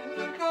back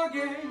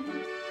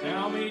again?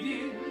 Tell me,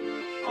 dear,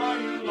 are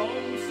you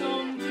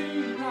lonesome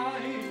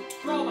tonight?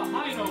 For all the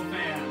high note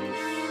fans,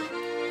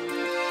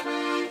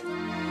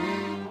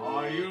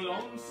 are you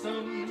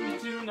lonesome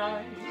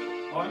tonight?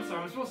 Oh, I'm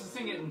sorry, I'm supposed to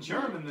sing it in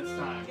German this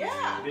time.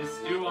 Yeah.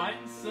 Bist du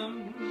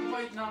einsam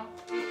heute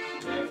Nacht?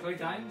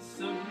 Wirklich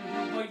einsam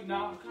heute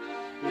Nacht?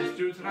 Bist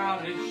du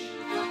traurig,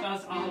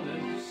 dass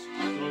alles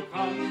so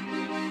kommt?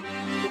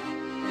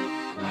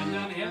 Wenn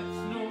dein Herz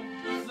nur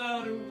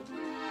so ruht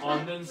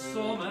und den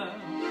Sommer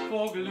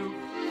vor Glück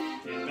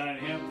in dein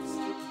Herbst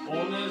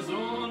ohne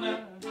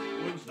Sonne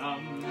und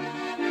Schlamm.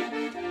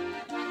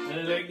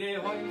 Leg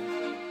dir heute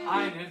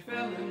eine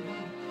Fellen,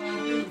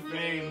 du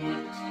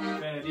Wehmut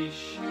für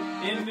dich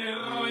in den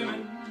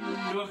Räumen,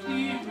 durch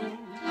die du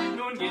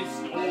nun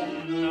gehst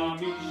ohne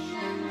mich.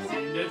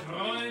 Sind die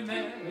Träume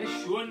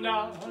schon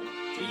da,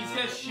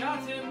 diese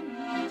Schatten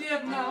dir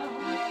nah,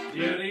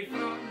 dir ich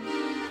freu,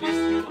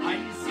 bist du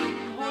einsam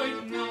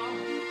heute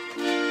Nacht.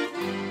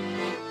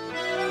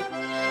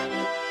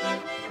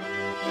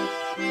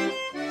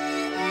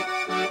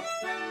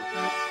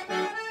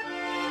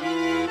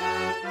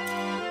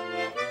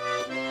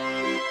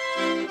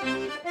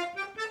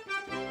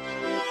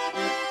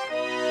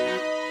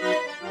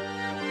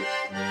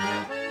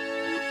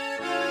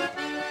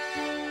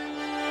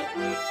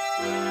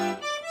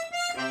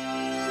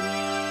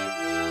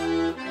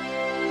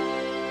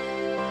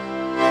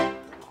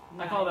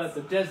 I call that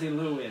the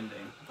Desilu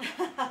ending.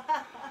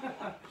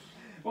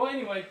 Well,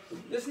 anyway,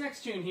 this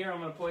next tune here I'm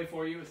going to play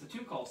for you is a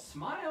tune called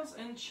Smiles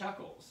and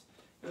Chuckles.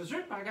 It was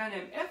written by a guy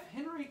named F.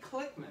 Henry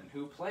Klickman,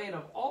 who played,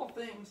 of all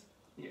things,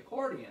 the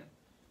accordion,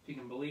 if you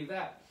can believe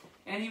that.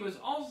 And he was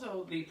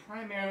also the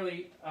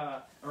primarily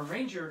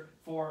arranger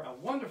for a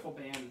wonderful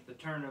band at the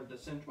turn of the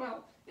century,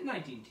 well, in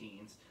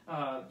 19-teens,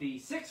 the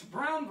Six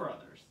Brown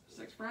Brothers.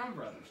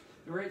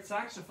 The great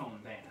saxophone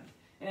band.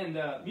 And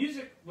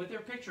music with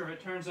their picture of it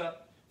turns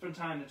up from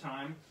time to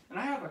time, and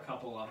I have a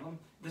couple of them.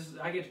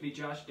 I get to be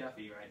Josh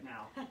Duffy right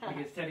now. I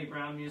get Teddy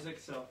Brown music,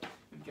 so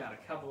we've got a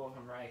couple of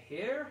them right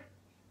here.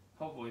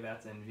 Hopefully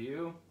that's in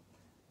view.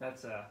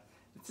 That's the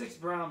Six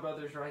Brown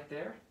Brothers right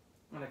there,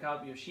 and a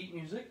copy of sheet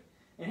music.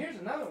 And here's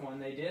another one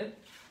they did.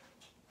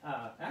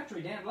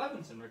 Actually, Dan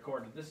Levinson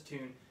recorded this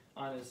tune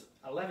on his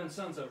 11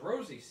 Sons of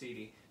Rosie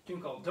CD, a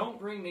tune called Don't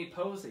Bring Me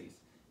Posies.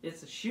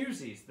 It's the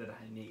shoesies that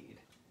I need.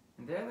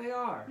 And there they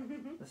are,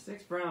 the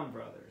Six Brown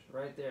Brothers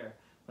right there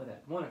with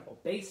that wonderful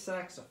bass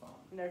saxophone.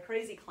 And their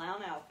crazy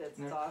clown outfits,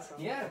 it's awesome.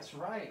 Yeah, that's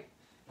right.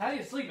 How do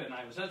you sleep at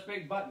night with such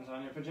big buttons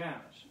on your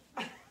pajamas?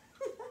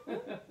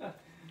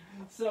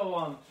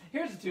 So,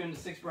 here's a tune the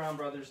Six Brown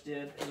Brothers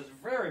did. It was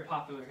a very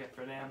popular hit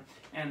for them.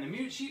 And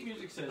the sheet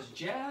music says,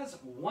 Jazz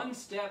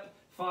One-Step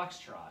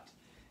Foxtrot.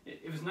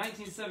 It was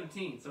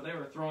 1917, so they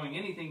were throwing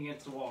anything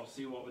against the wall to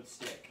see what would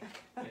stick.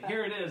 But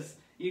here it is.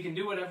 You can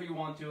do whatever you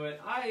want to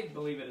it. I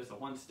believe it is a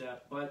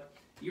one-step, but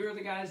you're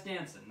the guys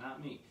dancing,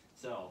 not me.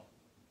 So,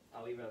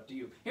 I'll leave it up to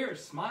you.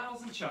 Here's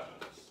Smiles and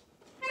Chuckles.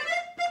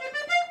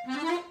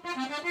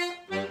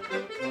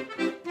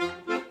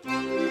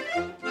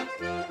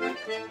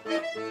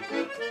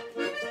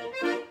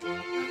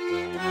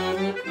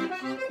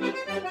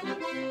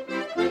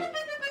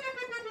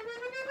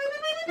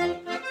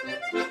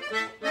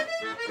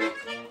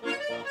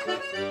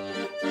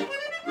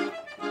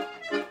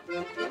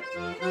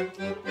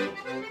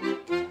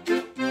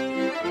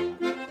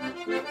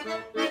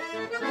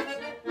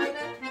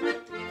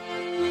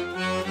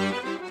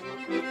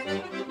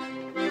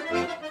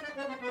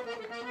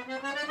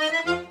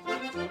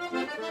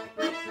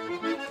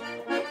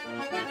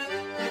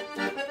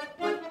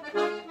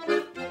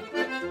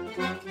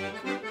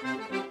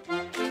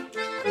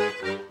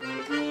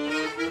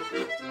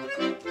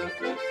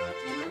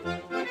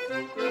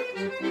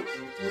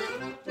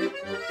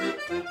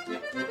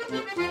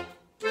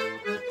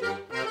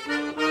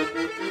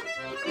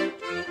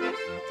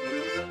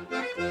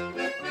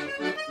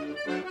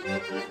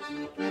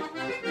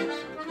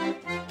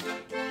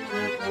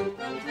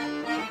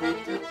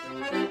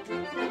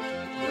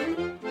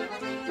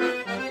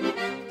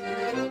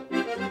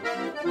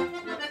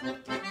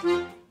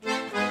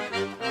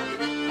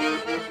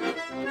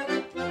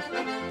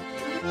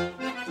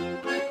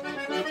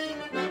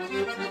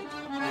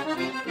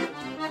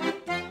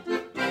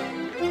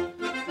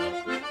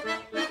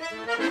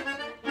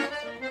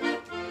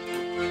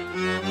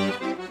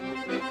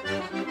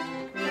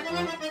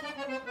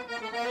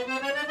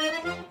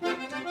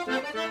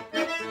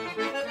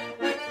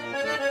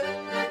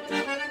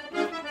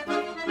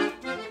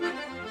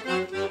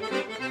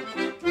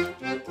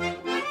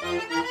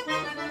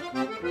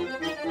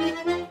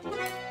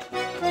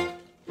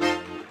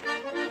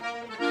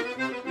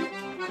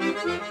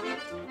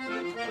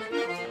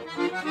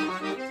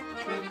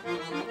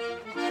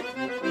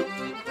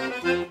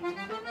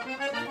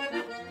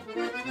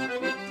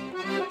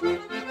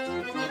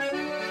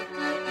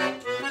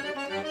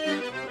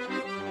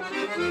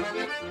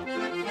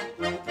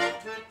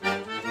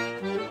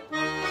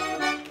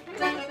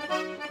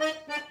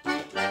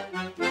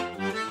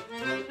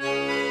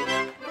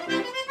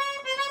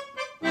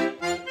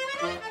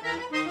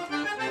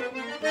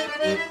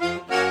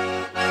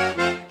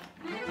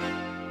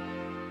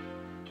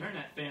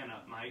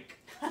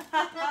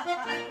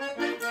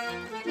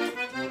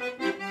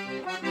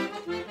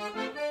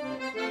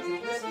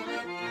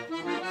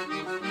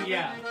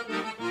 Yeah.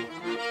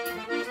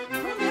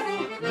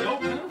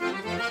 Nope.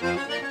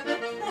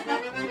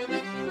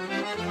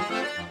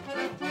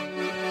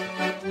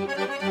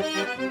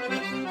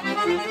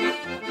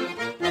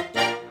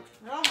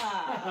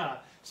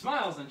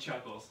 Smiles and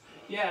chuckles.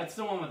 Yeah, it's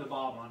the one with the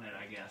bob on it,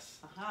 I guess.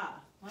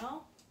 Aha.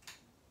 Well,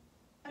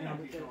 I'm Yeah,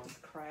 never keep good at going. this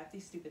crap.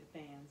 These stupid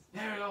fans.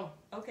 There we go.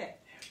 Okay.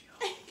 There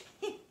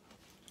we go.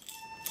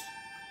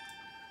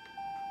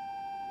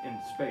 In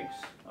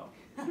space. Oh.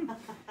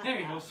 There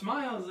you go.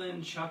 Smiles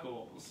and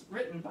Chuckles.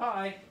 Written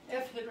by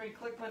F. Henry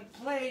Clickman.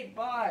 Played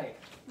by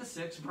the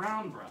Six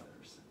Brown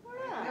Brothers.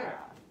 Right there.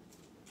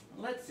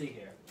 Let's see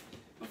here.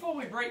 Before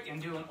we break and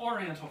do an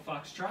Oriental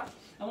Foxtrot,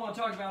 I want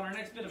to talk about our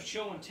next bit of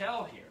show and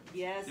tell here.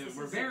 Yes, Dude, this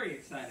we're is very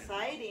excited.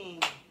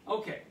 Exciting.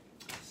 Okay,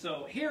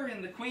 so here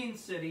in the Queen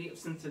City of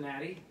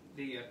Cincinnati,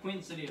 the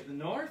Queen City of the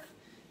North,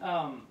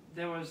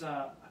 there was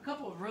a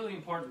couple of really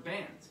important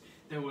bands.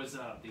 There was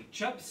the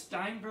Chubb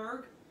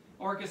Steinberg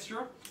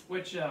Orchestra,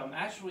 which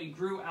actually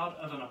grew out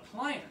of an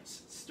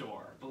appliance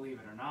store, believe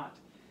it or not.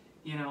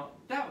 You know,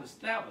 that was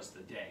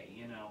the day,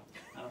 you know.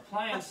 An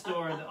appliance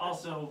store that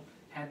also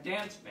had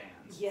dance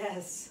bands.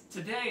 Yes.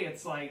 Today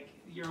it's like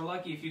you're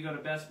lucky if you go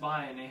to Best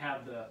Buy and they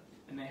have the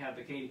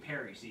Katy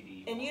Perry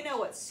CD. And you know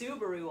what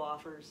Subaru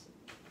offers.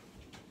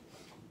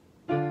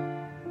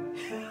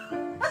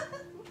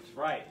 That's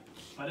right.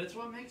 But it's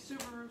what makes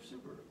Subaru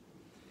Subaru.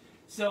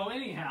 So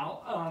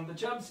anyhow, the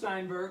Chubb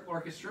Steinberg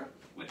Orchestra,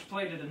 which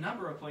played at a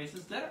number of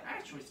places that are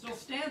actually still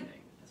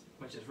standing,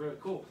 which is really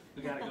cool.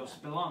 We got to go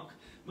spelunk.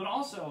 But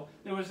also,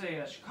 there was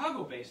a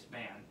Chicago-based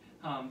band.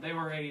 They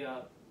were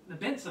the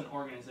Benson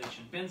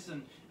organization.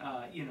 Benson,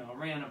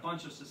 ran a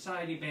bunch of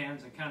society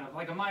bands and kind of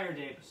like a Meyer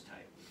Davis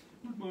type.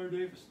 Meyer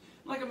Davis.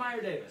 Like a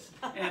Meyer Davis.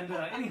 And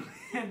anyway,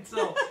 and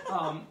so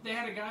they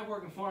had a guy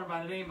working for him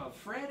by the name of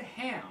Fred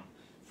Hamm.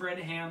 Fred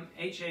Hamm,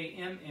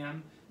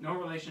 Hamm, no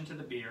relation to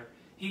the beer.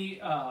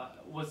 He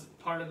was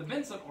part of the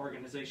Benson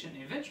organization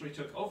and eventually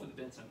took over the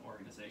Benson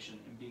organization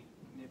and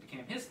it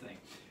became his thing.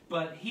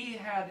 But he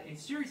had a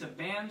series of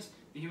bands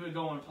that he would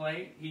go and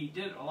play. He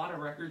did a lot of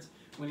records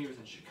when he was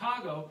in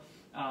Chicago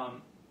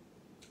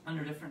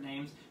under different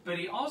names. But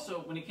he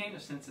also, when he came to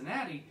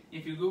Cincinnati,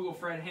 if you Google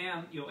Fred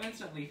Hamm, you'll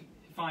instantly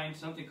find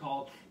something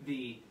called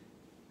the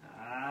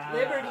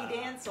Liberty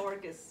Dance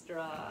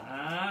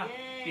Orchestra.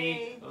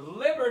 Yay. The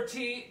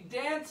Liberty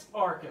Dance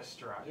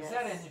Orchestra. Yes. Is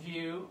that in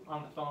view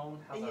on the phone?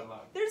 How's that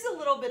look? There's a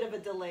little bit of a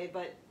delay,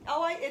 but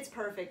it's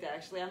perfect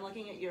actually. I'm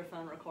looking at your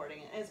phone recording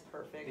it. It's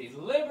perfect. The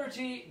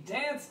Liberty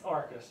Dance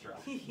Orchestra.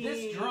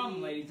 This drum,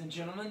 ladies and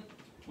gentlemen,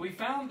 we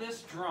found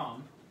this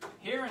drum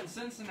here in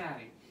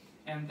Cincinnati.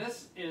 And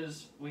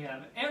we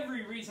have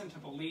every reason to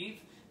believe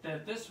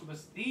that this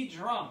was the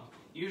drum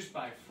used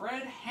by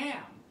Fred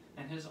Hamm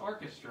and his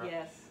orchestra,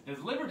 his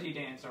Liberty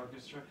Dance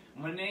Orchestra,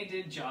 when they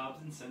did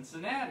jobs in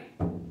Cincinnati.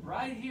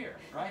 Right here,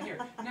 right here.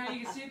 Now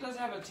you can see it does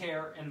have a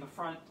tear in the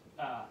front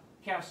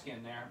calf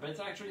skin there, but it's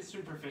actually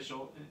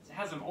superficial. It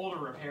has an older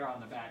repair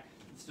on the back.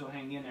 It's still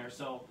hanging in there,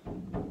 so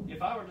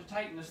if I were to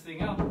tighten this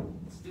thing up,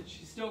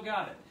 she still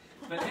got it.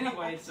 But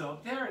anyway, so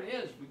there it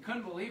is. We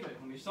couldn't believe it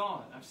when we saw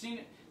it. I've seen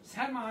it, just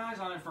had my eyes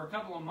on it for a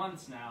couple of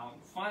months now,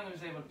 and finally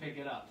was able to pick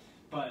it up.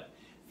 But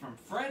from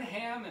Fred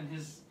Hamm and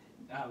his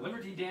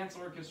Liberty Dance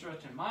Orchestra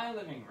to my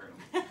living room.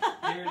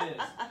 Here it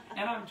is.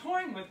 And I'm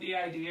toying with the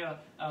idea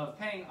of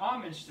paying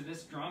homage to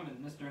this drum and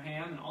Mr.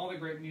 Hamm and all the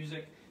great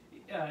music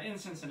in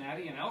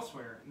Cincinnati and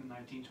elsewhere in the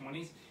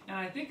 1920s. And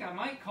I think I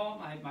might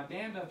call my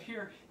band up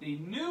here the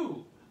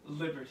New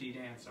Liberty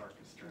Dance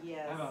Orchestra.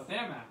 Yes. How about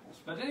them apples?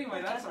 But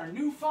anyway, that's our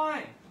new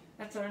find.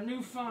 That's our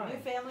new find.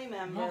 New family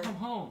member. Welcome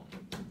home.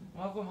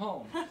 Welcome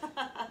home.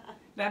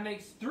 That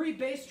makes 3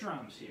 bass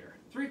drums here.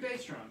 3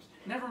 bass drums.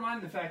 Never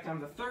mind the fact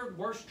I'm the 3rd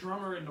worst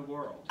drummer in the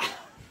world.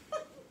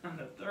 I'm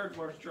the 3rd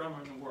worst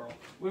drummer in the world.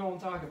 We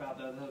won't talk about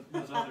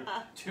those other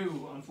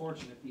 2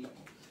 unfortunate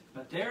people.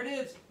 But there it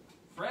is.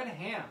 Fred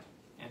Hamm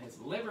and his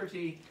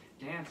Liberty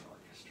Dance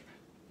Orchestra.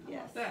 How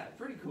about that?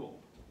 Pretty cool.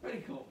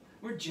 Pretty cool.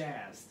 We're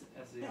jazzed,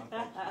 as the young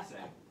folks would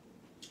say.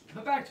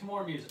 But back to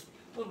more music.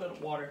 A little bit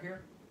of water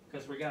here,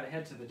 because we got to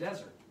head to the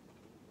desert.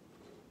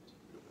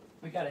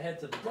 We got to head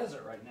to the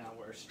desert right now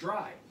where it's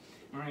dry.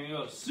 We're going to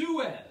go to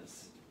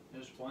Suez.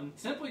 There's one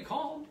simply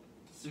called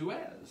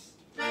Suez.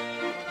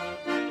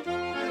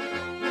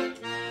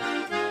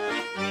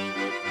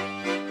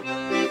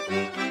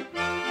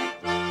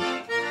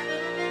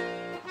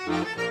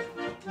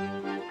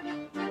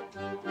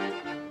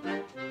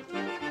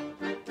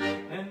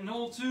 And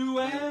old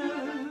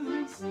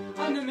Suez,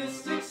 on the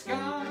mystic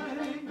sky,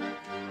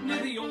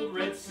 near the old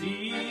Red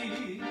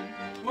Sea,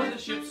 where the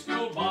ships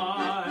go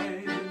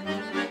by.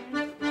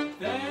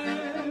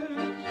 There,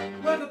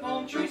 where the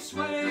palm trees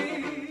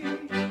sway,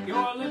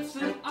 your lips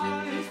and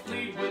eyes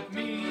plead with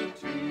me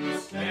to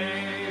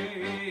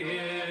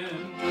stay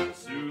in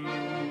Suez,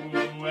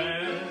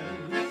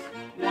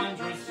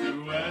 wondrous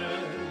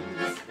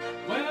Suez,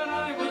 where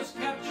I was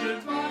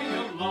captured by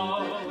your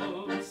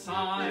love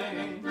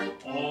sign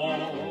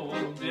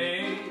all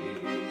day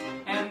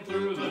and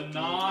through the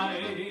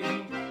night.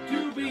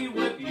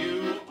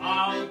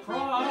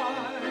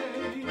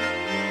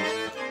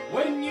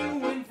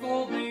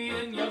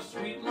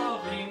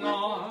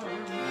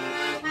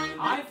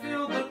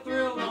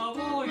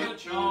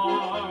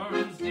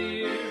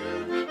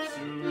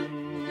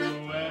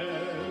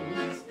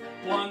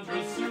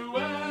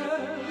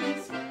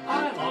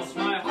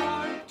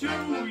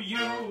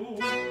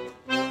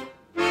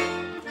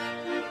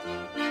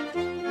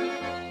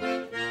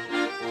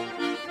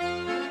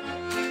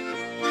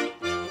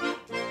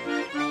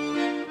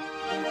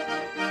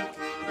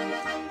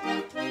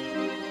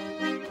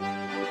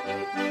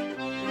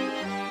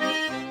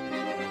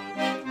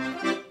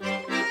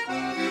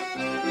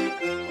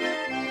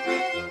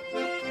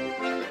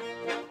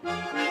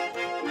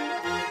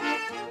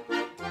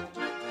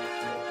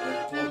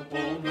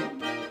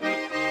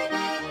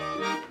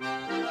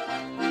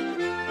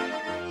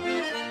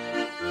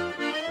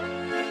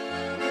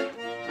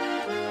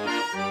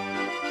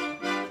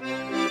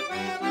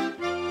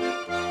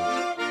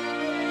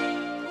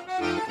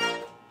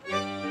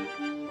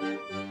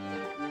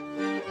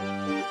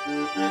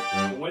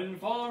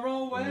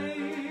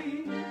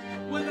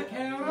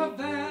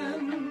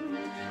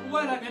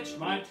 when I pitched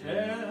my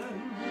tent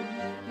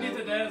neath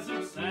the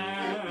desert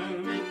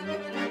sand.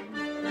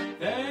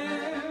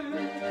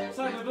 There,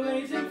 like a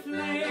blazing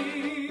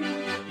flame,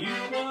 you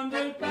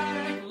wandered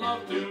back,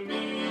 love, to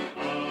me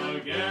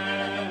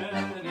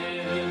again.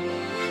 In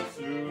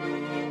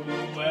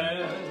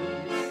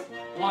Suez,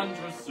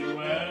 wondrous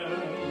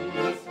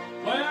Suez,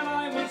 where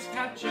I was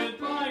captured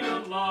by a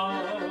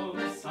love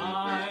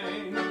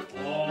sign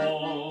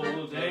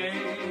all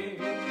day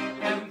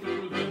and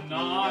through the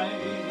night.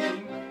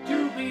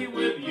 To be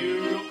with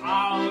you,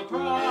 I'll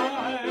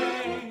cry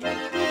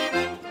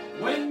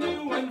when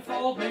you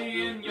enfold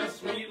me in your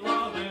sweet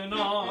loving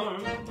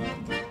arms.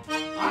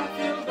 I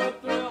feel the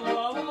thrill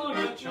of all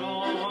your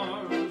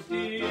charms,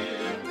 dear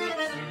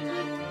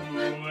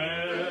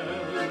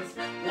Suez,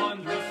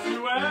 wondrous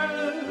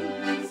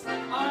Suez.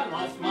 I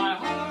lost my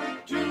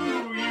heart to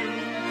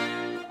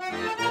you.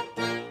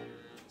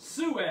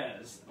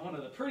 Suez, one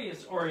of the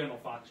prettiest Oriental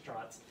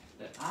foxtrots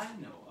that I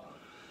know of.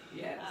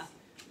 Yes.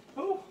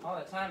 Oh, all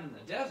that time in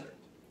the desert.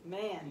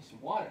 Man. Need some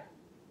water.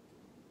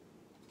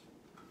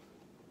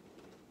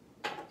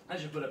 I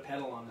should put a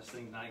pedal on this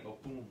thing tonight and go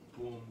boom,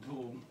 boom,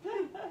 boom.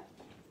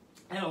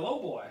 And a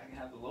low boy. I can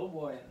have the low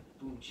boy and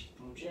boom, chick,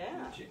 boom, chick, Yeah.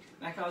 boom, chick.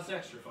 That costs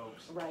extra,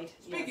 folks. Right.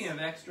 Speaking yes. of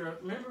extra,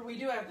 remember we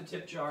do have the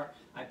tip jar.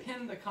 I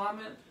pinned the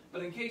comment,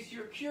 but in case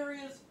you're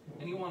curious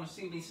and you want to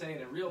see me say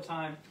it in real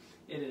time,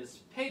 it is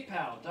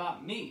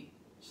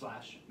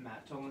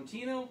paypal.me/Matt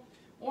Tolentino,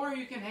 or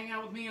you can hang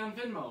out with me on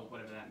Venmo,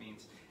 whatever that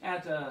means,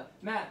 at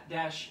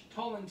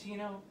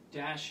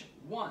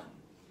Matt-Tolentino-1.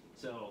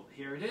 So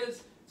here it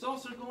is. It's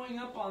also going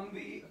up on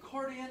the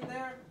accordion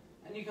there,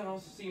 and you can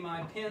also see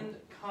my pinned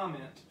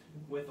comment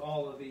with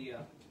all of the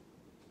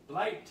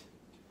light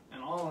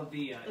and all of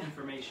the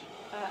information.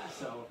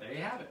 So there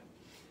you have it.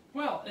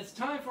 Well, it's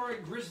time for a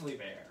grizzly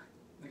bear.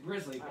 The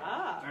grizzly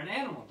bear, or an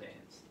animal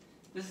dance.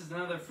 This is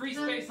another free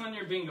space on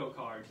your bingo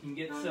card. You can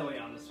get silly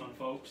on this one,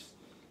 folks.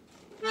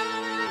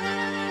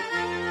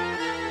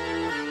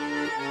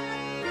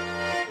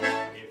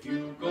 If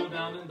you go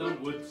down in the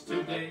woods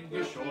today,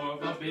 you're sure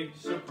of a big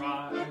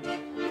surprise.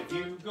 If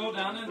you go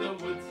down in the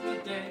woods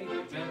today,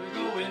 you better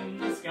go in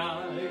the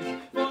skies.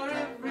 For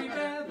every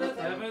bear that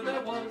ever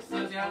there was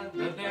is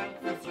gathered there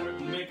for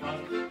certain,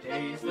 because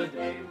today's the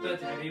day the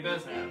teddy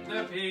bears have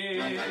their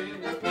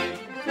picnic.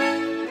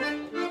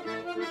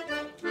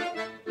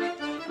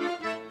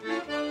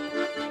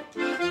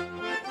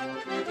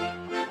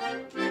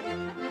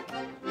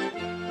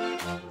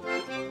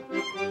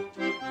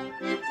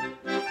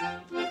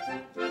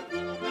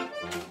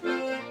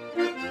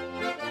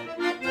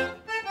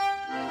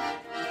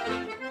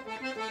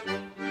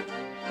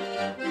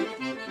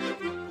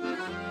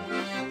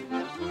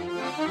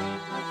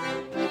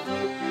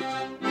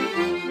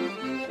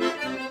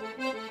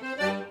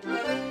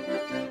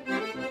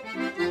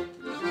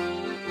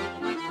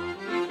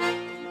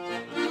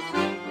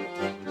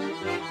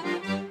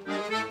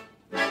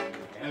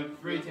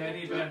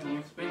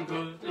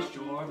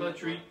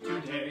 Treat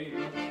today.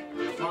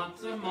 There's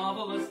lots of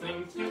marvelous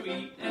things to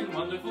eat and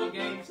wonderful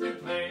games to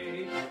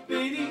play.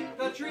 Beneath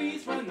the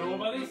trees where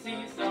nobody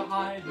sees, to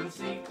hide and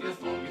seek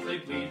as long as they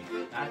please.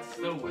 That's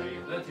the way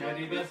the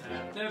teddy bears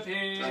have their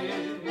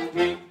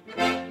picnic.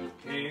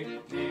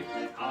 Picnic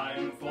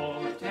time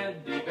for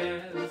teddy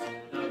bears.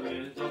 The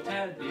little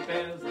teddy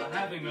bears are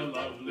having a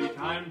lovely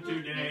time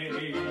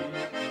today.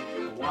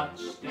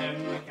 Watch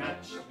them,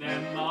 catch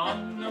them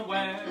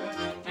unaware,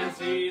 and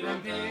see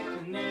them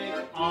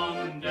picnic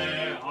on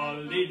their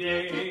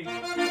holiday.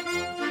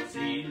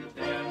 See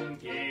them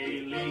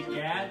gaily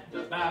gad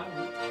about.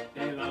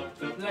 They love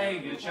to play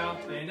and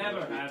shout, they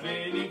never have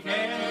any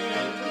care.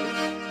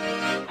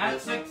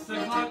 At 6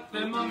 o'clock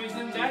their mummies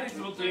and daddies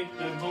will take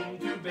them home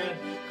to bed,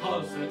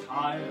 'cause they're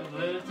tired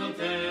little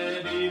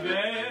teddy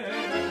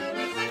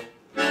bears.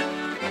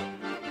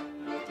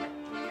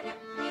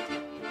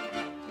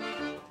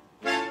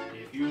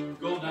 If you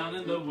go down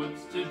in the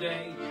woods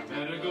today, you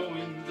better go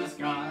in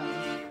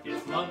disguise.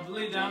 It's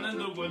lovely down in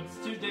the woods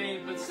today,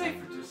 but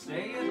safer to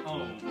stay at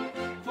home.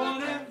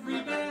 For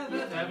every bear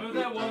that ever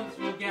there was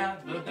will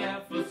gather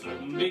there for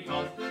certain,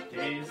 because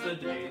today's the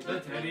day the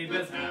teddy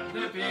bears have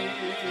their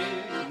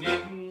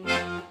picnic.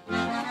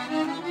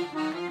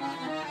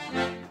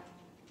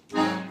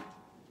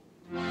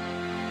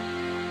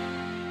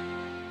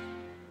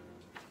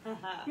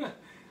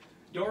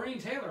 Doreen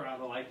Taylor ought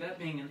to like that,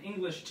 being an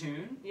English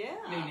tune. Yeah.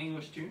 Being an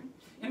English tune.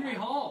 Henry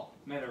Hall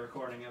made a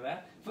recording of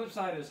that. Flip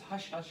side is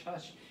Hush, Hush,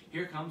 Hush,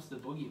 Here Comes the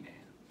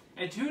Boogeyman.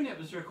 A tune that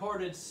was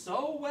recorded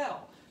so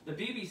well, the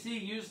BBC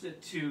used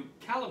it to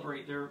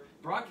calibrate their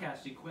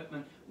broadcast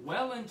equipment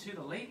well into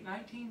the late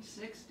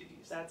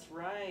 1960s. That's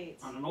right.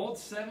 On an old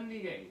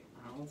 78.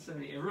 On an old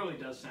 78. It really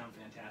does sound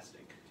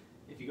fantastic.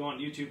 If you go on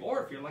YouTube,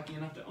 or if you're lucky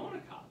enough to own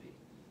a copy.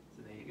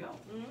 So there you go.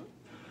 Mm-hmm.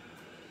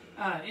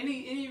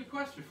 Any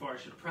requests before I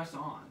should press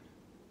on?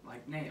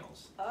 Like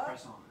nails.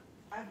 Press on.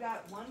 I've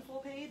got one full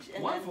page.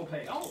 And One then, full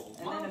page. Oh,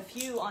 and then a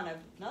few on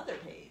another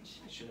page.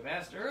 I should have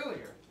asked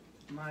earlier.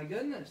 My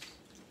goodness.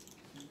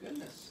 My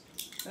goodness.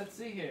 Let's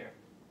see here.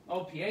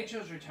 Oh,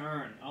 Pietro's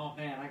Return. Oh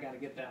man, I gotta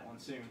get that one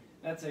soon.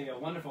 That's a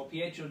wonderful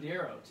Pietro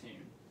Dero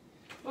tune.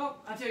 Well,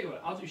 I'll tell you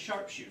what, I'll do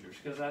Sharpshooters,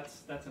 because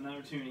that's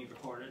another tune he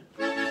recorded.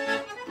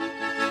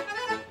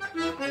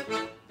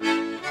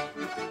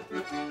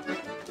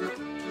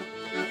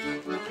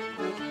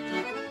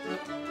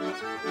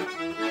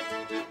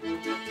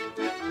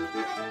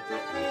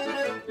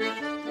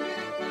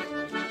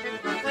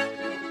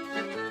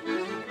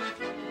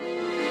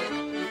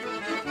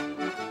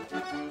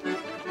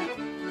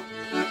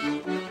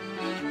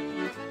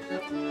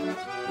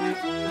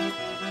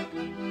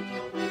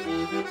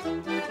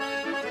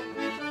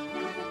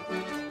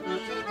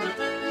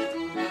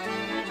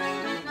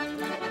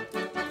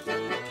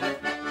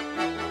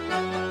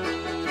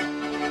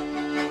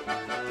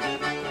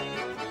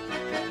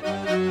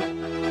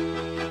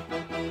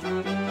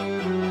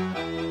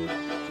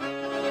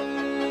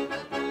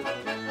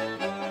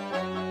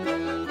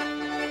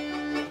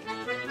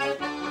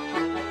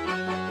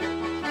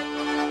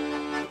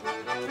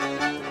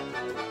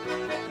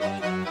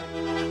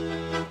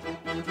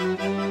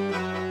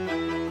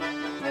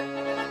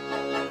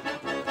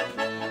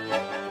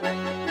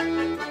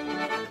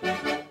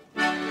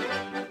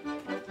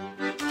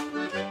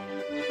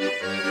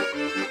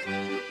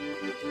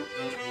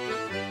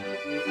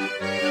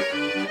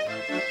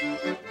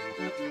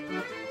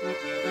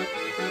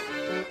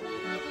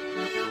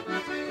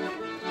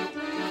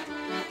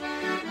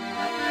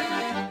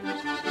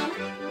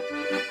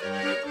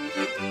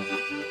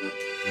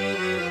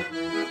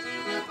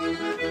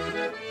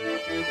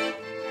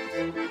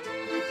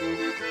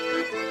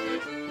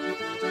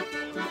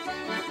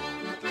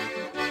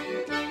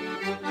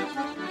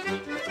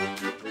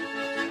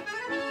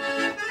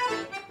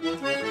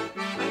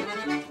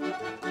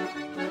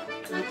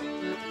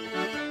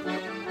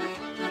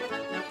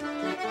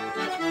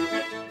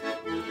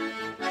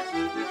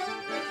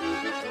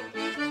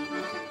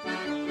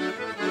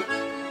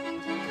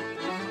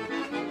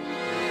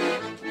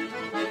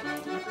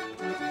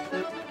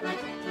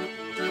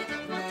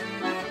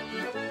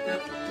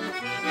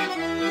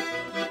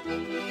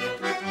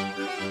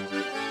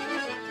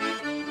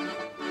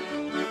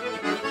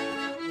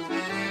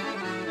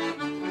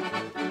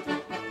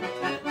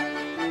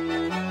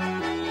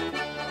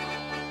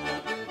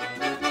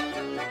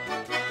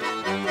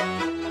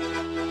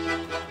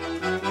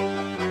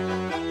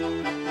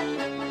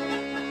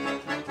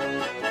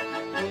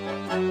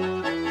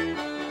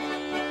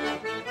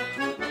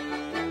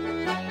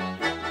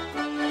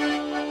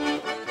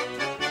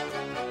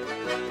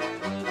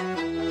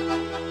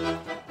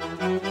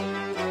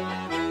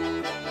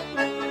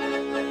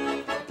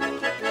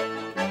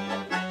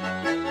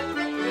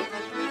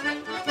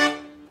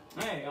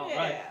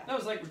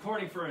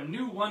 Recording for a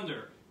new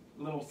wonder,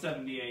 little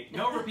 78.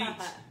 No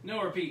repeats,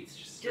 no repeats,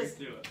 just straight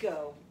through it.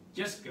 Go.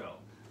 Just go.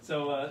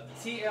 So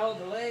TL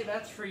Delay,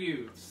 that's for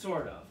you,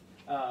 sort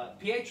of.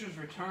 Pietro's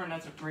Return,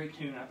 that's a great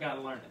tune. I've got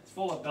to learn it. It's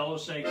full of bellow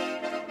shake.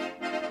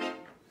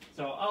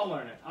 So I'll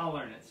learn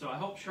it. So I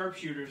hope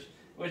Sharpshooters,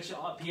 which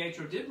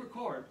Pietro did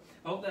record,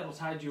 I hope that'll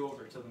tide you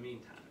over till the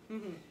meantime.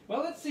 Mm-hmm.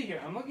 Well, let's see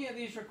here. I'm looking at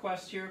these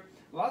requests here.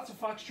 Lots of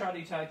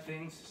foxtrotty type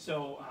things,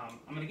 so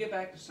I'm going to get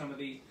back to some of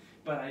these.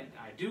 But I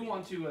do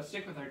want to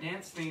stick with our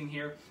dance theme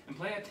here and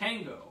play a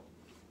tango.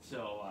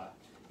 So,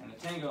 and a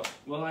tango,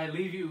 will I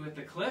leave you with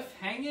the cliff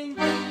hanging?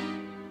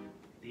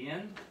 The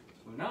end?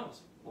 Who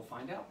knows? We'll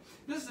find out.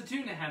 This is a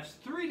tune that has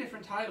 3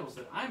 different titles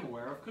that I'm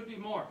aware of. Could be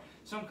more.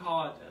 Some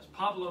call it as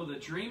Pablo the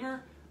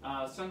Dreamer.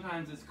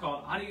 Sometimes it's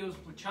called Adios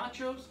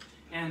Muchachos.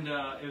 And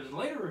it was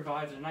later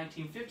revived in the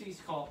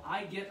 1950s called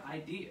I Get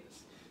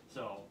Ideas.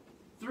 So,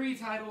 3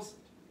 titles,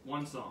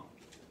 1 song.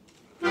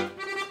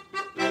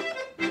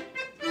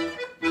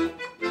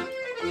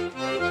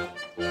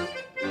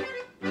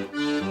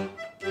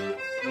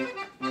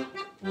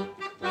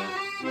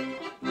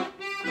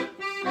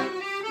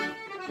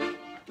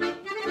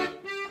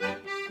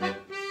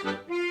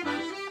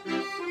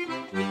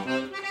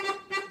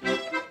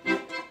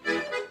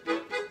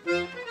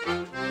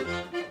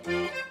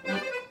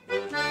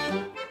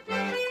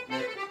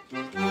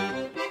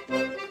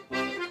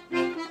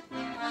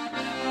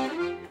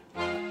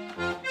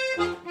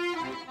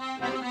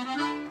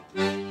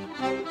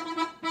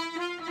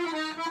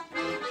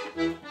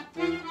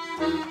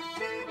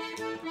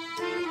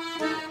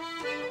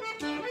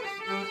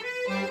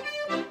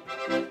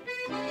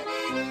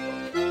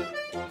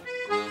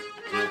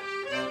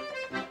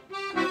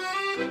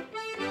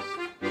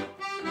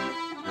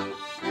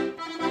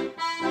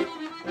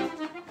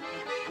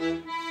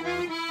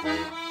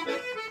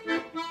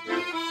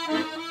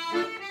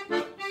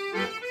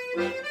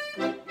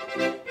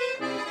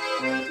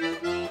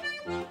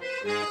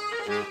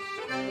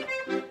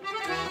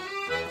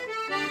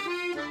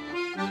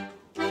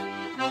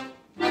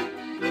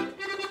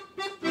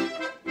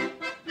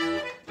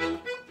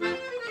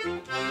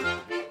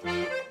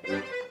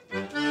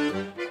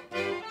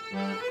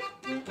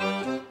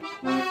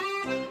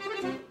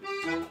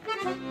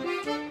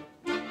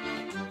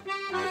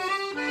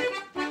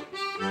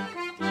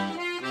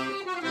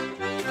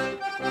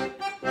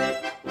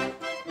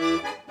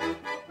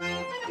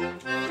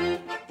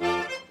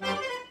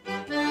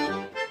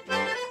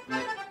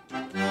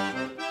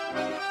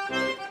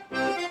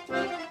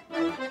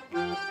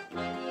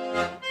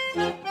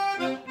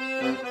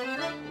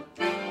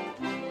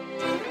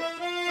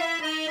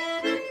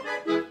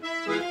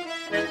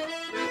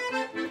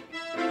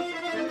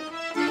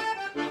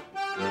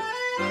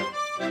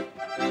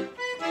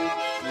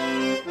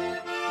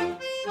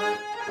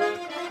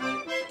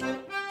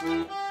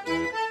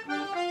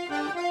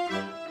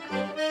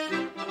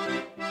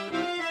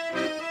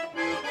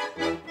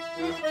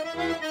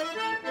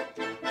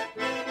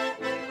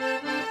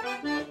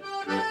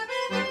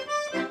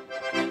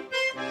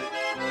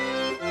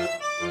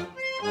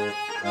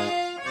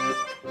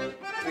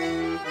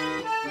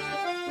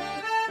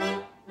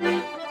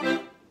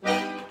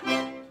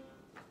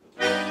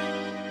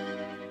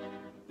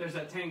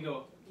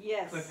 tango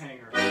Yes.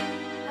 cliffhanger.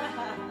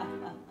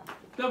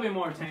 There'll be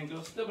more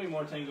tangos. There'll be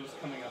more tangos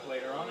coming up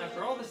later on.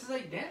 After all, this is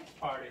a dance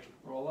party.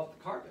 Roll up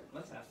the carpet.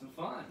 Let's have some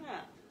fun.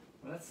 Yeah.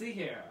 Let's see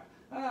here.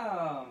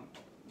 I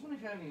wonder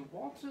if you have any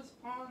waltzes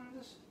on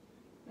this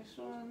next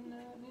one.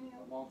 Any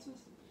other waltzes?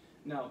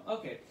 No.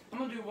 Okay. I'm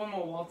gonna do one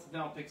more waltz,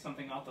 then I'll pick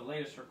something off the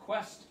latest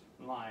request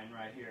line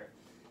right here.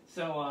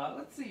 So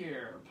let's see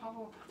here.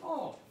 Pablo.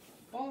 Oh,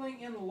 Falling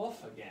in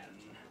Love Again.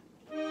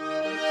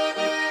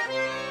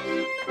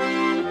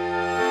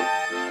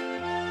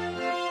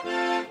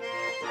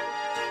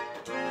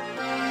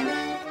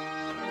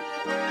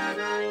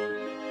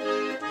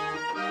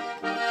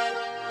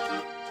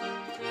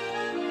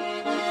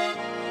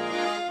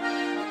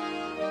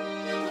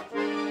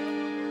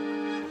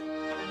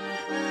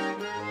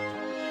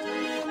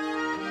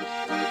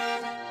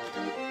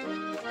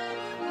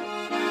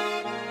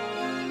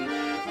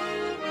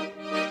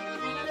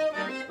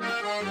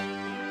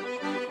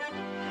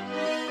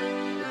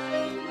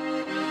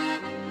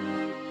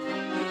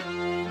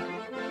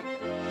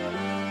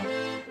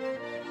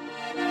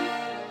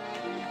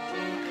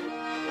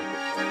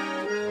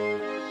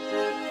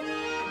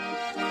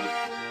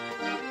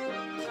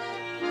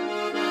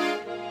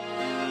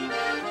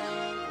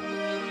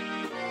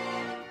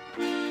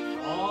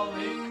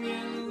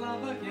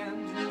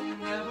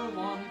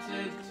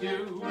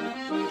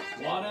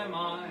 What am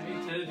I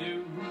to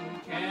do?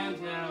 Can't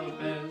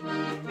help it.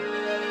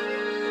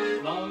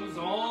 Love's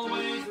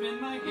always been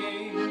my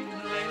game.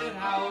 Play it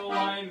how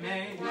I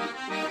may.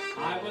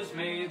 I was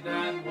made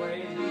that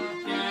way.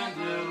 Can't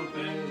help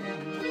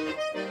it.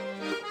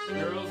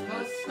 Girls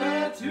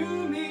cluster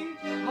to me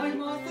like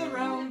moths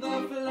around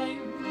the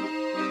flame.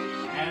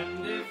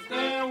 And if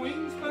their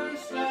wings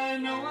burst, I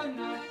know I'm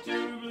not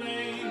to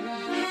blame.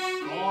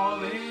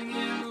 Falling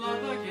in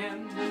love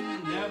again.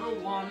 Never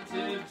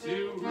wanted to.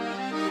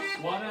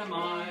 What am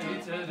I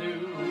to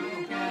do?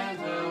 Can't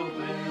help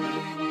it.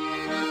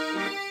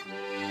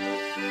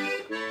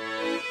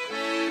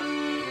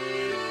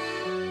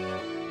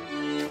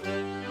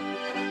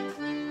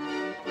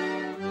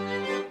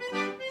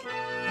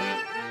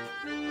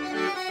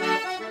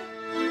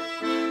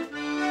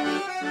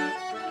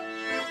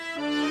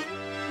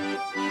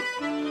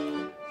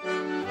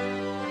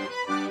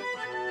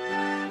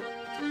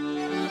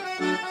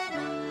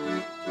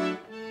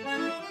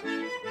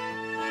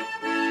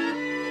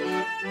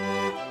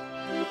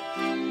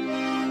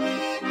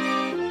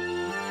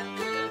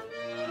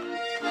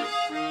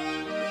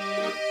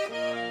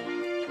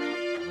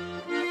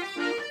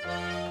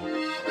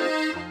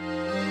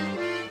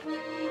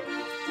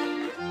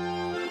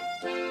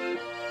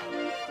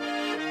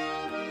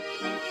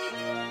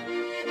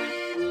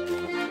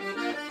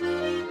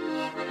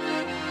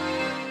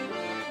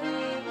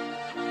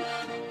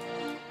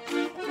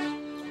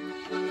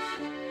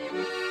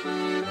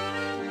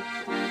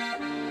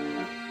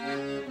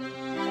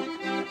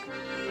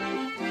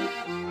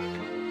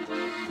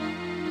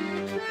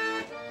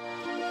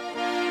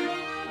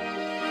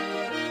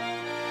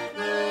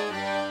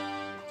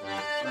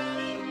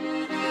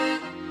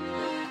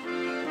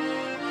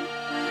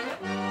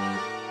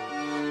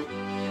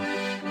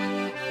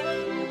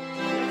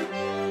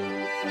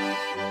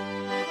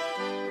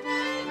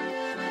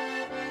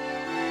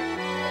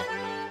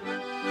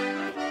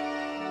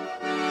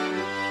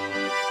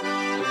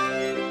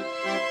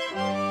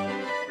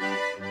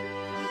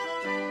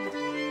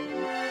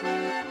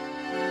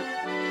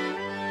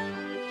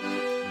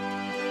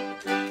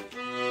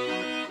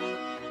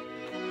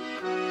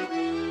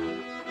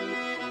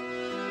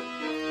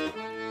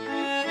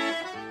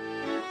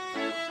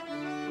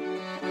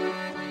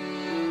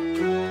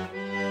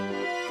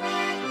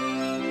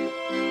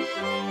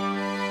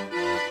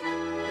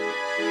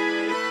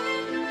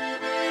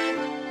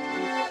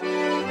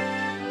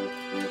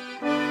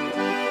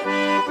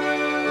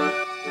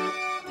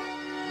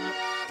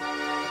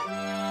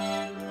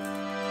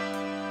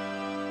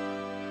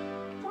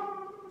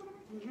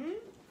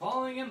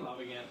 Falling in love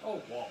again.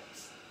 Oh,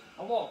 waltz.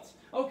 A waltz.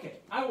 Okay,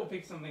 I will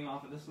pick something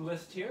off of this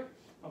list here.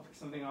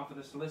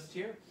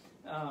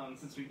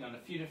 Since we've done a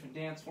few different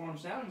dance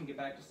forms now, we can get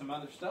back to some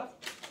other stuff.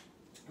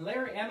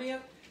 Larry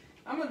Elliott,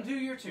 I'm going to do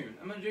your tune.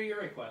 I'm going to do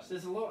your request. This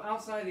is a little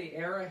outside the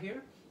era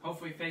here.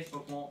 Hopefully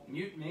Facebook won't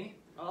mute me.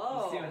 Oh.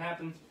 Let's see what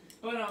happens.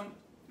 But,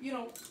 you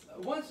know,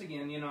 once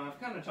again, you know, I've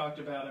kind of talked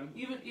about him,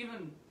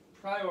 even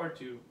prior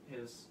to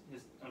his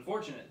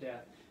unfortunate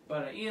death.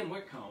 But Ian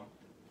Whitcomb,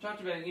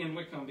 talked about Ian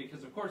Whitcomb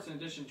because, of course, in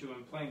addition to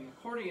him playing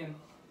accordion,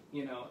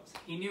 you know,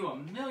 he knew a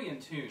million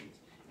tunes.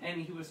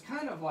 And he was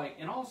kind of like,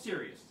 in all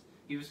seriousness,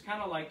 he was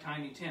kind of like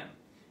Tiny Tim.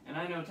 And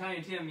I know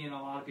Tiny Tim, you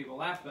know, a lot of people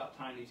laugh about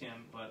Tiny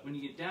Tim, but when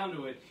you get down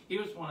to it, he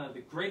was one of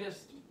the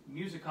greatest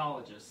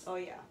musicologists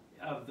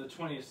of the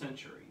 20th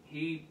century.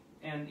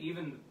 And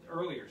even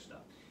earlier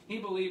stuff. He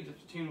believed if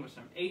the tune was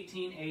from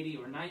 1880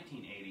 or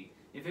 1980,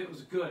 if it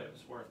was good, it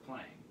was worth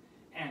playing.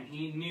 And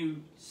he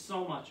knew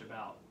so much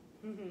about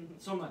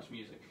so much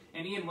music.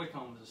 And Ian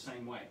Whitcomb was the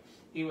same way.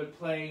 He would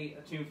play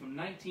a tune from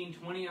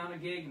 1920 on a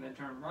gig and then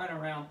turn right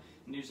around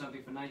and do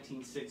something from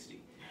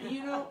 1960. And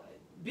you know,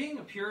 being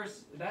a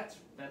purist, that's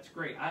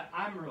great.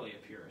 I'm really a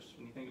purist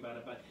when you think about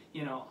it, but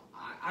you know,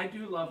 I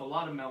do love a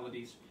lot of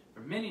melodies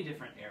from many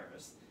different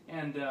eras.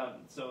 And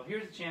so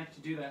here's a chance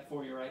to do that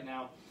for you right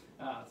now.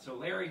 So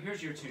Larry,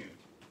 here's your tune.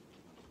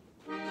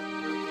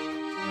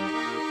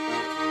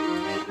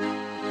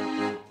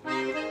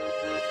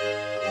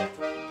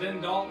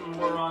 Then Dalton,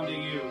 we're on to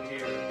you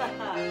here.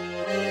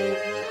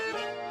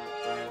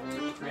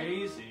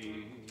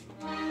 Crazy,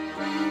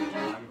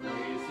 I'm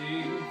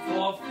crazy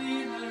for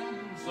feeling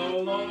so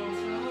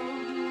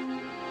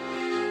lonesome.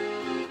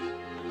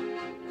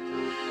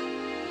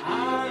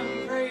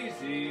 I'm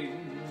crazy,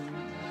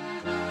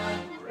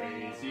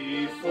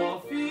 crazy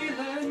for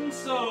feeling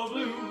so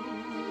blue.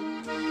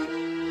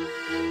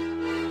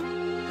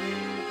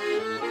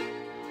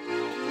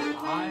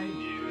 I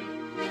knew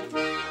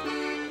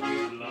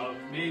you'd love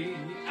me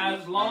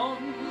as long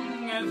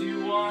as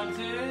you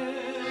wanted.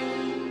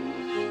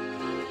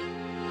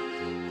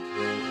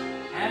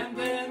 And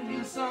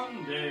then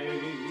someday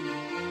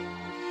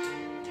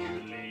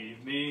you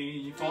leave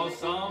me for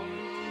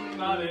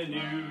somebody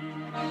new.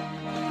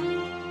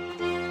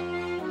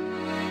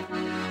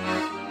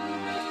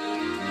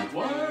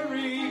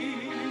 Worry,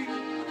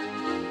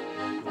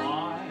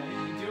 why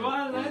do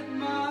I let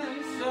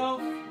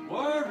myself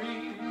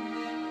worry?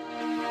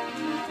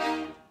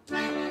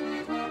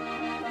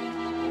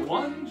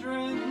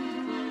 Wondering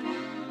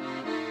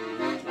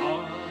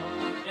what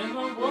in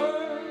the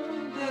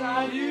world that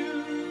I do.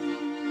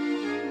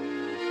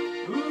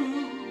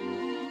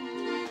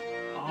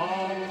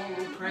 All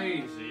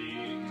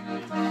crazy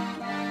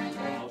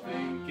for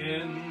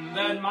thinking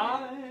that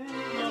my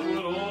love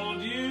would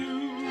hold you.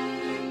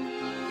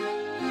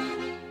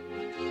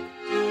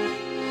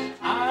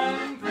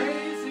 I'm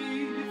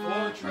crazy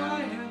for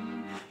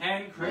trying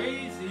and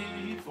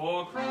crazy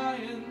for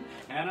crying,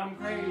 and I'm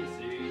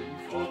crazy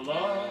for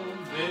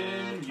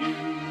loving you.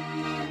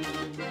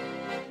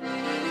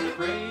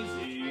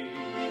 Crazy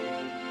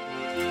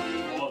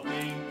for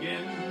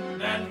thinking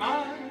that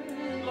my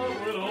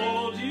love would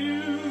hold you.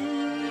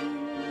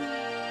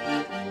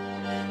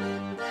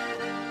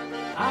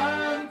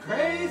 I'm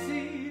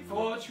crazy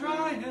for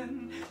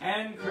trying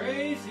and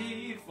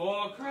crazy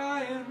for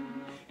crying,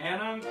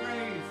 and I'm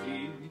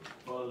crazy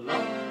for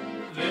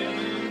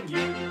loving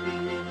you.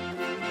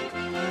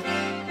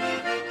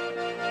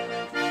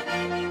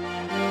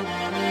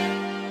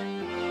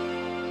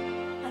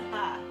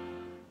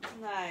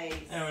 Nice.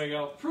 There we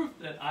go. Proof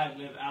that I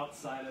live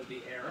outside of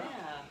the era.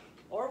 Yeah.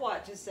 Or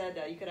what just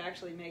said you could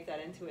actually make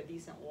that into a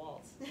decent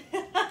waltz. Hey,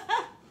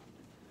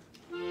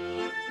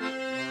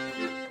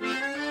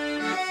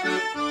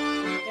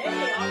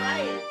 all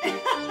right.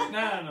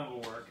 Nah, none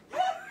will work.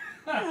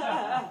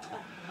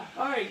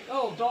 All right.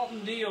 Oh,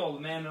 Dalton Deal, the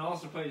man that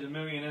also plays a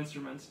million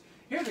instruments.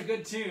 Here's a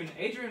good tune.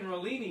 Adrian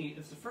Rollini.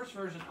 It's the first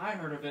version I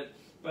heard of it,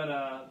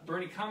 but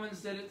Bernie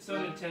Cummins did it. So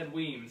did Ted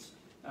Weems.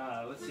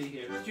 Let's see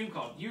here. It's a tune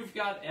called "You've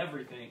Got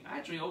Everything." I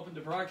actually opened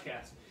a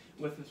broadcast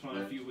with this one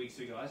a few weeks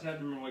ago. I just have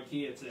to remember what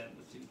key it's in.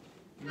 Let's see.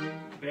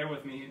 Bear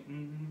with me.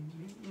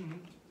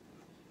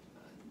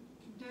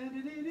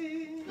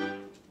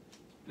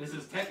 This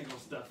is technical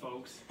stuff,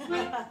 folks.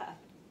 I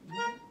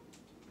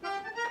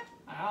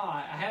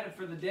had it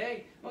for the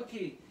day.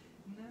 Okay.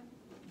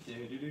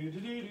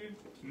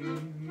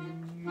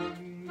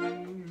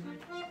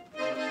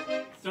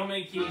 So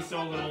many keys,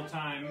 so little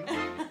time.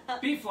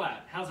 B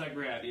flat. How's that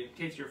grab you, in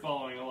case you're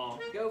following along?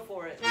 Go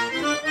for it.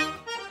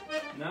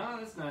 No,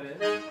 that's not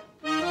it.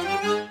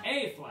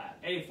 A flat.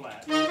 A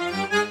flat.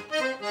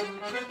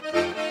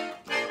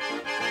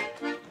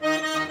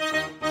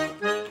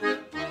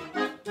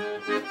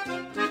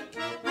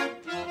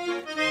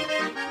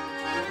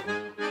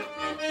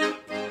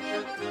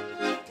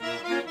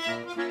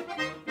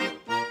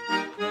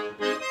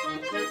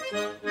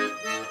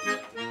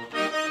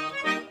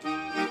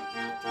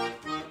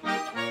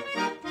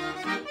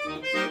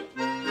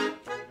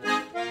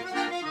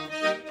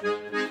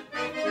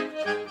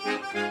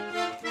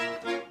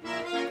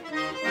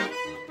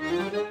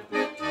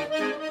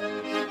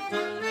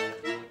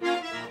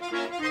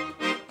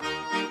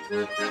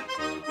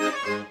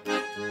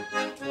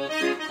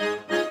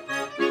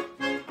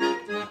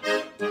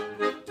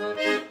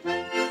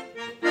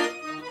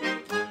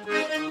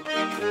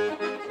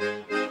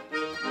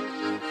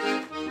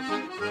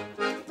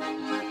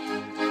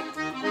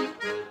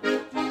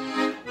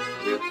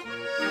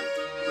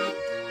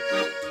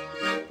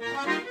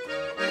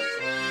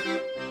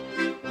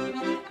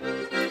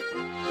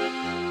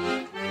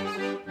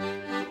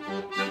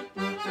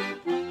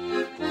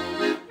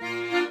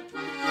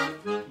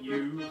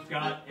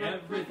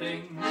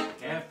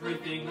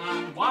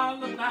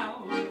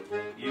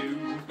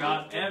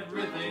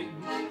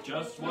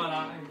 just what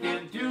I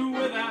can't do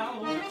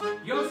without.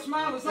 Your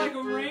smile is like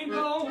a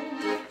rainbow,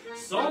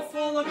 so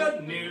full of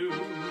good news.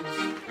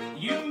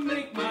 You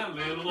make my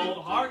little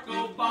old heart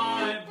go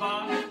bye,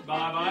 bye,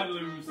 bye, bye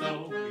blue.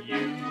 So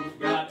you've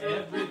got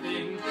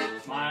everything,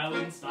 smile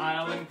and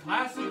style and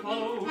classy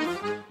clothes.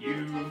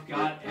 You've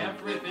got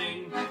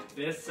everything,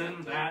 this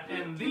and that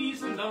and these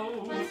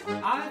slow.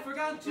 I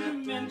forgot to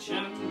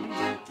mention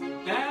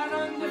that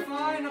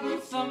undefinable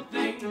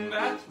something.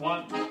 That's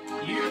what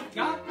you've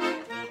got.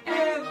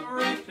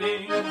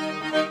 Everything.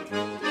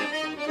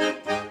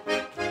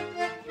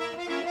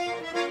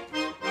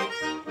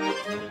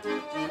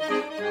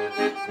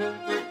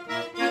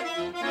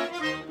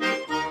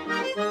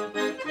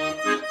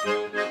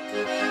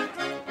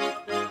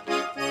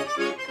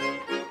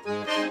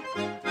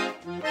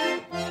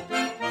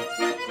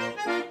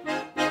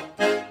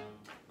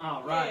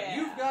 All right, Yeah.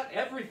 You've got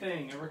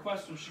everything. A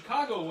request from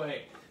Chicago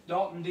Way,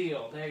 Dalton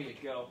Deal. There you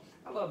go.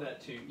 I love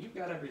that tune. You've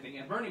got everything.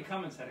 And Bernie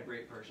Cummins had a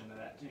great version of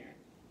that tune.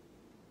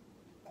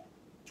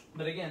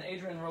 But again,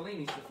 Adrian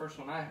Rollini's the first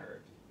one I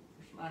heard.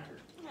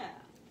 Yeah.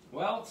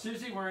 Well,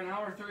 Susie, we're in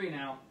hour 3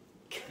 now.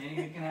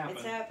 Anything can happen.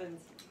 It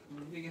happens.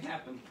 Anything can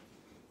happen.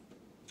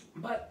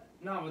 But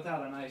not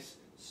without a nice,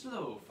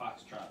 slow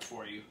foxtrot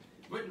for you.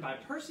 Written by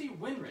Percy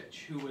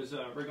Winrich, who was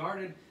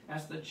regarded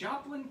as the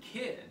Joplin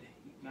Kid.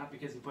 Not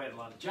because he played a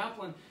lot of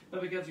Joplin, but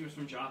because he was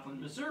from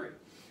Joplin, Missouri.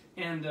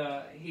 And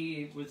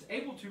he was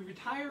able to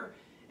retire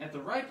at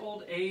the ripe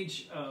old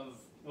age of,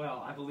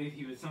 well, I believe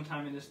he was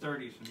sometime in his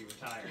 30s when he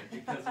retired,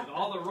 because of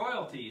all the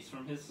royalties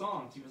from his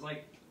songs. He was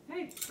like,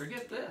 hey,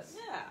 forget this.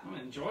 Yeah. I'm going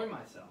to enjoy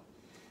myself.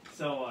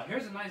 So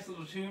here's a nice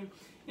little tune.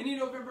 Any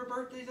November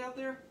birthdays out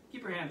there?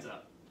 Keep your hands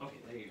up. Okay,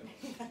 there you go.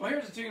 Well,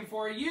 here's a tune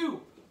for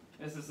you.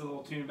 This is a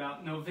little tune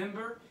about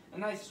November. A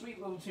nice, sweet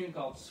little tune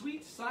called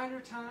Sweet Cider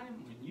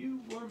Time When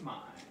You Were Mine.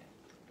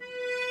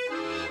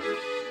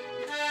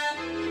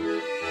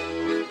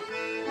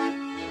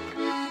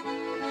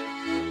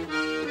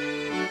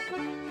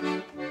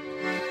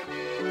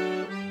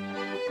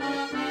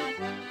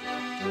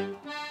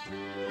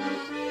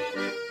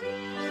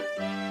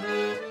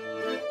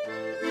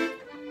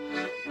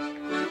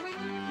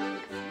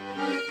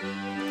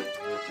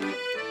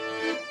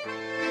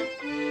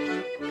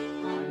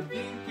 I'm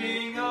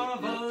thinking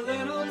of a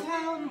little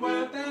town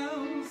where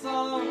bells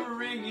are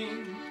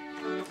ringing,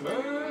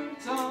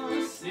 birds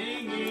are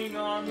singing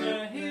on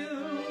the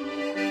hill.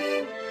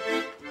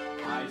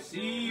 I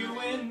see you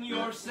in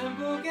your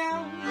simple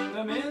gown,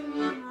 the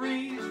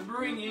memories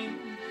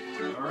bringing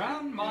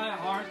around my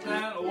heart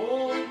that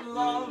old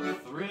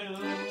love thrill.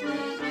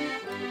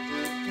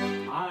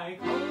 I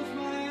close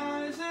my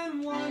eyes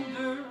and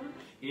wonder,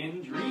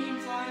 in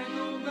dreams I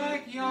go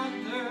back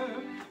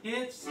yonder.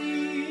 It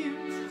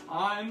seems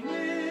I'm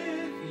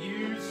with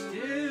you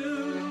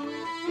still.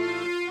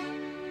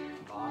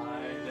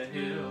 By the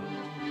hill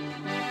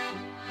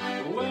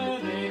where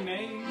they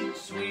make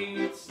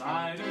sweet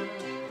cider,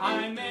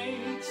 I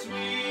make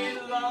sweet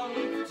love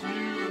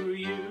to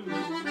you.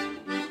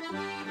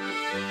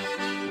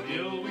 The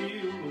mill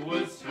wheel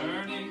was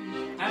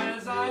turning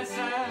as I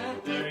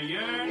sat there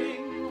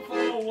yearning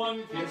for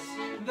one kiss,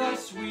 the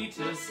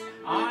sweetest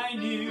I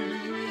knew.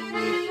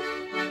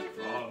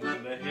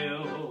 From the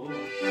hill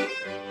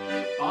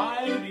by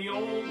the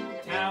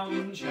old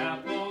town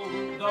chapel,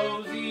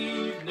 those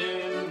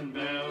evening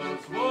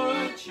bells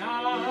would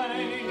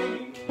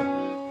chime.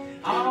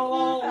 I'll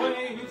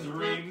always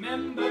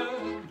remember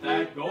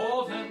that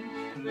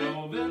golden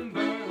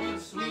November,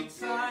 sweet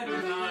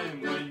cider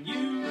time when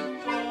you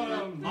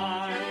were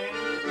mine.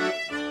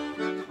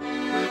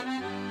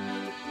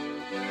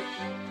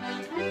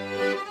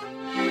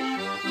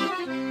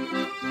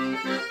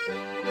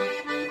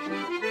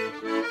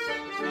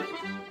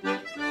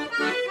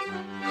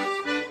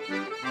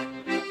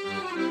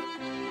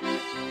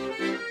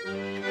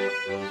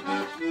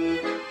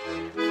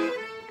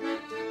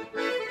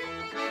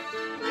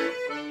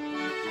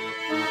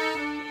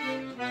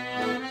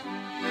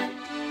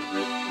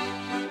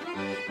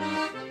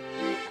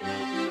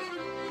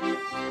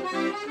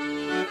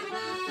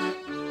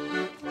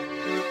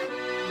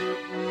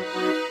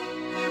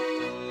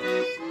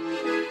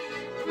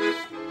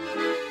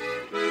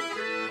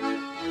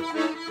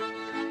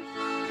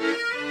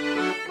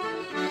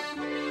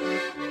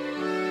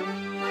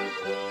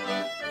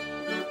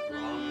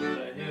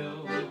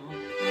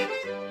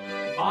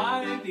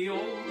 By the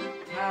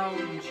old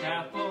town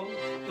chapel,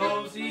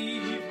 those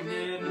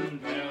evening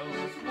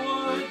bells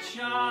would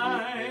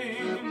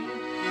chime.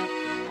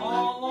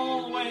 I'll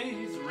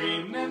always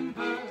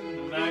remember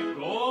that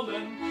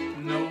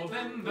golden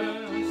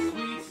November,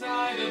 sweet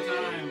cider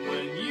time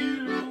when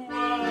you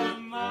were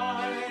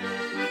mine.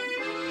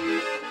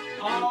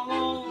 I'll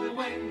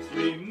always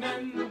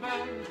remember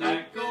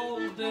that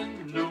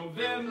golden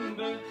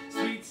November,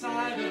 sweet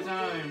cider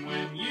time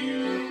when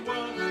you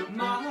were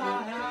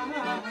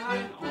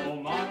mine. All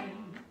mine.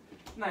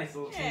 Nice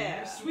little tune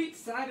there. Sweet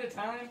cider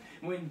time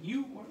when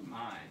you were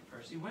mine.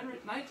 Percy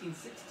Winrich,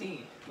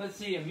 1916. Let's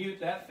see you mute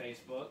that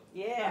Facebook.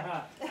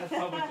 Yeah. That's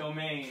public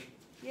domain.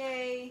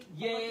 Yay.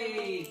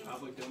 Yay!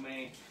 Public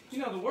domain. You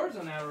know, the words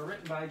on that were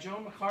written by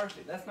Joan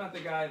McCarthy. That's not the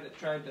guy that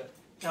tried to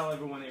tell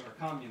everyone they were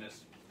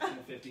communists in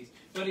the 50s.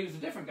 But he was a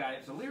different guy. He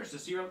was a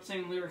lyricist. He wrote the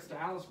same lyrics to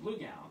Alice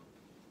Bluegown,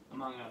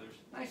 among others.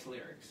 Nice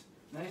lyrics.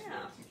 Nice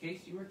lyrics, in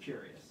case you were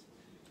curious.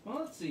 Well,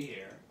 let's see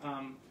here.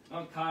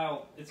 Oh,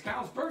 Kyle, it's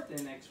Kyle's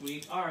birthday next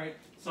week. All right,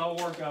 so I'll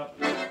work up.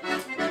 We'll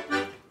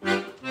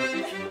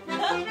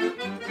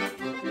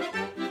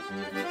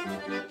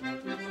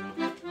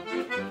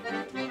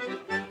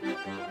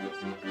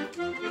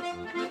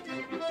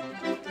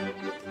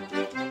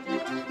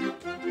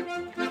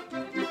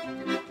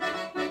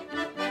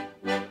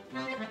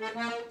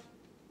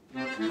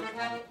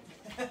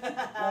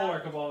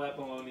work up all that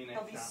baloney next time.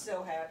 I'll be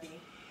so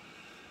happy.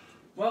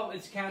 Well,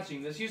 it's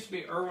catching. This used to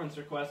be Irwin's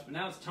request, but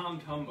now it's Tom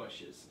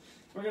Tumbush's.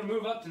 We're going to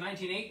move up to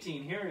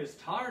 1918. Here is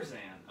Tarzan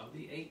of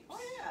the Apes. Oh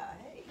yeah,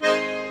 hey.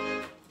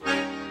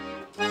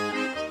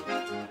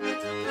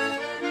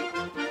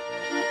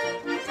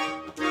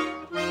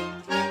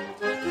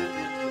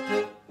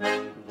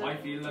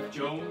 Wifey left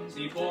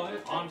Jonesy boy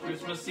on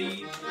Christmas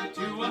Eve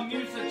to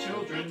amuse the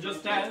children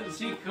just as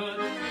he could.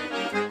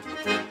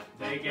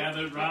 They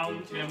gathered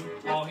round him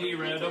while he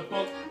read a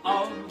book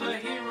of the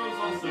heroes,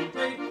 all so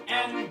great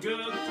and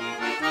good.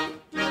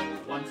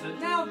 One said,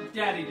 "Now,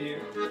 Daddy dear,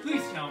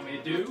 please tell me,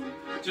 do,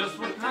 just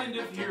what kind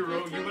of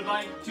hero you would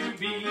like to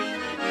be."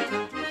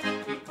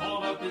 He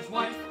called up his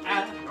wife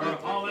at her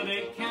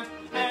holiday camp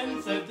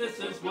and said, "This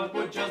is what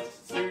would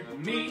just suit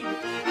me.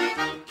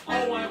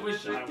 Oh, I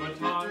wish I were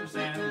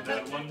Tarzan,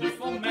 that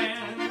wonderful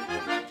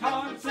man,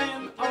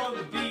 Tarzan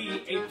of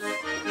the Apes.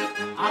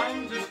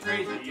 I'm just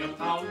crazy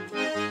about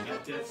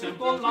that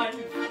simple life,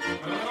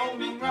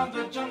 roaming round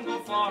the jungle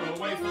far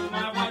away from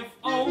my wife.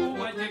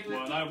 Oh, I take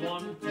what I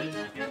wanted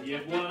and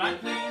give what I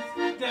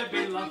please. There'd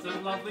be lots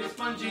of lovely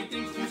spongy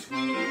things to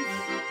squeeze.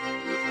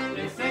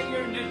 They say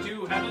you're near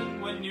to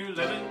heaven when you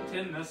live in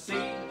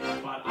Tennessee,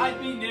 but I'd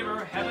be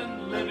nearer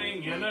heaven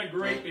living in a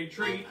great big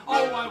tree.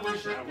 Oh, I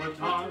wish I were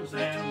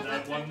Tarzan,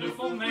 that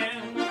wonderful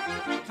man,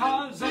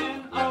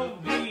 Tarzan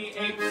of the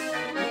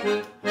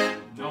Apes.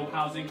 No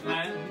housing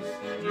plans,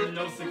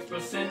 no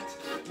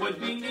 6% would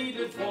be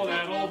needed for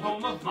that old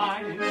home of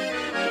mine.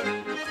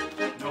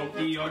 No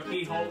key or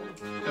keyhole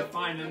to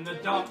find in the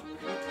dark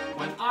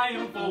when I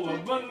am full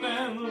of rum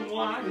and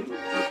wine.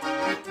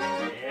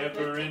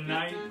 Every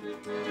night,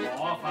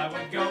 off I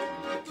would go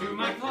to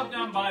my club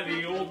down by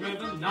the old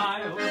river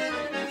Nile.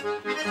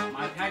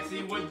 My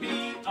taxi would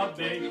be a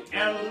big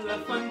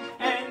elephant,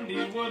 and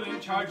he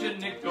wouldn't charge a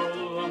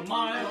nickel a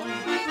mile.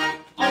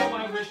 Oh,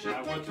 I wish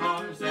I were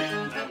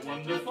Tarzan, that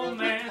wonderful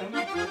man,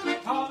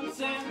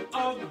 Tarzan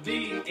of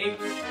the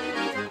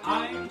Apes.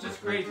 I'm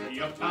just crazy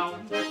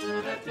about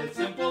that dead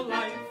simple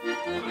life,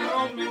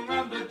 roaming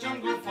round the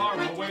jungle far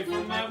away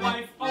from my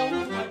wife. Oh,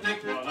 I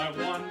take what I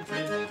wanted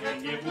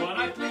and give what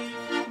I please.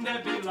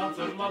 There'd be lots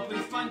of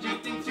lovely spongy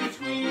things to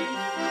squeeze.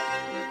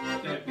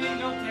 There'd be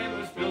no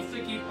tailor's bills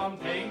to keep on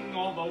paying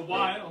all the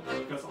while,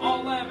 'cause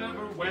all I'd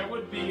ever wear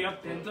would be a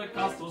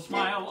Pentecostal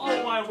smile.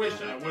 Oh, I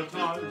wish I were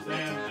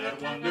Tarzan,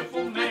 that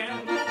wonderful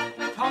man,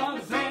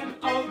 Tarzan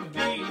of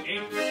the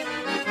Apes.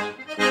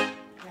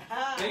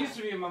 That used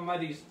to be my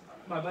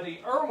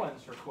buddy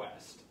Irwin's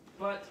request,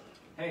 but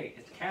hey,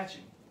 it's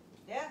catching.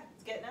 Yeah,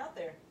 it's getting out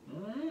there.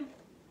 Mm-hmm.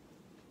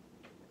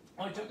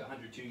 Only took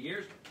 102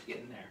 years. It's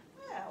getting there.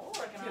 Yeah, we're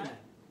working on it.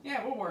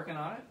 Yeah, we're working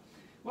on it.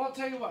 Well, I'll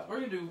tell you what,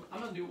 I'm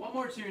gonna do one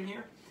more tune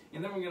here,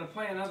 and then we're gonna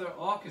play another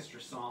orchestra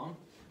song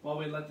while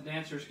we let the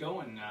dancers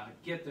go and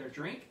get their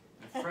drink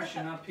and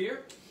freshen up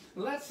here.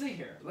 Let's see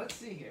here.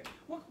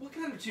 What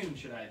kind of tune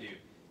should I do?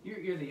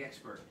 You're the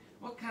expert.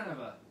 What kind of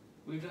a?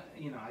 We've done,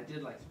 I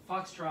did like some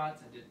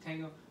foxtrots. I did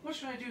tango. What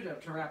should I do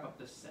to wrap up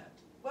this set?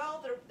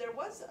 Well, there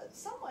was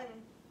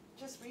someone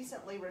just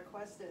recently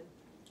requested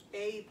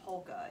a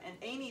polka, and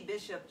Amy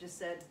Bishop just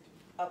said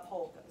a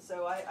polka.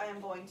 So I am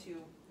going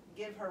to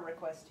give her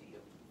request to you.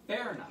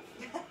 Fair enough.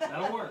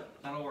 That'll work.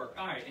 That'll work.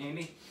 All right,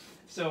 Amy.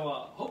 So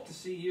hope to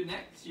see you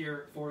next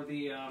year for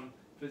the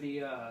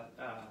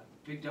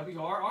big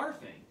WRR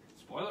thing.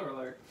 Spoiler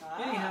alert.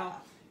 Anyhow,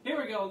 here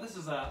we go. This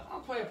is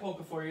I'll play a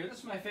polka for you. This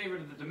is my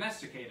favorite of the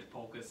domesticated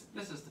polkas.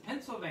 This is the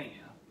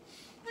Pennsylvania.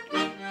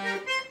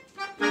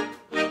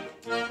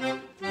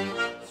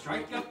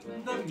 Strike up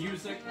the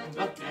music,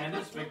 the band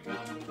has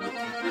begun.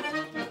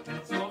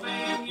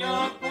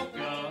 Pennsylvania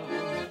polka.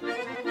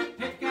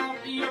 Pick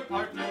out your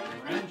partner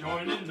and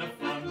join in the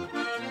fun.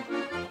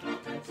 The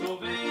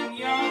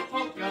Pennsylvania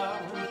polka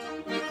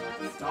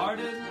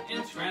started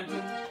in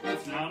Scranton.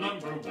 It's now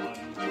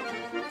 #1.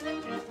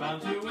 It's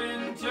bound to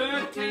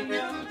entertain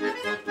ya.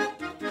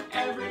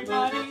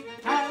 Everybody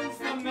has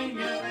the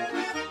mania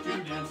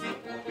to dance the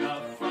polka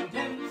from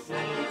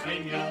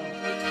Pennsylvania.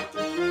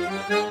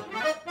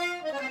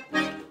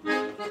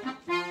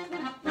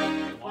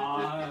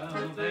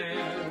 While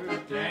they're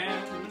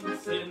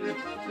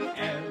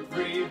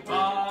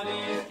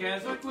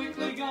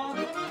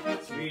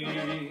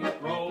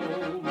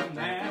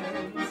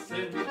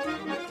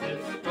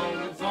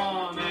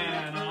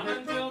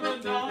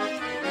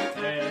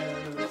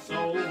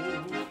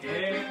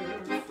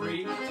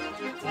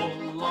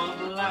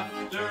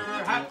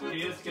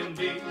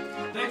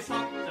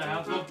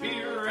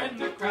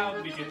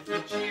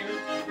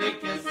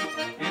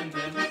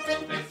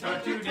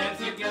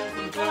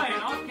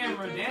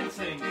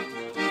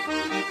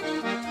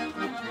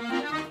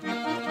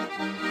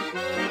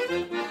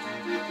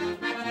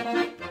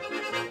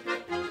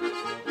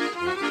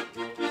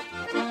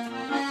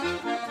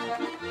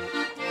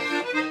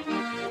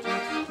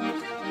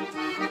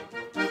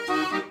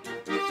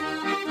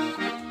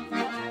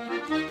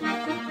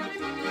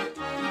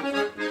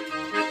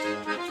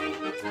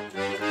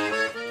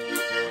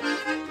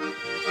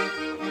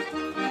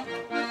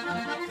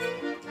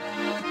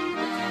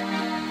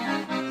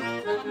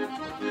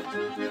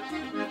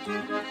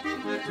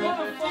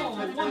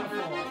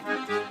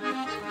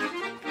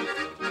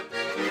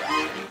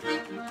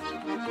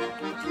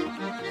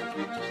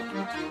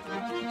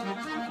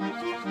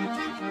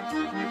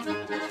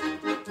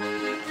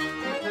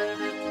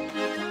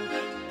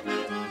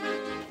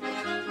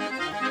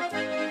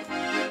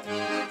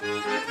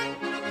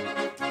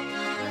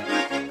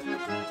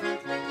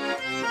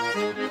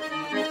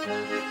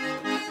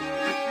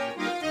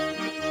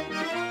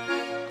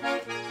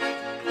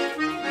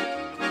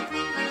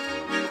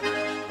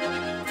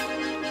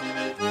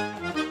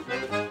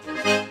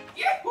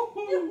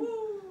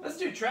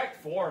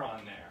track 4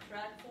 on there.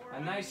 Track 4.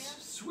 A nice,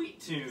 sweet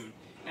tune.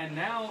 And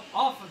now,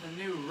 off of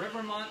the new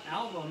Rivermont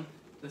album,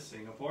 the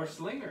Singapore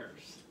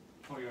Slingers,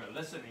 for your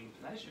listening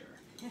pleasure.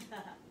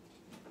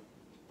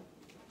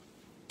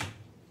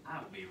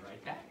 I'll be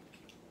right back.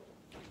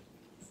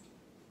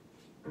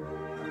 Is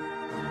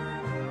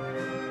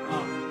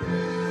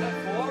that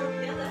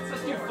 4? Yeah, that's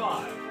Let's 4. do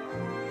 5.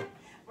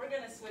 We're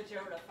going to switch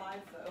over to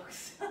 5,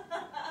 folks.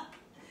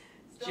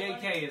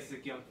 JK is the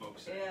young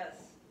folks. Yes.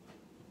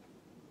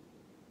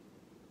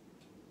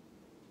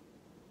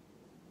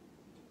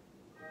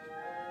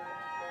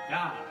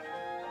 God.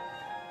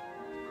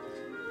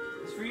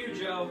 It's for you,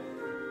 Joe.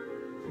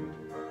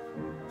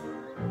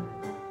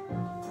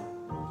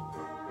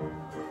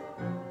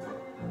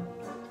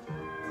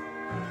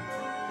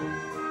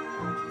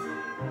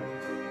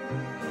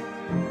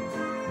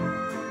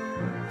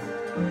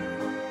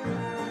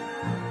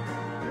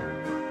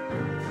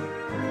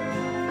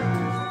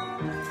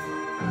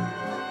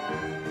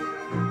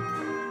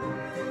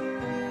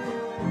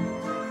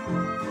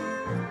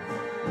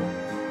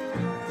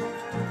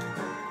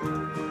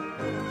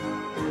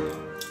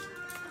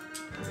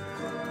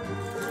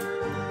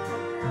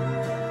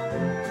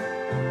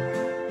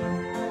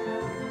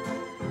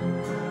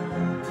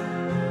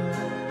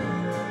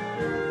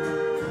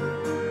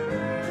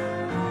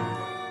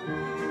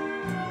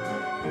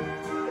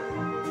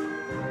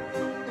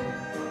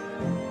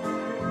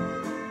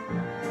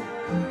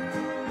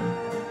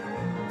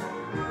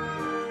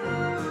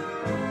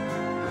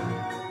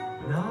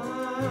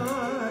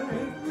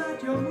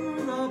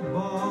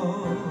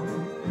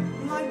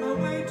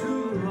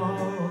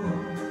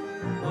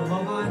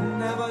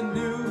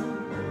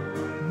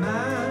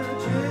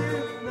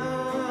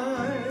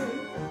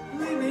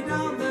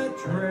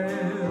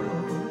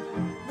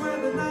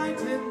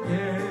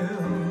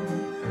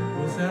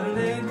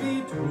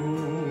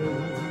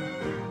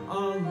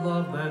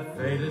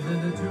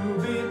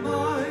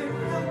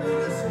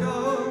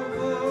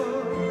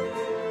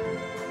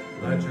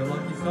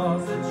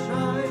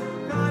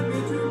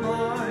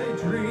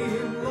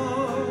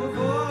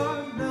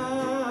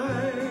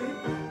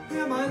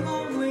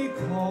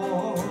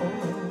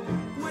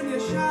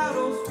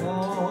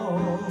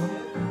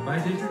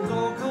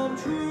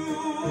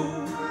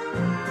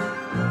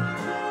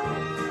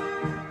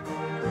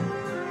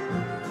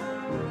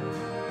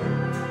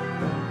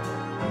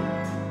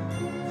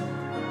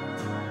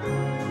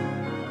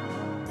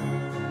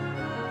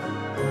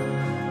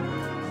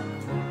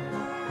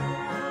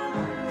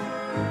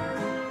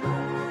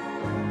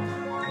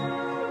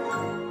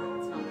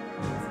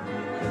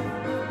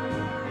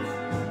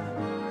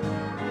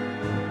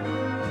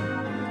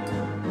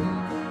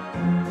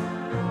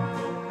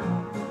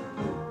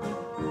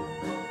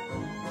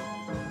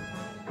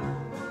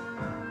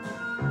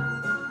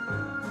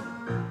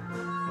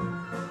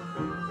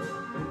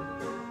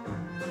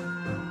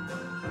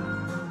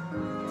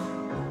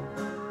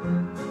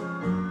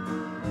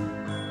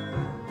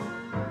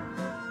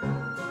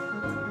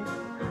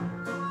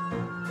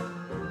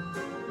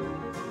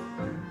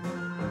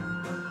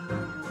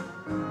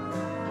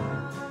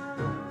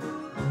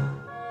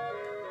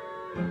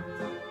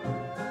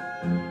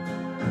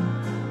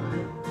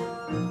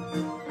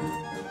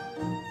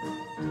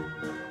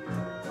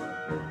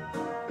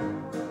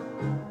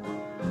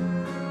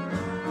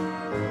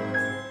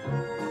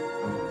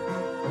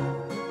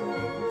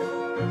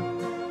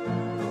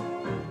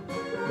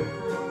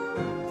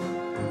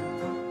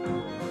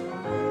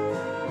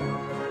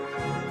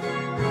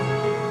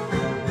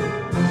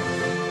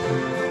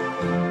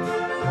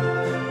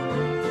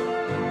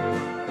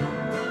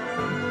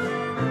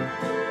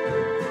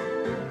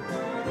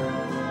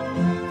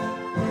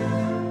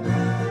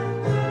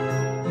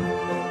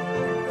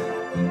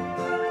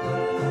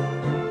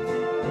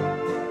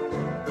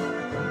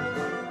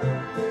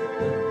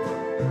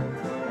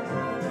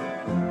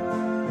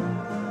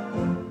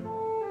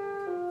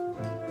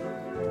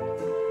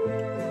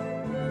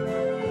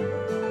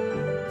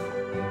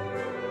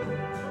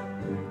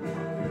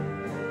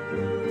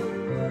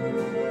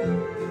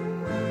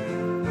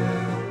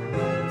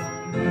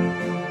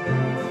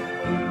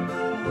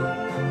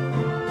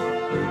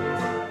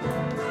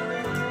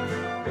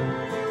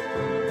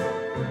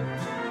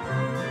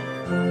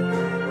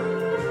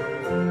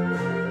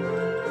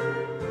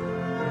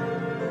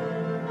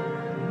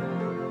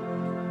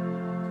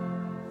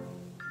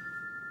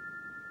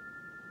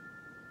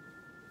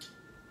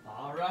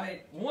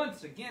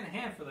 Once again, a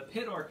hand for the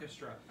pit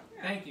orchestra.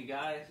 Thank you,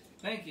 guys.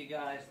 Thank you,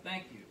 guys.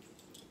 Thank you.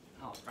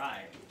 All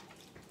right.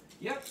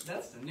 Yep,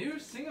 that's the new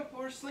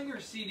Singapore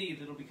Slingers CD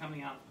that'll be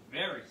coming out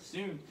very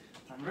soon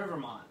on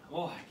Rivermont.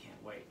 Oh, I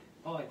can't wait.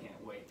 Oh, I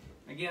can't wait.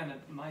 Again,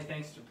 my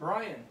thanks to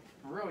Brian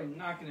for really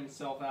knocking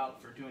himself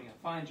out, for doing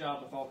a fine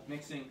job with all the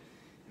mixing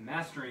and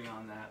mastering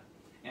on that.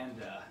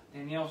 And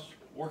Danielle's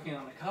working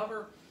on the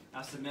cover.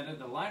 I submitted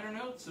the liner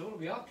notes, so it'll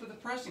be off to the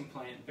pressing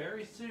plant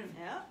very soon.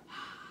 Yeah.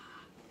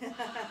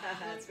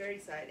 That's very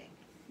exciting.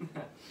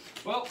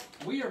 Well,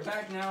 we are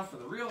back now for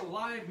the real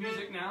live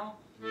music now.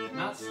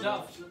 Not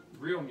stuffed,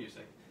 real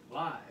music.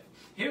 live.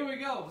 Here we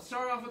go. Let's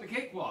start off with a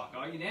cakewalk.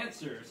 All you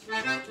dancers.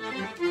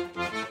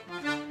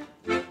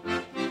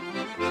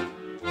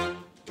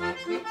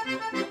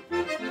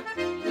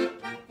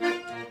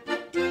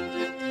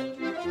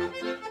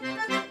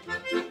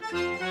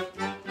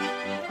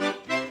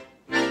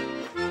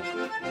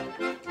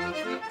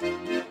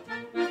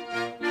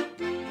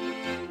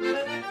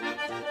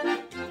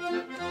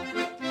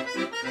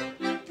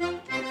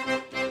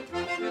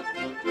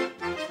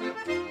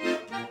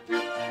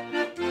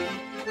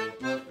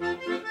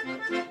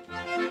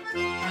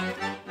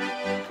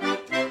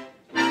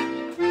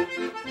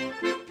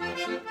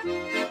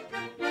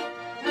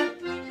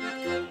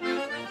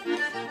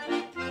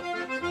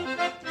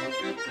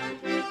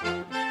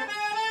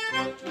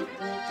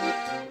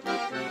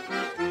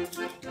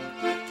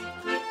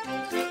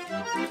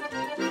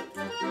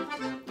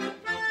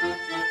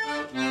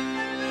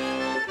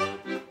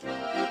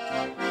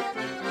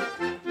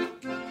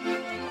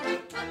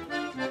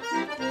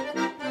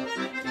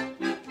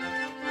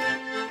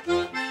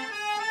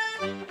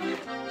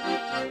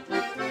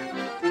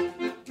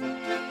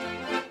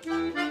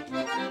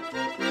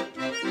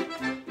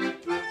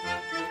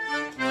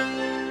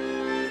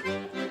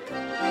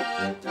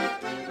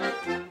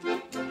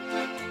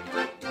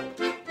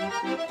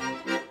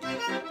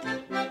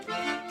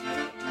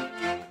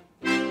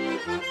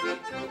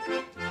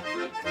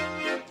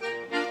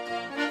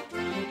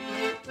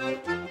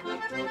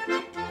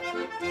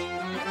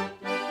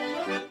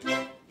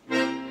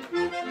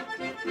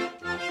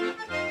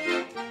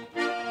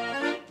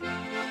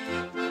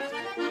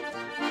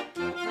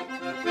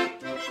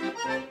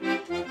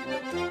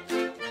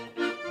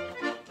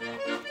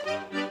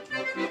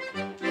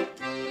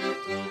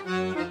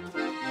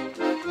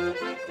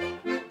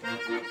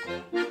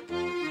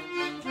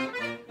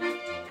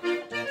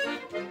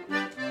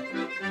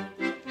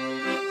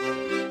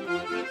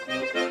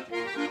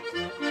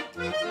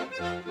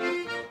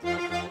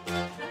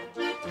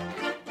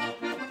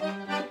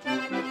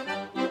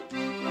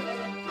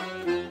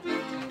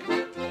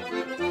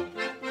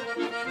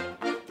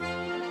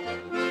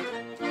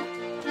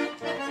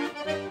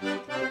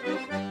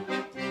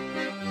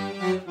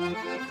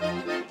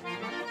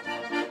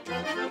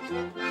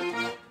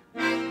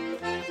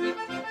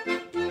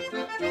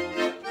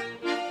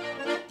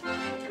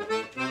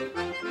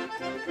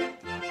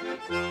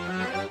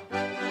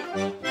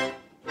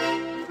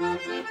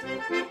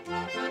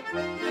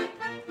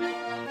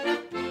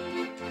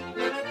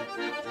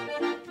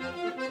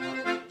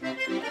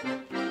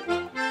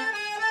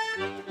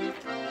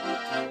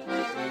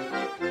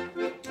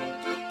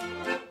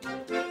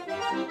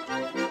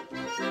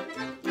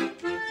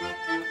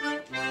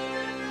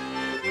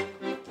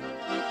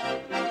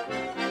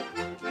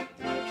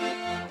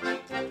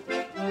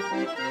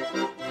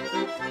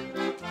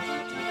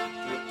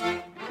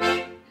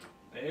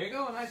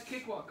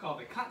 Cakewalk called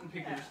the Cotton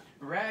Pickers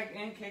Rag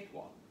and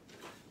Cakewalk.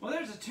 Well,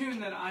 there's a tune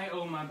that I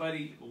owe my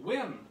buddy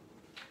Wim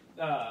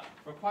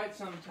for quite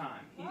some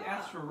time. He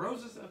asked for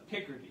Roses of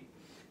Picardy.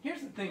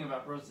 Here's the thing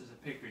about Roses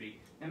of Picardy,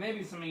 and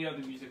maybe some of you other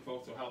music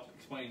folks will help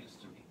explain this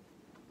to me.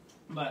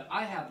 But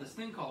I have this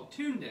thing called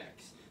Tune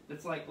Decks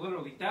that's like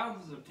literally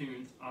thousands of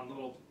tunes on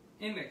little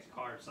index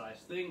card size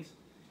things.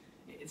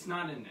 It's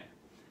not in there.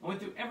 I went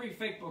through every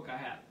fake book I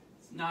have.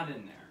 It's not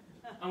in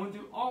there. I went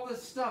through all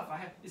this stuff I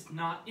have. It's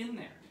not in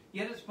there.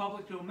 Yet it's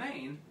public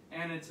domain,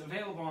 and it's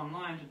available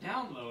online to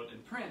download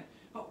and print.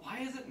 But why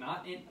is it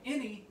not in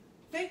any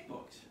fake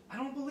books? I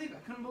don't believe it.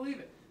 I couldn't believe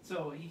it.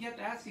 So he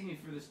kept asking me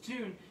for this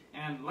tune,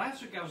 and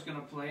last week I was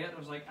going to play it. I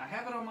was like, I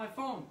have it on my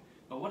phone.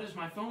 But what is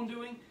my phone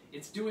doing?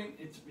 It's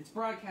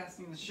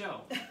broadcasting the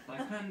show. So I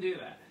couldn't do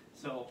that.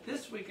 So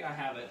this week I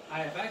have it. I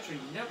have actually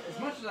never, as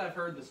much as I've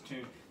heard this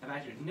tune, I've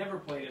actually never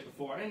played it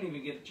before. I didn't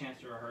even get a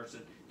chance to rehearse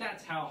it.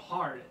 That's how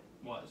hard it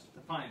was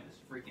to find this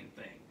freaking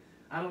thing.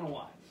 I don't know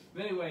why.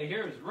 But anyway,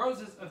 here is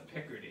Roses of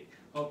Picardy.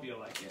 Hope you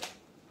like it.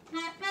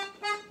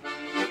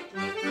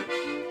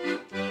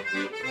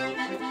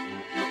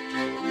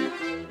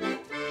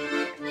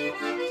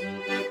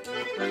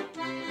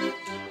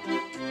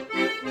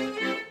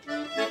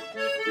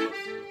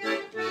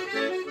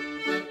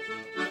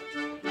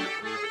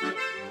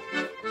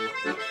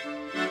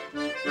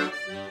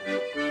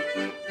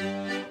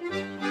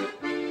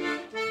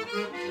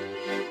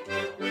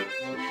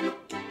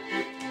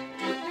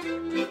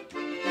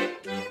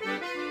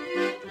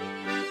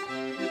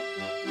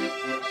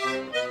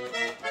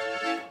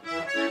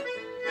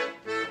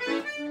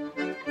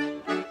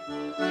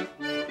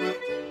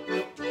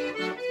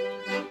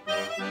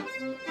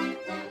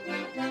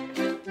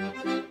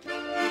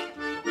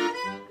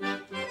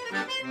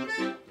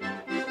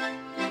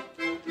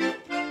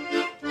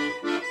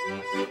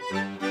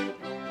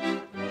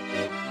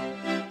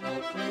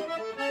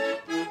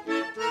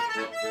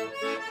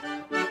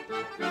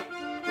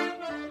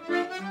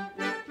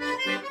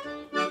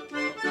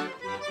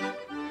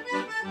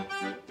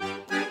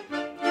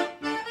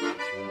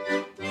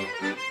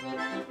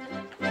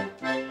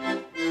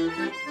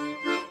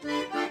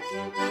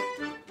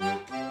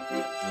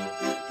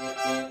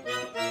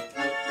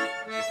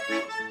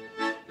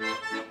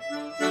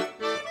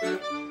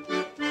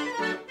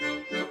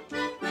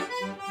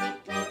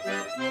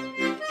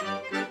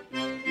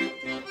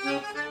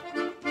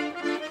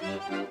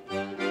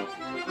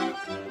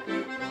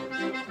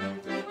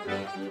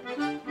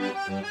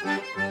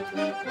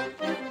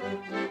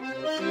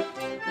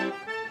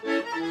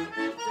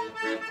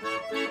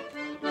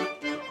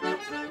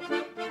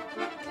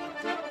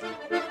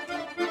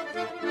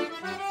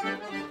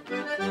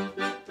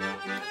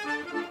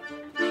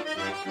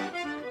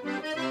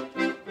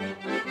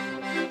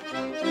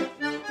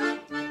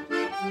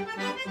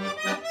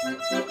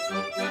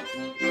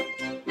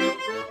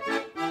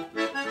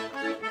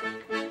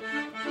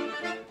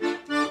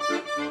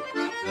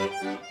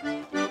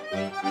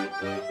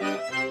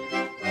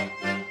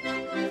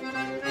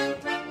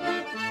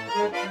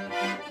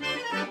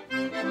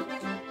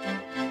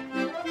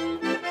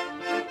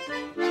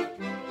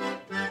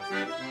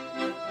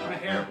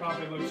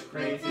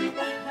 crazy.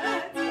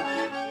 That's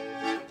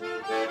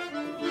fine.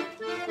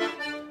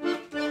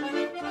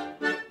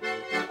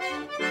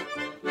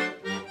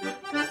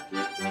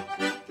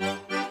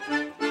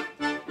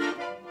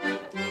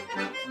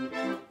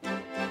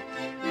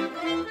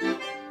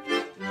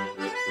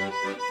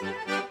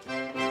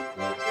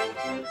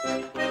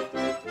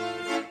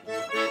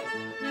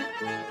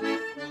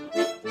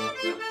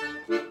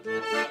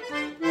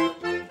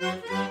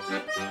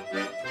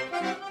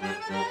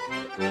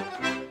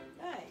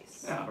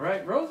 Nice. All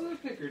right, Roses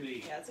of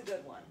Picardy. Yeah, that's a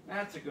good one.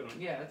 That's a good one.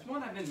 Yeah, it's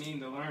one I've been meaning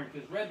to learn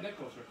because Red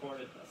Nichols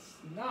recorded the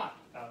snot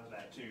out of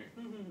that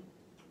tune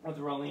with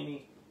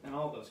Rollini and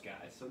all those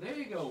guys. So there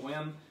you go,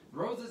 Wim.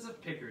 Roses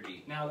of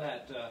Picardy. Now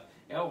that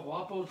El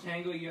Guapo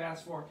tango you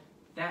asked for,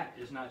 that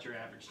is not your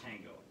average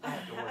tango. I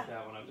have to work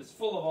that one up. It's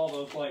full of all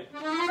those like,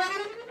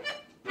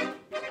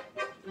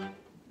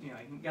 you know,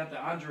 you got the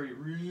Andre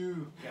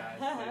Rieu guys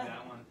play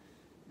that one.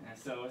 And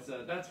so it's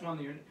that's one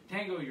of your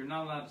tango. You're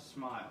not allowed to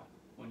smile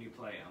when you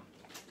play them.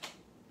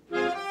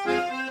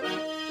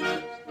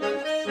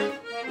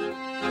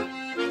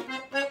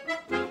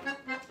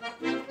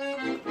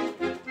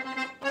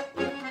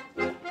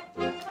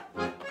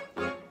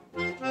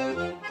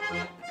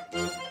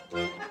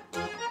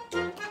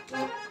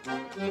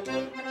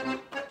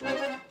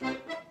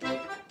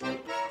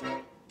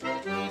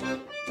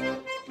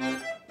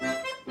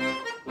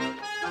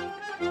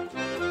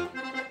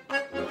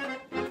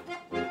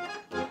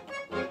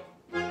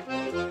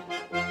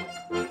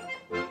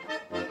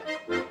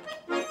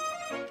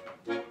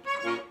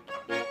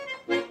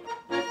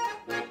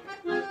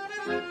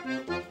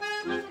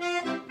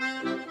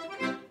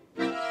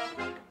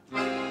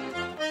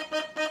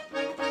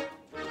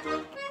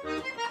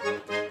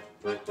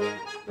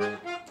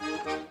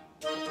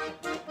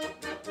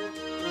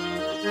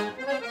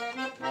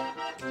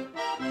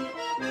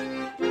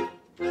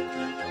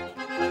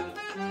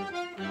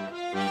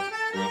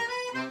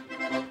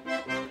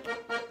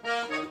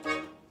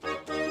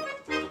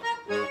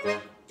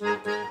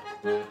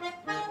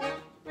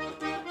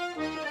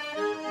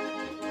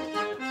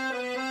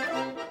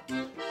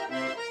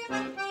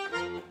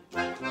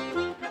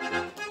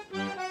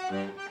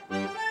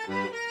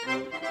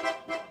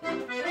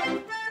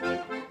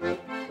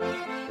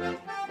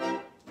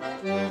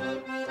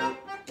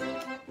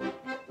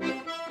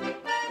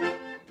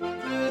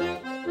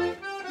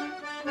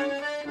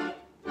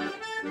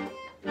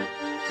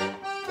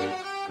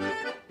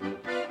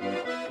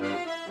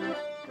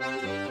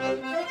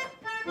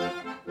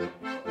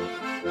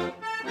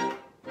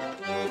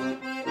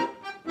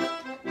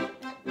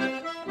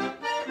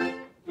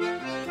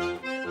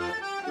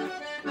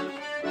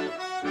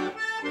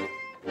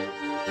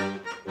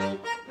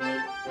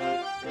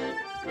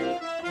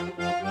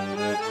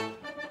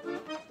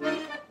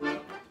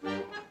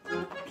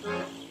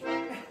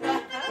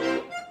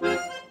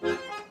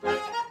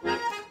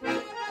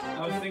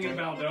 I was thinking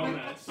about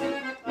donuts.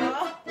 The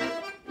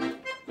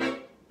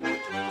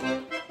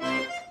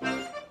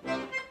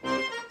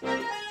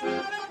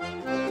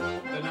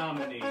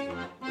nominee.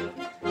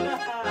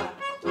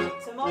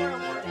 Tomorrow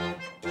morning.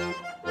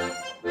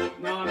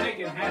 No, I'm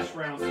making hash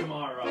browns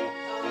tomorrow.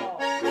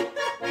 Oh.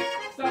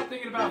 Stop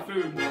thinking about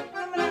food. I'm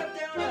gonna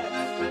have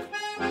donuts.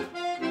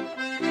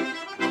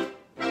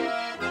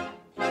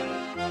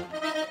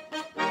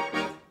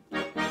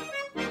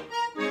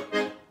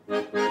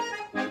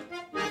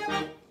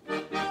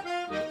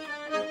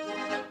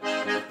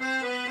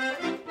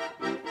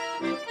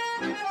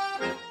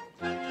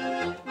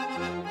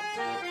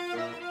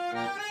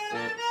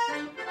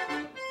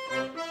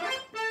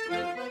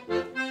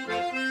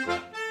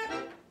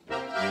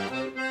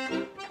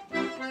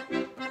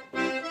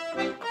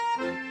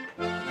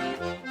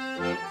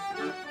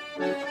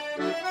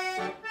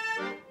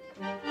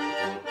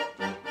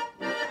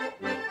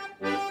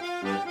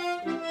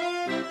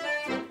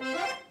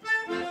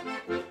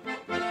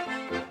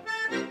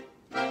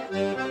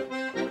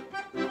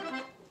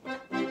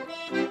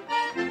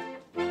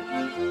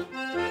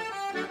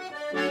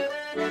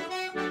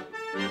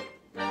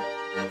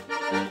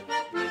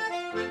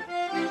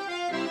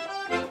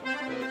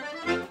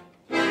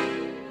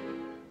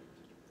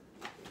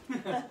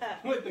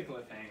 With the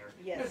cliffhanger.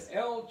 Yes. It's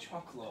El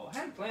Choclo. I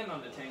hadn't planned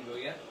on the tango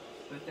yet,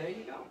 but there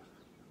you go.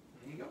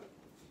 There you go.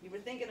 You were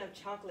thinking of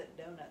chocolate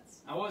donuts.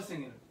 I was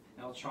thinking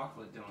El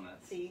Chocolate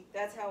Donuts. See,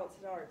 that's how it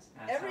starts.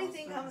 That's how it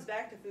Everything starts. comes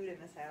back to food in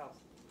this house.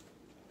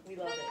 We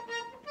love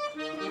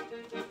it.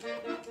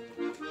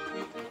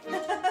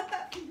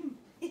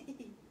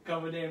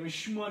 Covered them with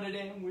schmutted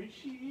them with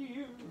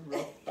syrup.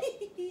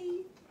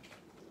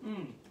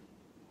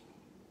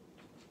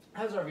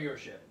 How's our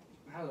viewership?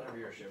 How's our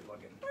viewership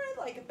looking?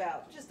 We're like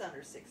about just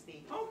under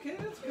 60. Okay,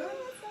 that's Yeah, good.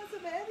 that's not so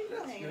bad. People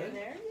That's hanging good. in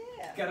there.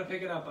 Yeah. Gotta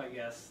pick it up, I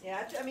guess.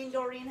 Yeah, I mean,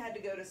 Doreen had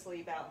to go to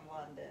sleep out in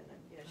London, and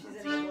you know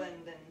she's in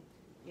England, and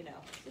you know,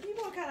 so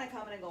people are kind of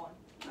coming and going.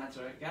 That's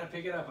all right. Gotta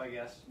pick it up, I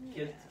guess.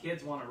 Kids, Yeah.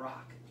 kids want to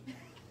rock.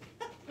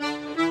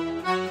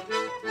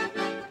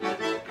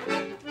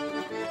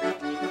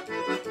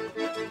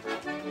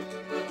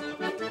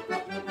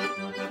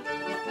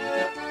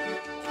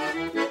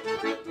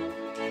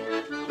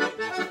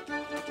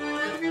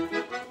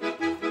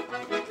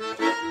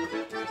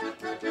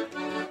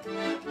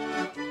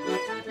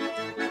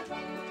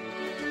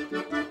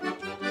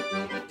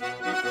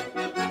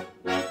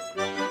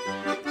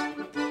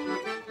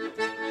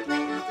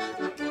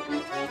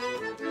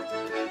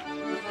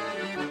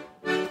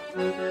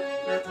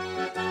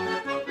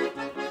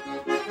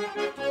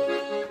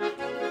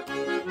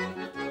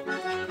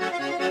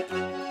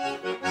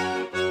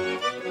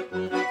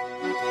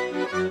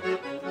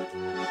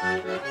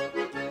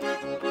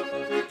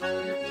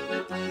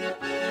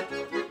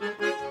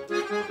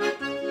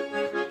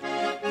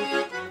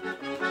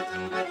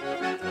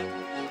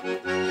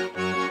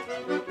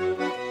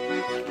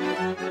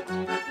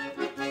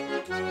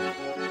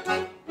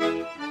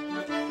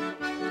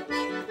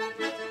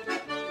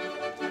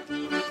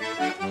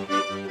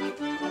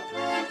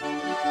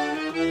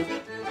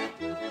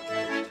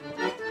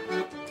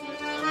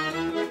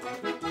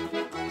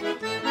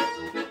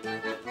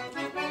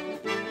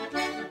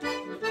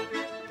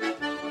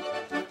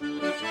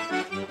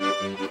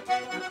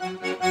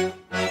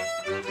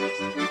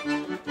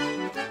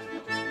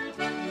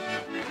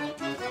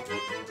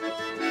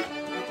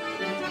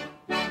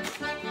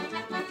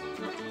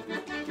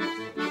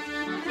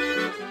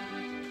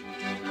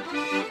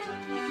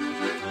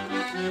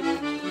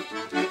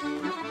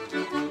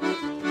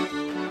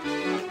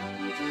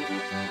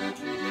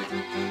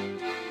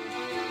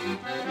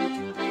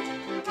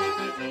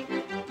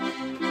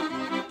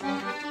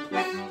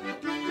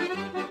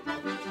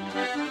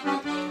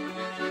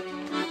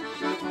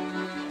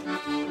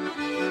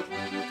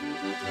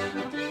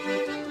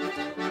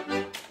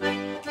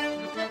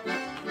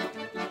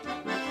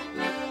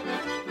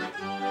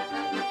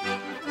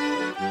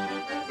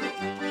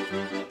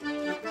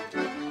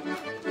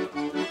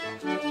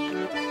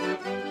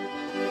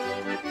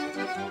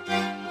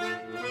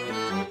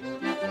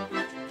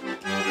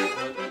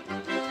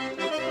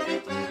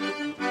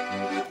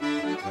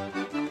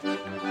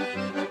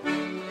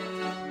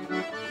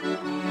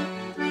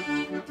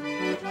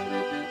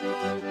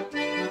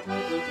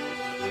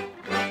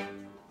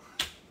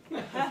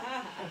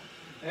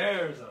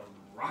 There's a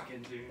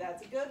rockin' tune.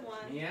 That's a good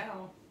one.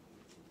 Meow.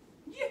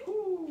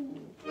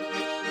 Yahoo!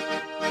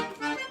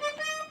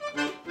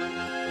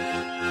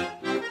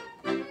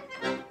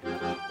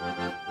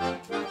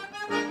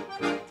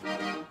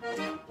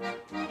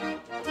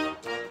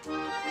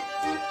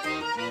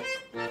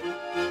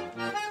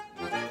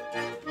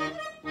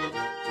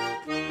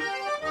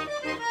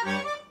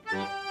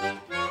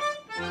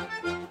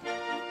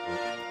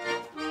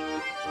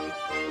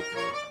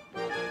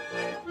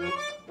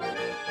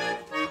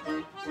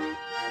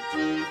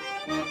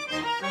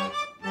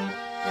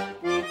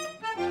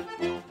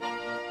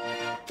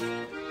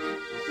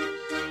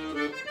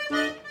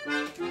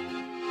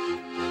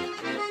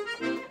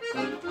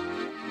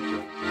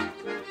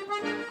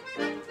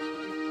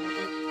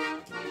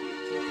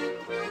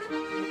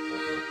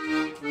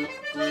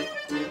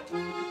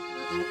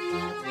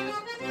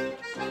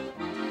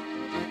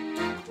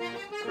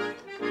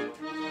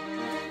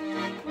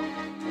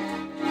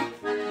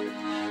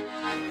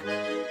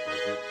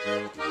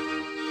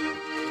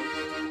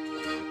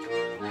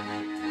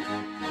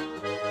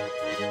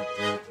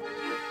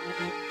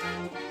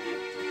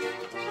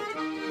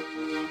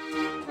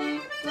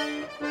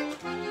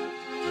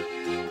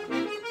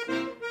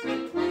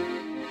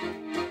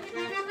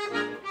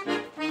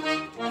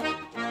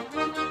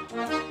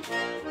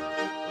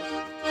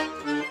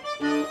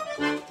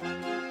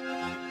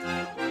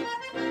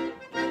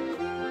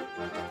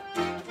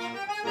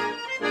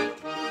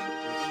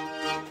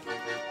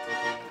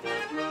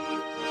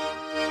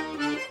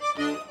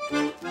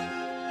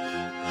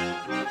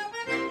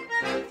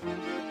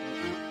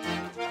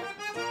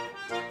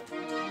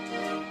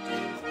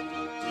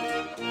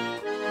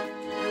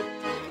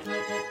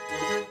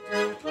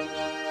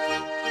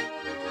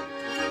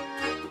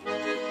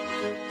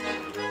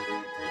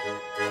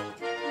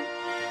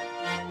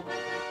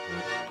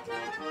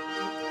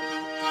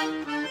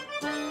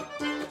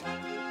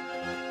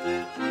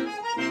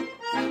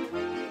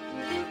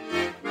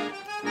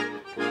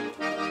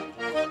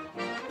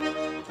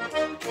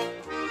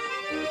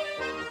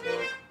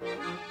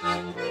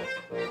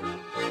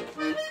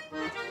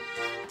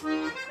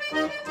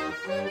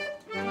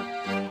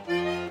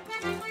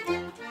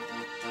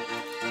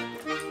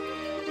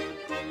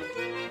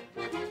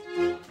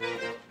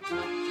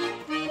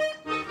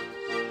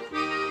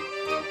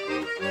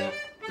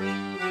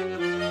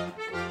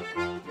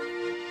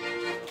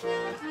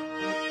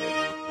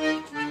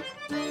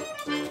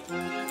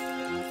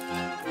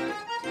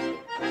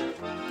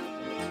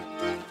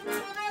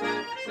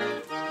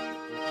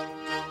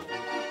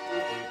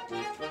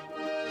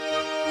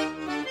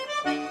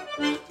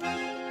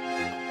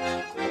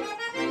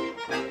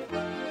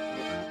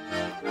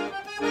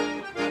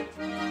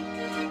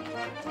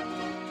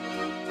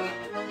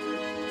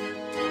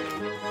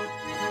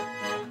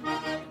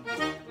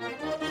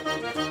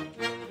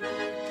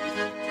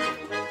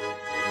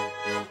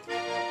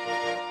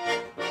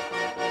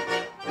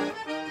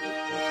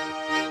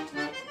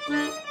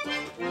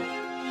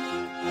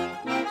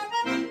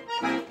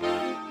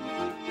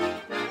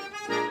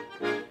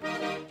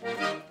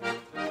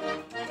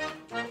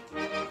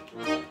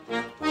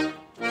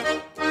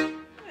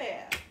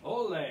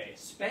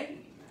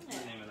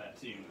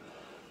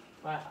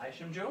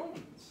 Isham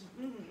Jones.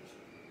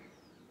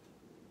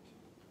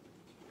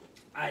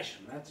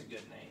 Isham, that's a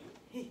good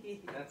name.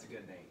 That's a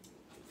good name.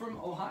 From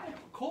Ohio,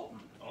 Colton,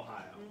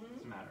 Ohio,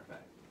 as a matter of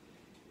fact.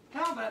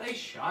 How about a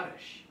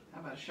schottish?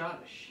 How about a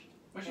schottish?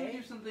 Or should we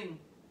do something?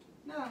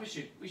 No, we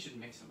should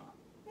mix them up.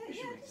 Yeah, We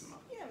should mix them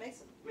up. Yeah,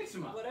 Mix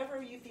them up.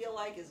 Whatever you feel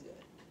like is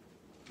good.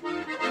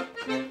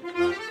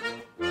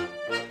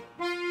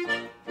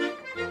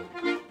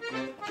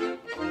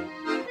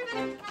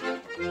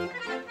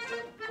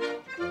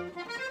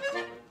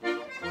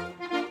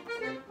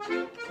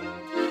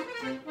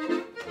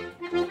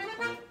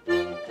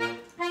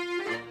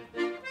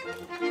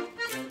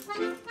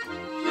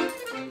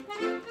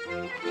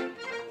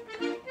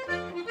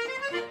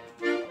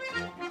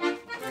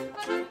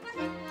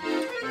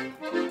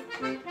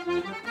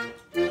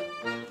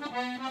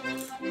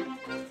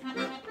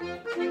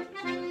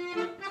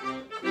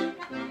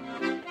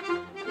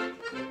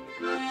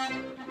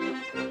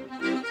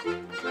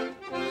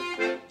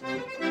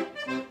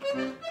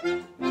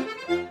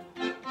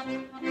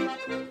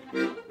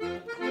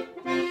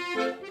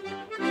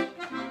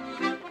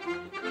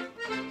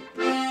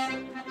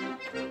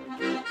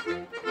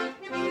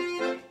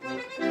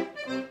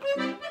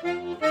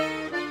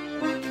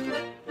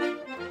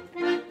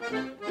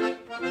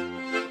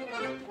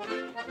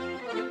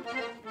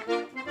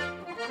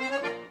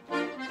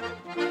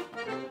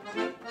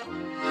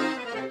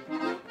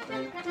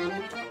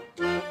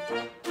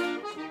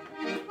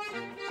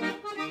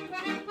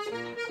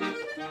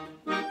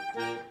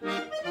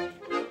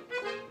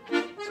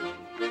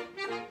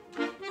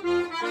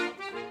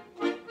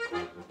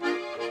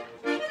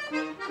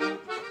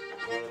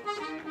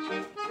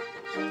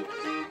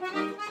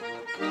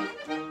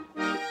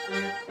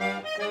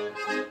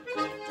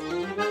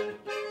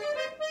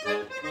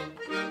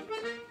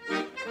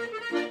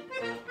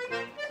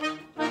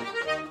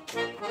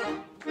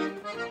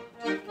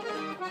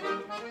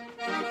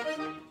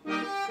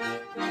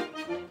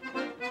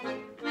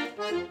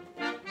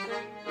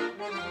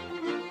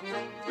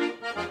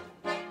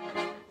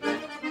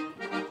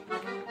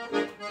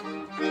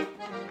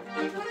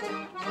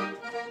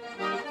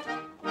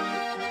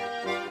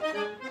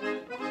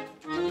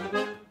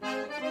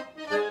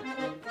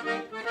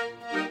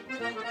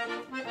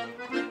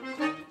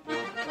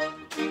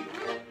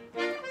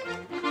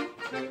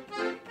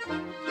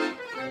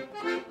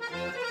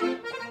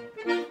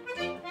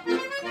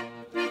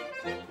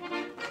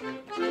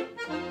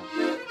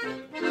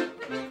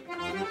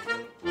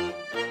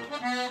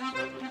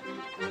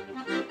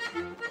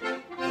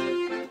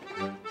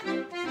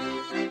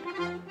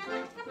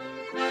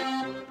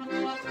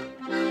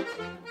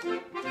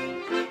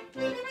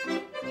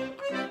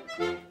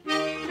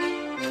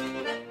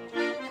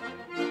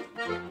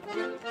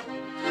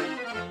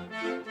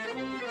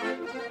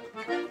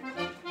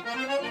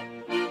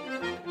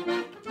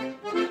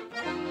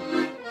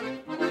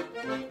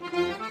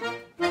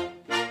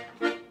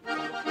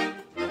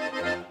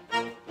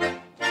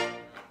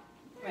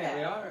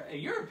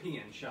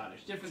 European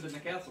schottish, different than the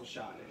castle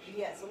schottish.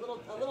 Yes, a little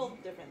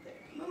different there.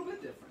 A little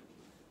bit different.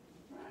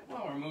 All right,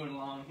 well, we're moving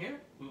along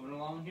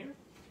here.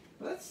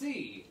 Let's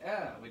see.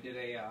 We did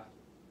a,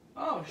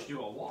 we should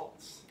do a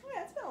waltz. Oh,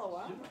 yeah, it's been a little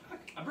while.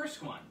 A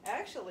brisk one.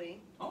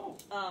 Actually,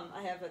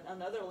 I have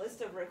another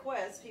list of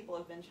requests. People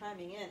have been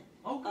chiming in.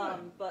 Oh,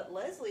 good. But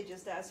Leslie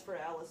just asked for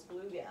Alice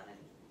Blue Gown in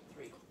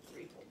three.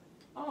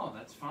 Oh,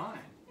 that's fine.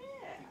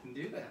 Yeah. You can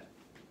do that.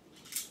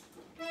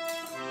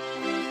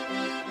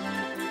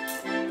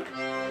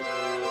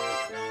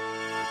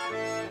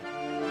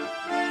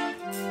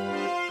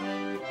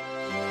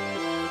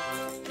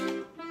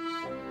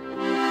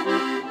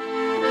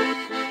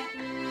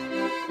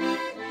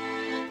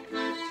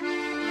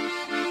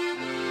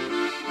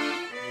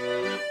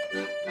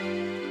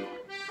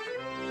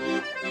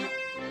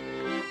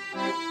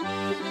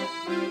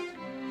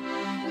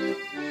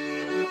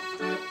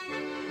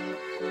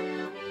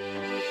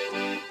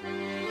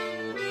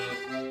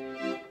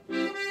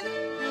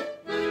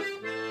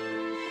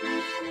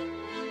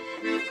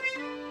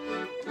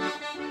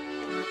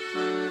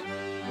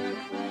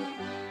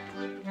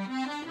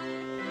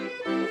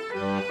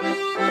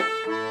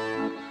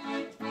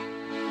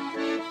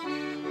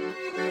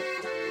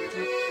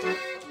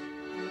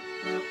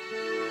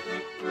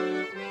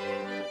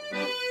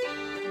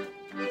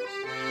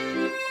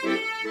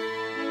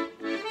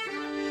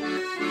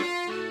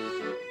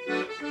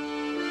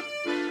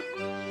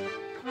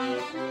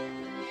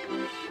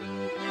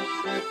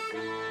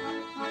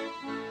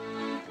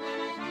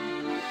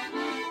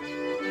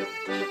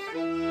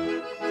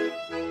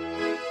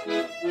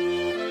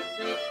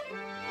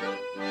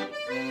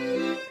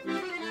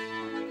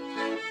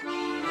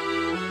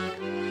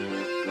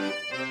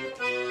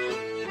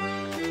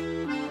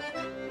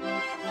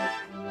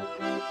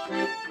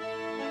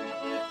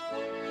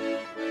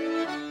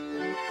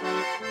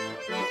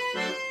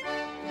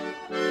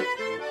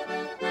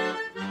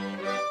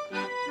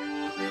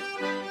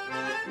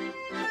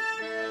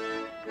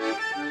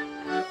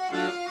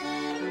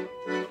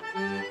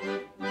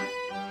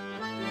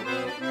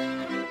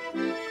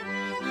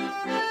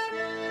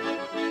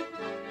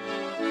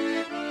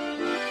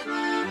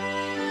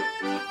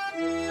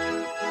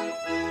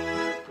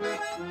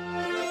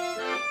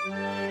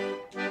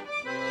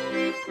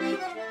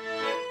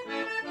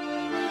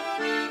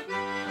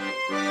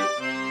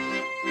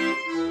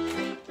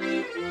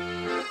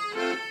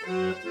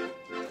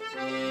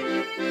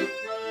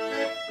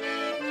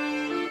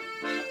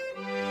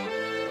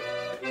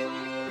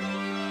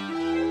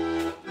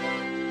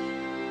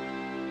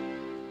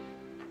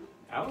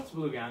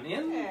 Blue Gown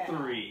in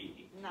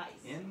 3. Nice.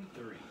 In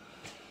 3.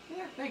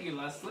 Yeah, thank you,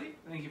 Leslie.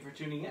 Thank you for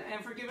tuning in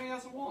and for giving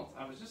us a waltz.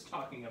 I was just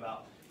talking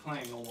about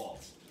playing a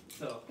waltz.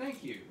 So,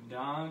 thank you.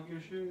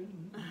 Dankeschön.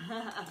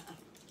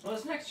 Well,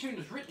 this next tune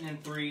is written in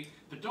 3,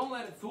 but don't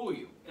let it fool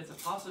you. It's a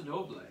paso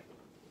doble.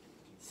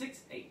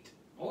 6/8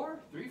 or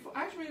 3/4.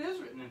 Actually, it is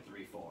written in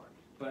 3/4,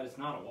 but it's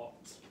not a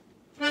waltz.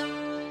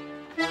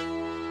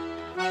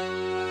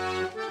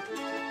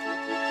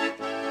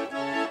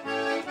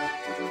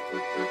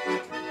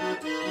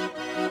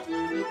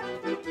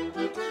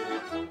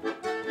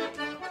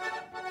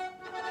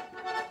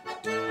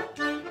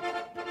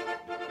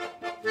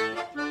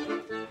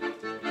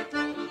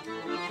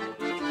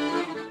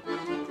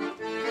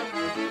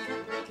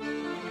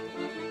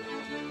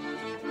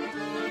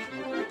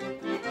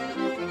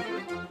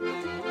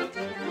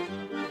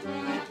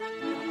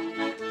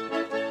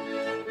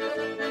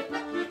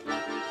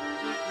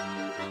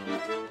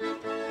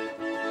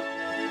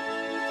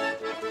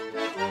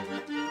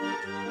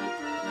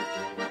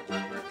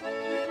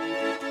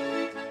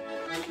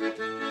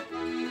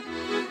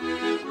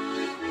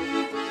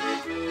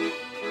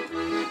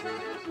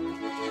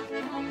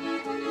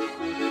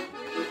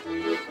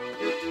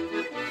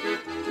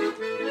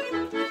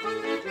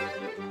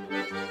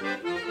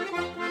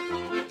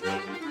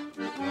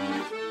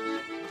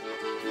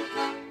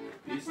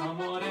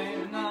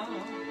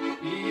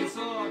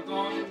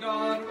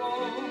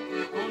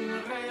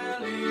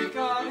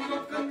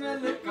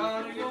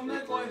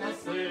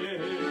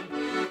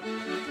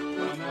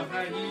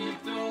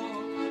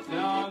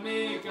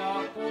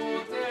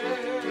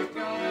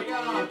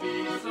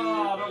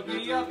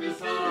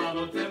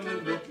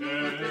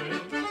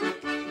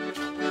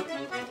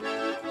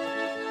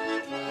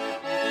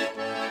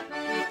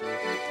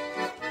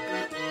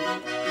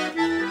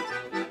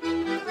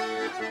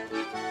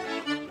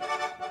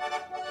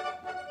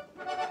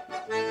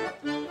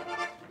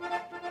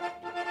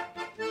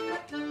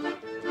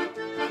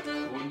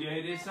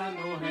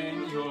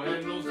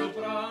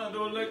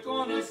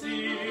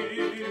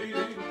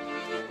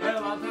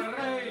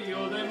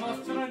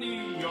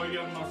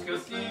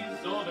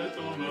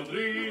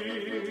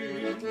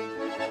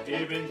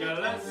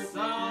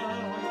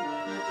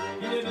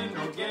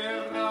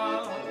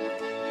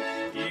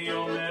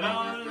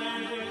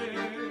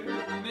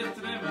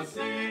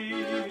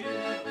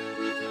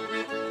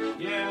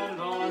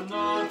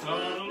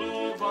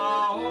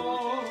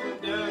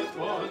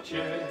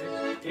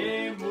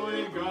 E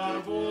muy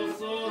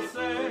garboso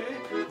sei,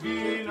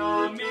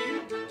 vino a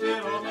mi,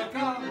 te lo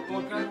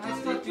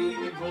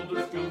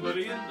cattivo,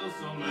 scambriendo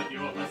sono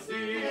medio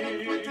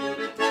así.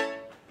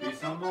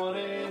 Pisa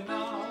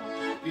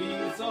morena,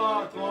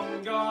 pisa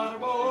con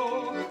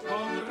garbo,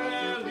 con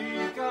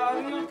relicario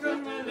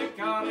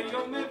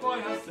me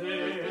voy a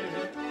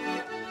hacer.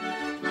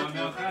 Con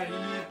el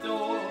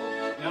jarrito,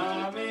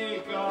 la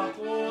mi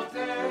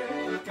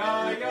capote,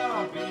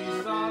 calla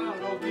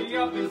pisaro,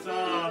 guía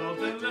pisaro,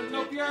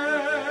 tenendo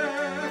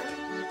pie.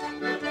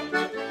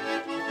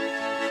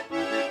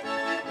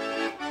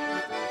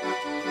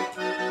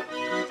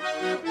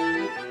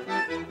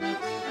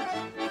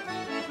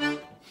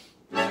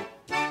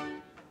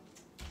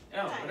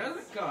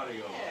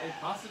 Relicario, a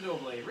paso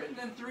doble, written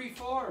in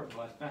 3/4,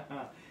 but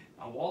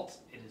a waltz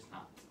it is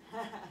not.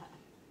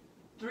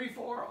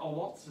 3/4, a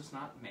waltz does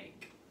not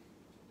make.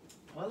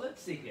 Well,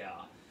 let's see here.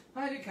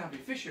 I did copy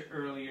Fisher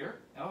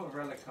earlier, El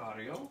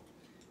Relicario,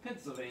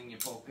 Pennsylvania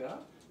Polka.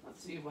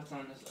 Let's see what's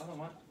on this other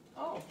one.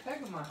 Oh,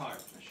 Peg of My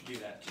Heart. I should do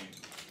that tune.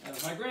 That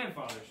was my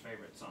grandfather's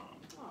favorite song.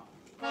 Oh.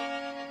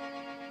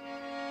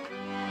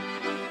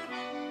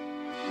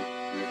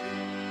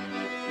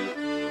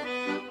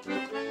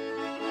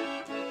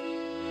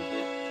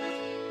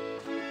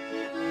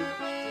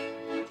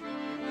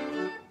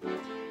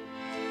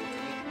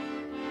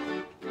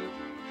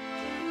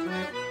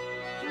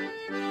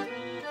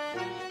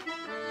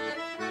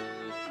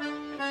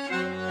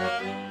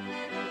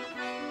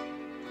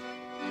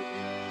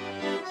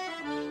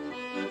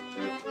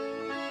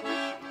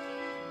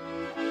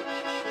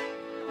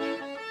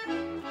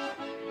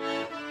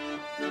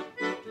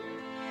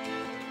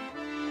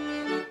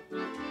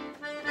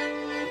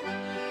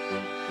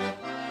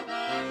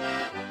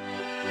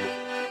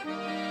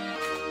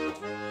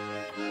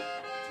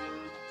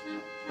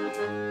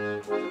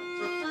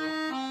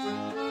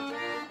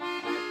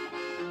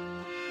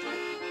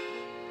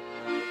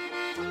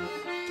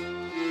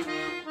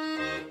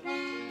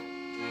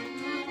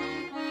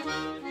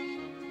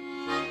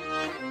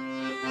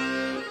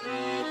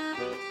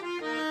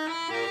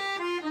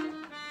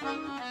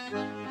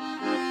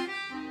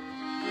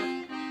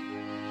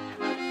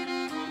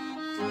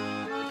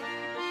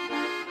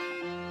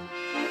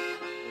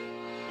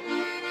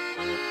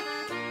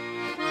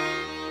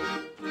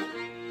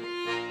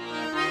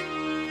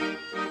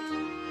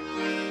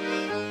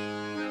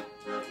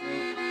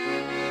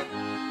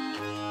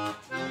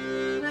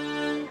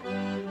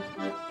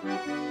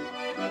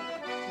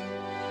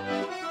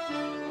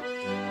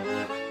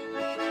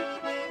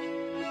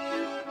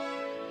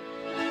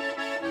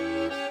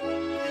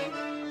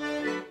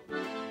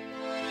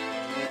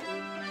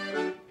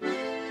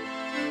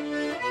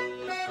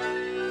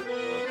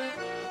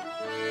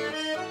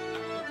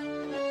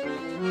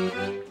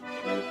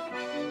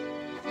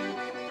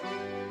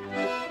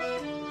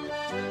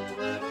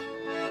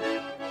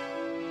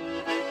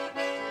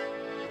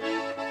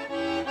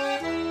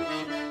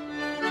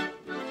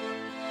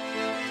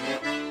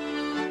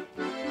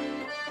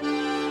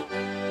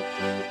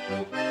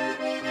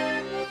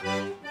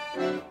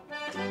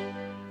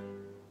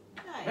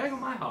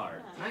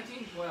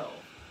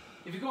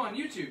 If you go on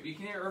YouTube, you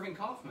can hear Irving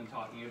Kaufman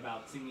talking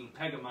about singing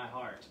Peg of My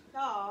Heart.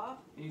 Aww.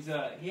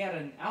 He had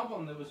an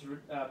album that was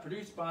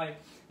produced by,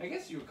 I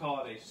guess you would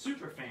call it a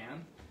super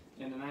fan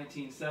in the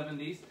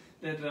 1970s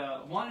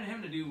that wanted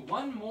him to do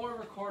one more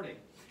recording.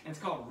 And it's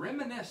called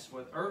Reminisce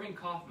with Irving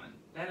Kaufman.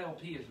 That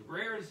LP is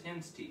rare as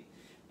hen's teeth.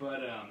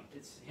 But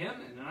it's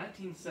him in the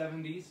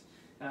 1970s.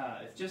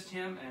 It's just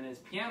him and his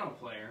piano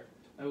player,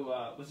 who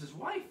was his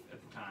wife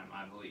at the time,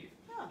 I believe.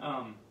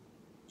 Huh.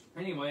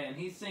 Anyway, and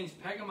he sings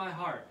Peg of My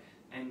Heart.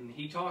 And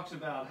he talks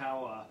about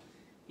how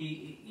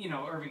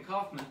Irving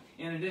Kaufman,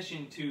 in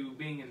addition to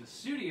being in the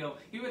studio,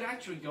 he would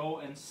actually go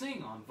and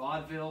sing on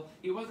vaudeville.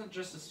 He wasn't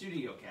just a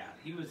studio cat.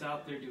 He was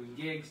out there doing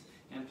gigs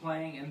and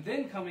playing and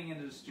then coming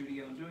into the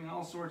studio and doing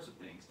all sorts of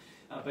things.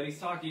 But he's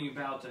talking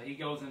about, he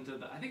goes into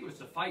I think it was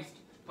the Feist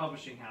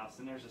Publishing House,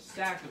 and there's a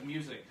stack of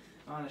music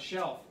on a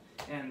shelf.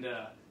 And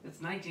it's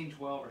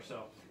 1912 or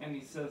so, and he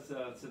says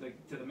to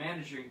the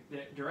managing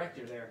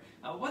director there,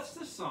 "What's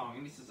this song?"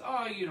 And he says,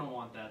 "Oh, you don't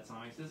want that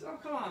song." He says, "Oh,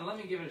 come on, let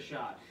me give it a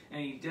shot."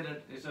 And he did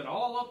it. He said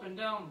all up and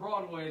down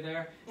Broadway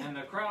there, and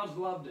the crowds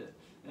loved it.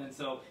 And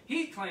so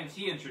he claims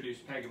he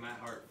introduced Peg of My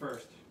Heart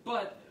first,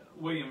 but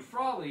William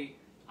Frawley,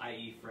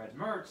 i.e. Fred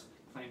Mertz,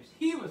 claims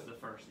he was the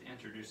first to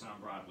introduce it on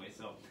Broadway.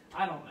 So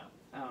I don't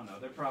know.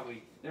 They're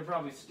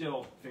probably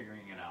still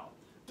figuring it out.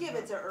 Give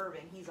it to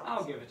Irving. He's awesome.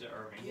 I'll give it to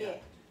Irving. Yeah.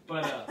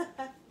 But,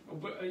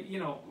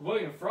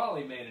 William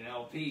Frawley made an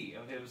LP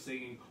of him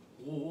singing,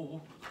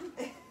 "Whoa."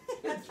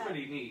 It's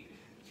pretty neat.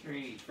 It's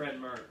pretty neat. Fred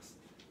Mertz.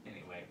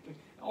 Anyway,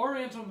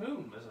 Oriental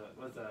Moon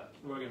was a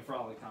William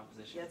Frawley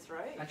composition. That's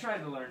right. I tried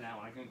to learn that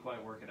one. I couldn't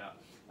quite work it out.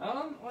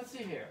 Let's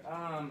see here.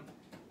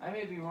 I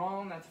may be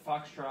wrong. That's a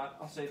foxtrot.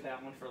 I'll save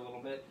that one for a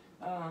little bit.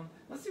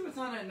 Let's see what's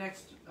on that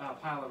next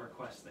pile of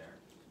requests there.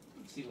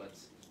 Let's see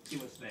what's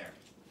there.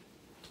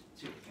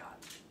 Let's see what we got.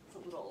 It's a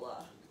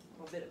little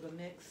bit of a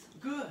mix.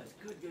 Good.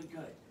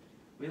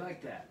 We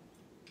like that.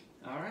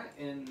 All right,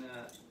 and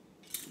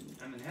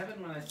I'm in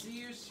heaven when I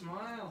see you.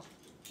 Smile.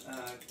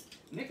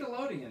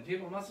 Nickelodeon.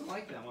 People mustn't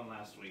like that one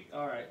last week.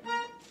 All right.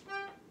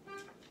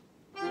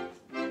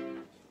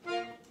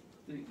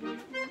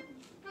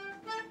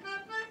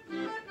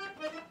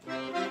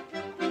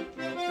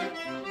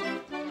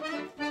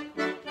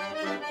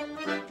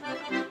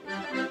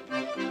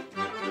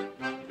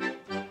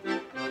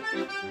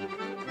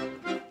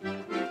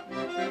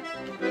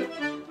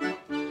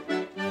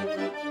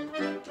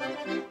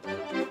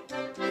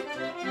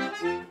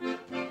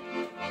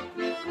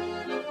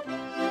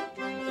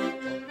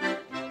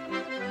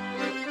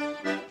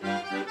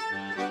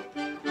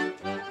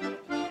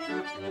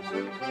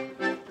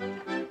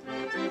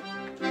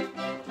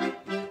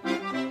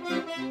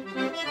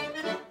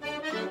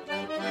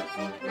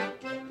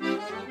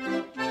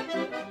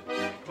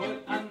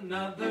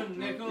 Another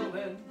nickel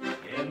in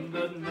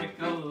the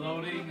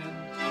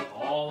Nickelodeon.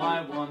 All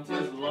I want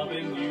is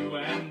loving you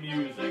and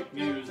music,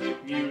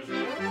 music,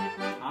 music.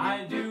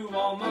 I do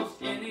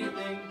almost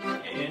anything,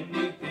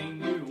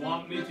 anything you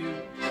want me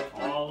to.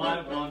 All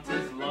I want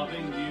is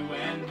loving you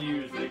and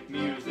music,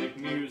 music,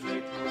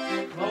 music.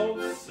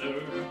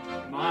 Closer,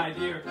 my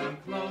dear, come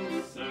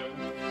closer.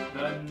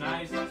 The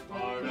nicest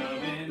part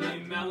of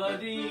any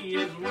melody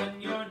is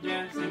when you're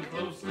dancing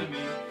close to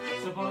me.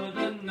 So put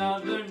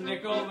another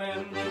nickel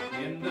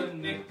in the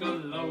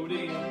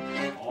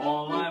Nickelodeon.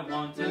 All I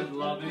want is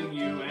loving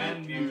you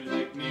and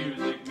music,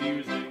 music,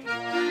 music.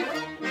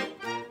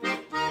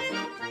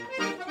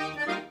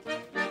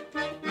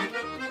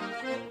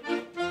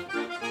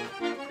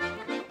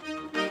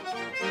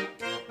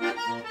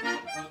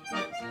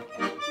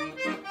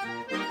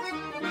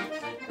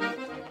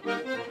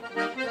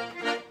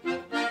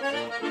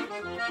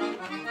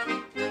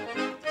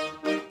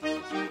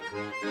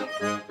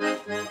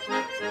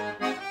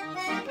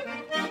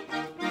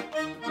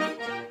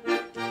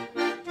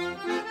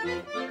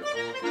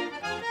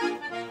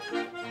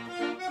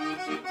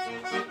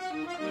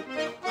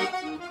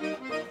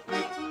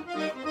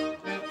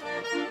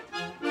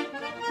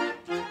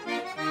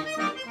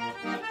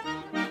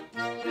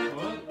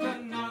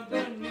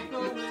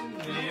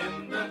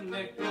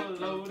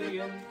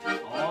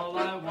 All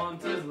I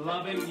want is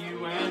loving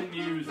you and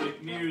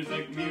music,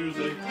 music,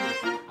 music.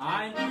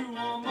 I do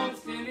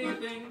almost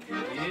anything,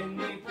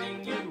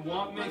 anything you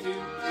want me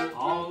to.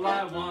 All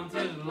I want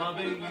is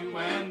loving you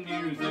and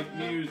music,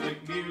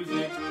 music,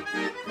 music.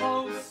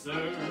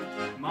 Closer,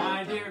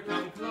 my dear,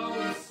 come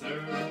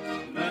closer.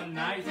 The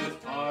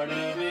nicest part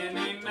of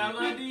any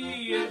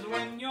melody is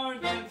when you're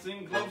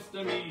dancing close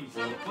to me.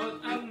 So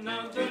put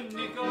another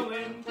nickel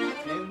in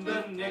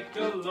the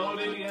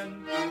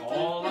Nickelodeon.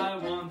 All I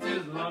want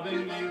is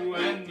loving you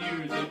and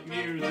music,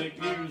 music,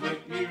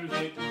 music,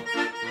 music.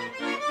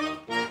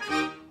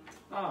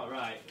 All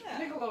right, yeah.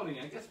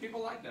 Nickelodeon. I guess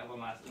people liked that one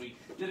last week.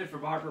 Did it for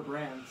Barbara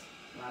Brands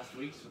last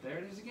week, so there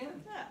it is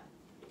again.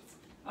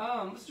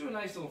 Yeah. Let's do a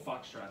nice little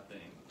foxtrot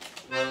thing.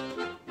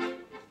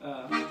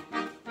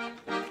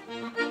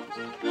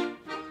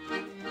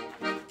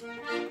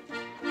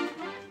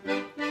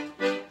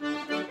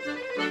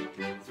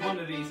 It's one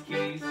of these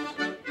keys.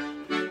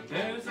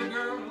 There's a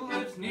girl who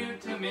lives near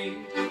to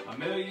me, $1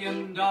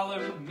 million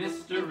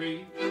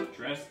mystery.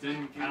 Dressed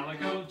in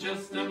calico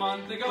just a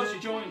month ago, she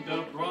joined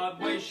a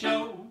Broadway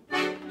show.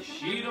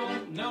 She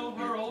don't know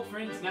her old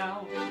friends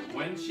now.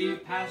 When she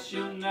passed,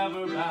 she'll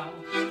never bow.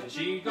 And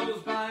she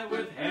goes by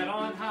with head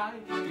on high.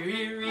 You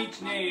hear each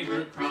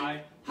neighbor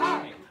cry,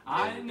 "Hi,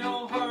 I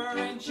know her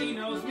and she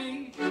knows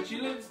me.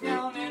 She lives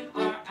down in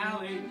our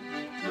alley.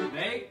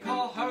 They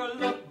call her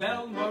La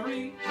Belle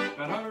Marie,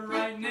 but her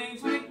right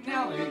name's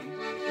McNally.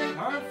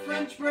 Her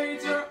French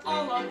braids are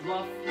all a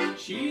bluff.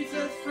 She's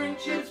as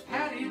French as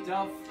Patty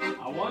Duff.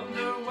 I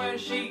wonder where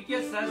she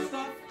gets that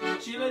stuff.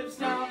 She lives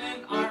down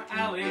in our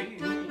alley."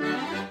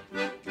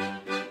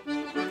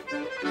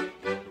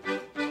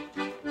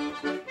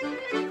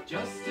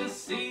 Just to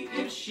see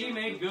if she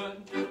made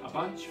good, a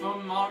bunch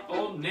from our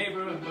old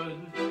neighborhood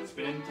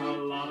spent a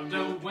lot of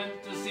dough,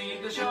 went to see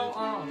the show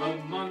on a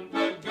month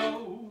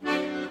ago.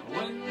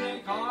 When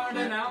the card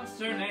announced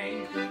her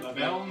name, La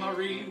Belle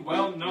Marie,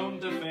 well known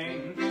to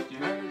fame, she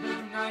heard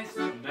a nice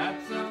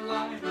 "That's a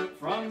lie"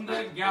 from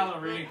the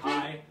gallery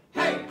high.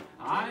 "Hey,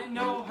 I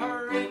know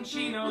her and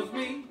she knows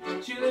me.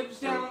 She lives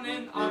down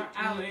in our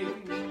alley.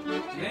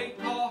 They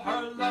call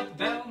her La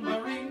Belle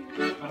Marie,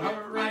 but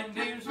her right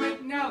name's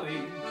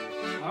McNally.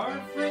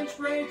 Her French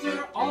braids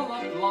are all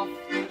a bluff.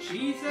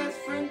 She's as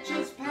French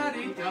as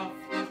Patty Duff.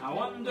 I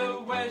wonder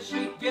where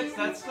she gets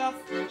that stuff.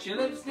 She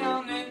lives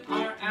down in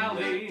our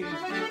alley."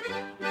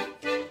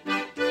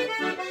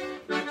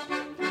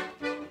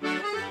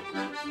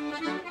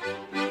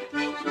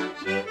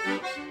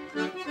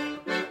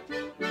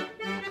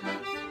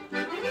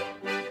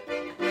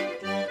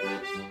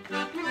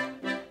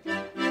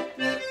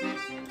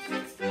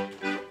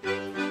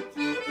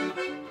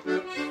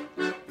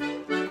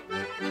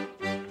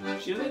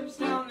 She lives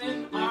down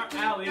in our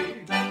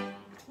alley.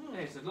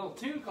 There's a little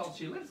tune called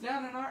 "She Lives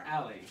Down in Our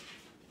Alley."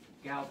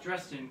 Gal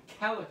dressed in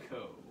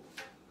calico.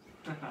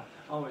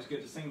 Always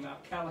good to sing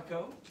about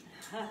calico.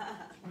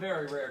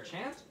 Very rare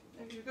chance.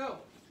 There you go.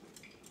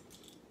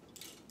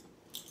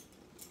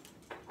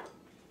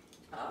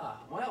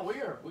 Well,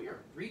 we are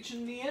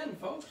reaching the end,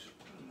 folks.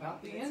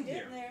 About the end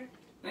here. There.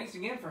 Thanks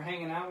again for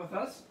hanging out with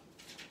us.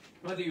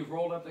 Whether you've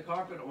rolled up the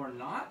carpet or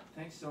not,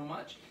 thanks so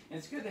much. And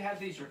it's good to have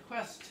these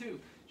requests too.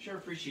 Sure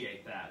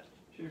appreciate that.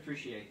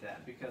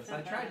 Because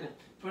I tried to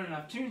put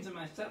enough tunes in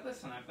my set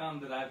list, and I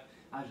found that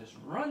I've just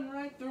run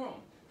right through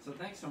them. So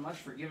thanks so much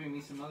for giving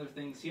me some other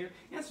things here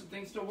and some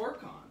things to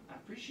work on. I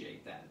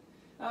appreciate that.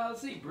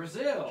 Let's see,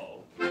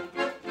 Brazil.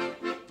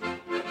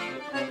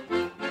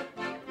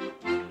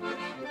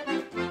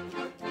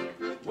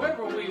 Where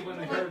were we when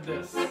we heard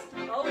this?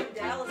 Oh, in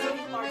Dallas,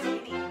 Steve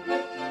Martini.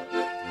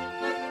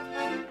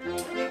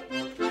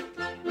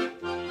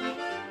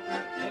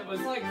 It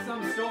was like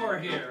some store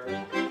here.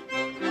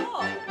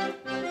 Oh,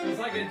 It was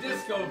like a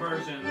disco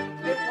version.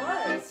 it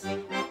was.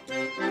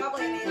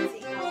 Probably an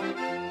antique home.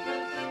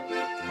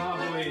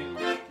 Probably.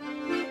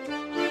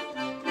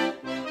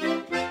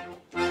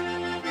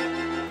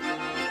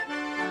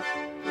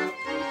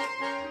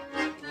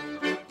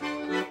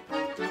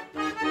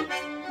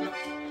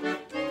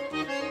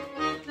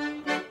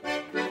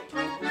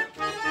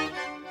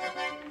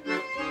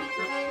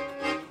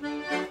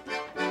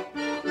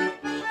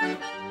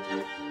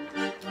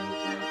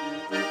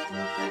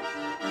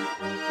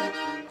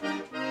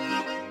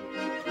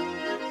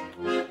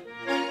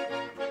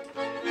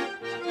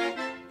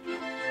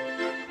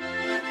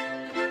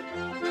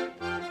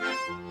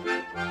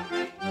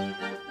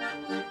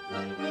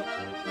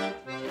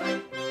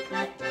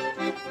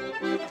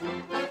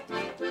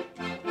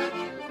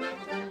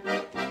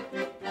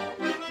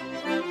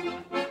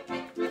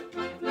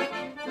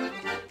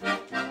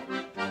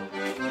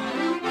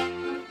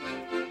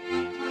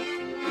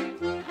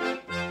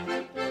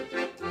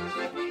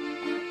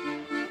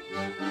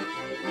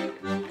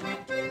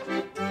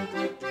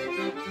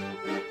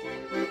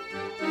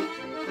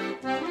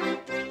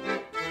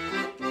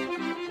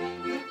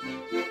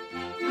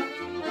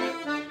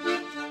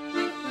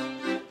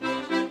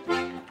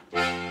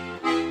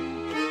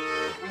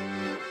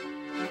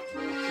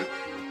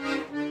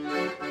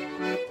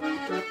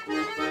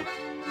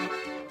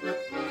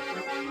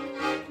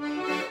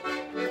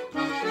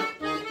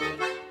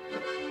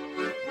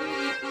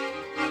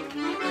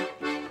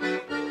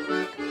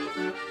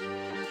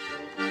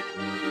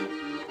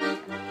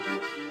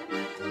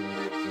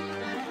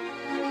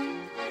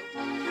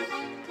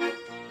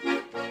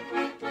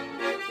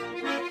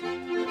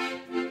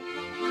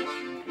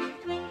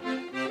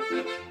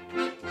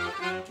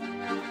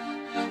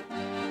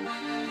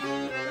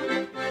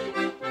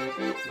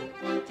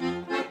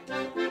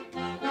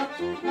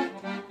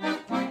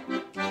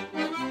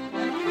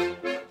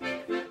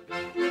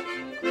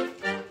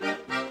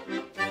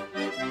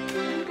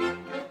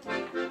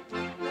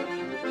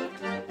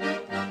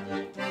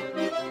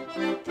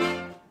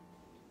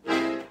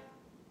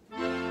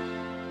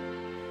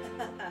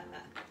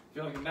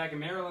 Feel like I'm back in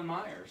Marilyn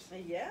Myers.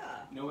 Yeah.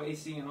 No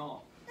AC and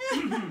all.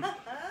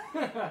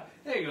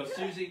 There you go,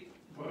 Susie.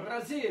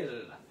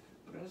 Brazil.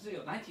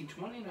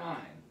 1929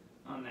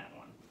 on that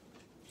one.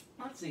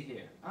 Let's see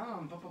here.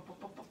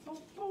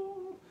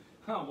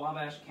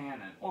 Wabash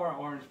Cannon or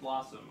Orange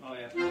Blossom. Oh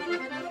yeah.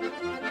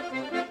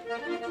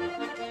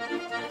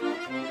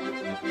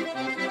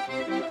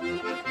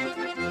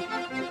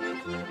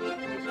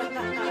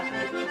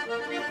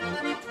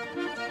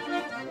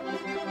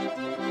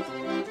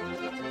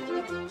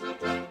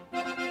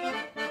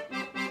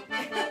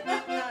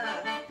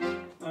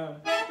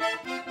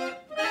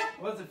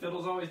 What's the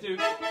fiddles always do?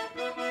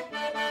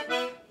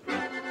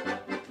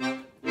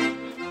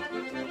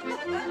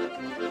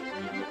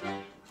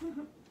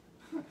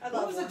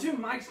 What was the tune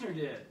Meixner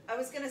did? I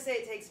was gonna say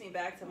it takes me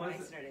back to Was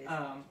Meixner days.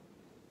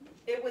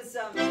 it, It was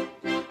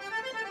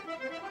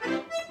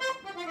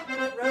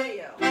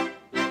rodeo.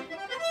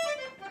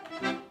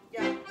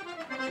 Yeah.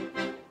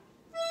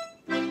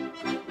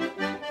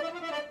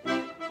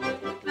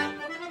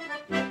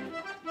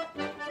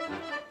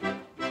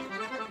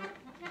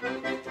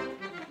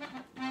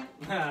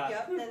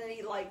 Yep. And then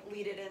he like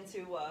lead it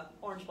into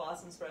Orange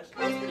Blossom Fresh. It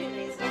was pretty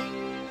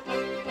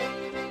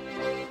amazing.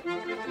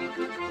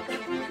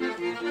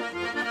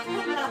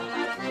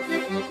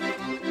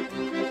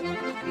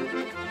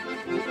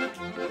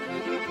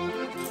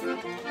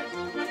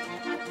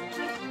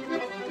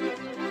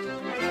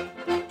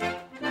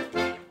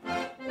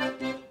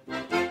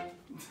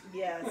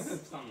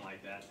 Yes. Something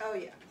like that. Oh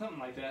yeah. Something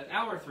like that.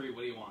 Hour 3,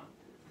 what do you want?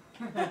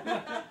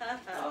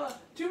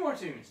 Two more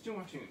tunes.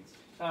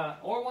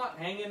 Orwat,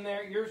 hang in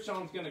there. Your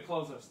song's going to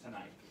close us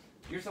tonight.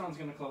 Your song's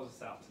going to close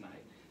us out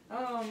tonight.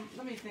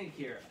 Let me think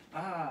here.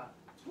 Wow,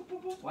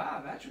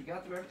 I've actually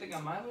got through everything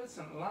on my list,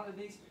 and a lot of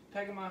these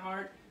pegging my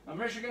heart.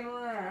 Michigan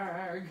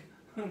Rag.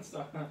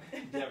 So,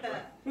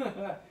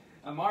 Deborah.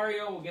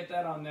 Mario, we'll get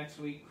that on next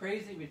week.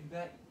 Crazy, we did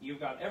that. You've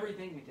got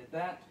everything, we did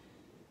that.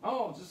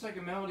 Oh, just like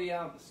a melody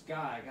out of the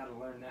sky. I got to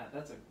learn that.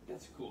 That's a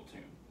cool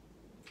tune.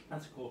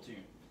 Let's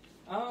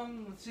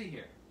see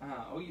here.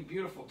 Oh, You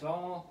Beautiful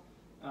Doll.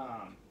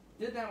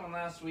 Did that one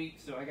last week,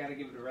 so I got to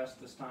give it a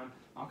rest this time.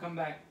 I'll come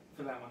back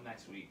for that one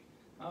next week.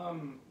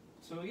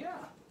 So yeah,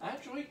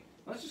 actually,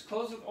 let's just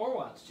close with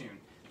Orwat's tune.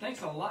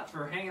 thanks a lot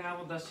for hanging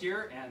out with us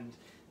here, and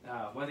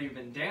whether you've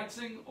been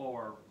dancing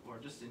or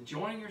just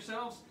enjoying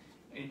yourselves,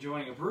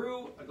 enjoying a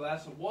brew, a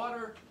glass of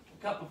water,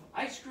 a cup of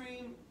ice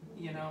cream,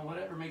 you know,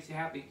 whatever makes you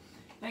happy.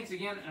 Thanks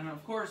again, and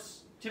of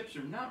course, tips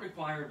are not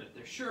required, but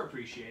they're sure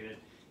appreciated.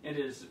 It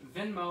is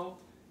Venmo,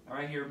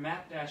 right here,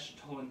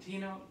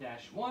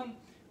 Matt-Tolentino-1,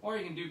 or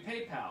you can do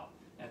PayPal.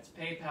 That's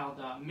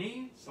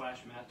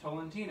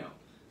paypal.me/MattTolentino.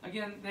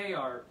 Again, they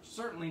are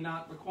certainly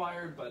not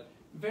required, but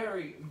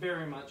very,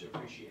 very much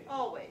appreciated.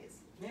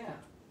 Always. Yeah.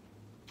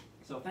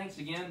 So thanks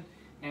again,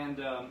 and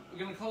we're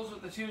going to close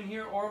with the tune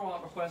here, Orwell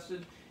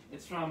requested.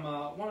 It's from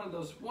one of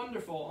those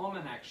wonderful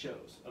almanac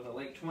shows of the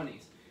late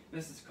 20s.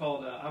 This is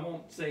called, I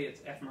won't say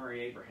it's F.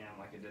 Murray Abraham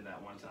like I did that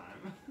one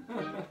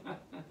time.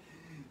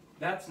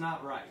 That's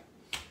not right.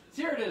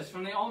 So here it is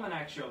from the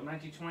almanac show of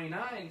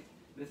 1929.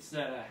 This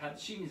had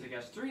sheet music,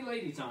 has 3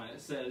 ladies on it.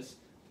 It says,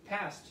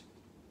 past,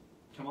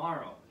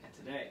 tomorrow, and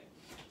today.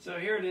 So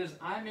here it is,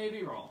 I May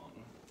Be Wrong.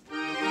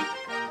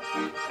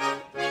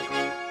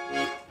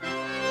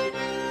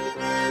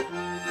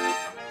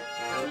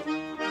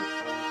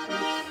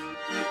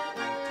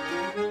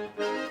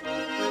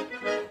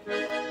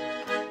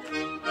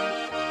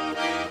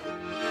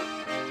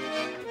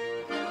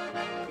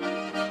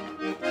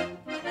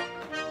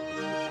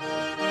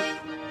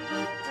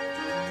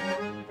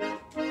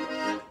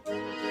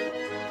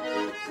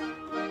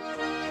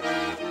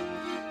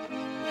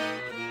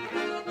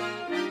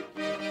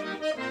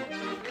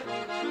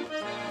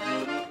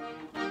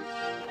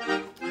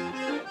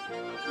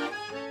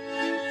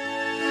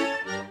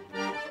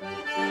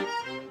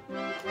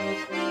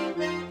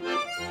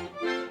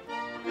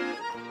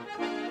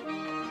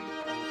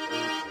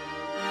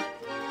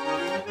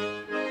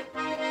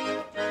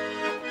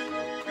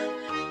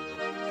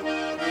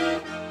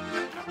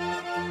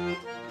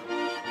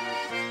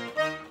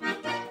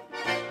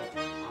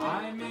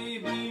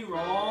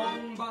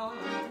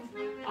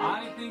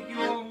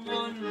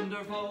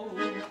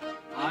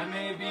 I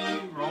may be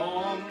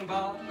wrong,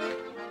 but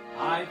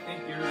I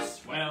think you're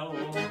swell.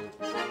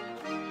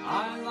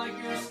 I like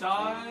your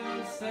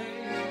style,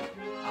 say,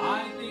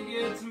 I think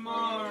it's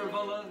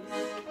marvelous,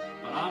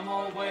 but I'm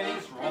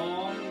always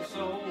wrong,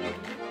 so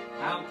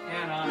how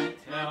can I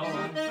tell?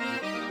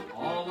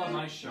 All of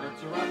my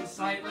shirts are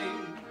unsightly,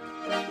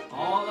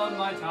 all of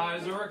my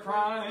ties are a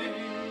crime.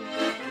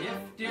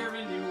 If dear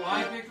and you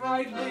I picked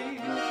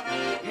rightly,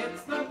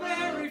 it's the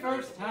very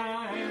first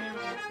time.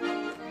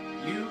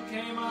 You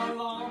came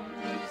along,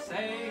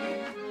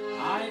 say,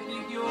 I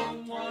think you're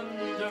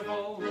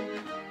wonderful,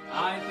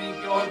 I think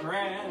you're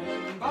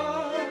grand,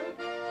 but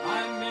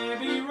I may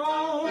be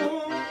wrong.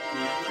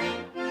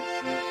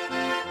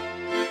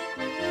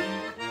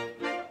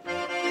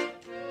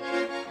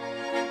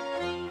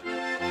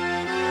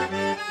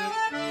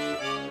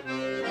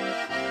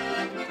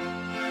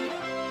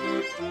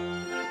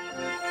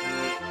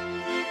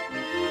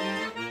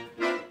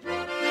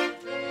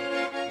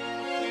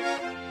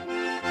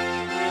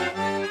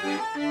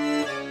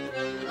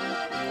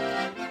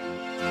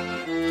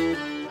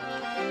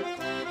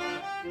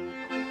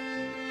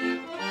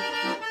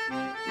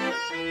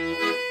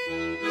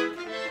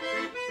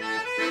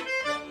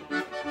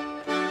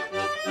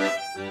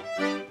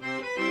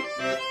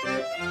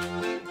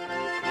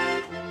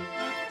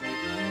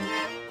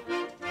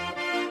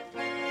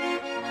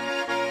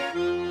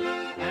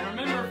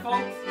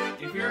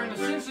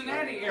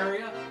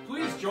 Area,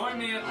 please join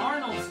me at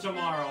Arnold's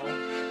tomorrow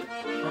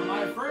for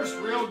my first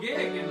real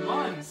gig in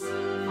months,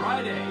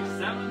 Friday,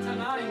 7 to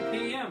 9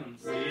 p.m.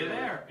 See you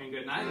there, and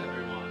good night,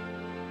 everyone.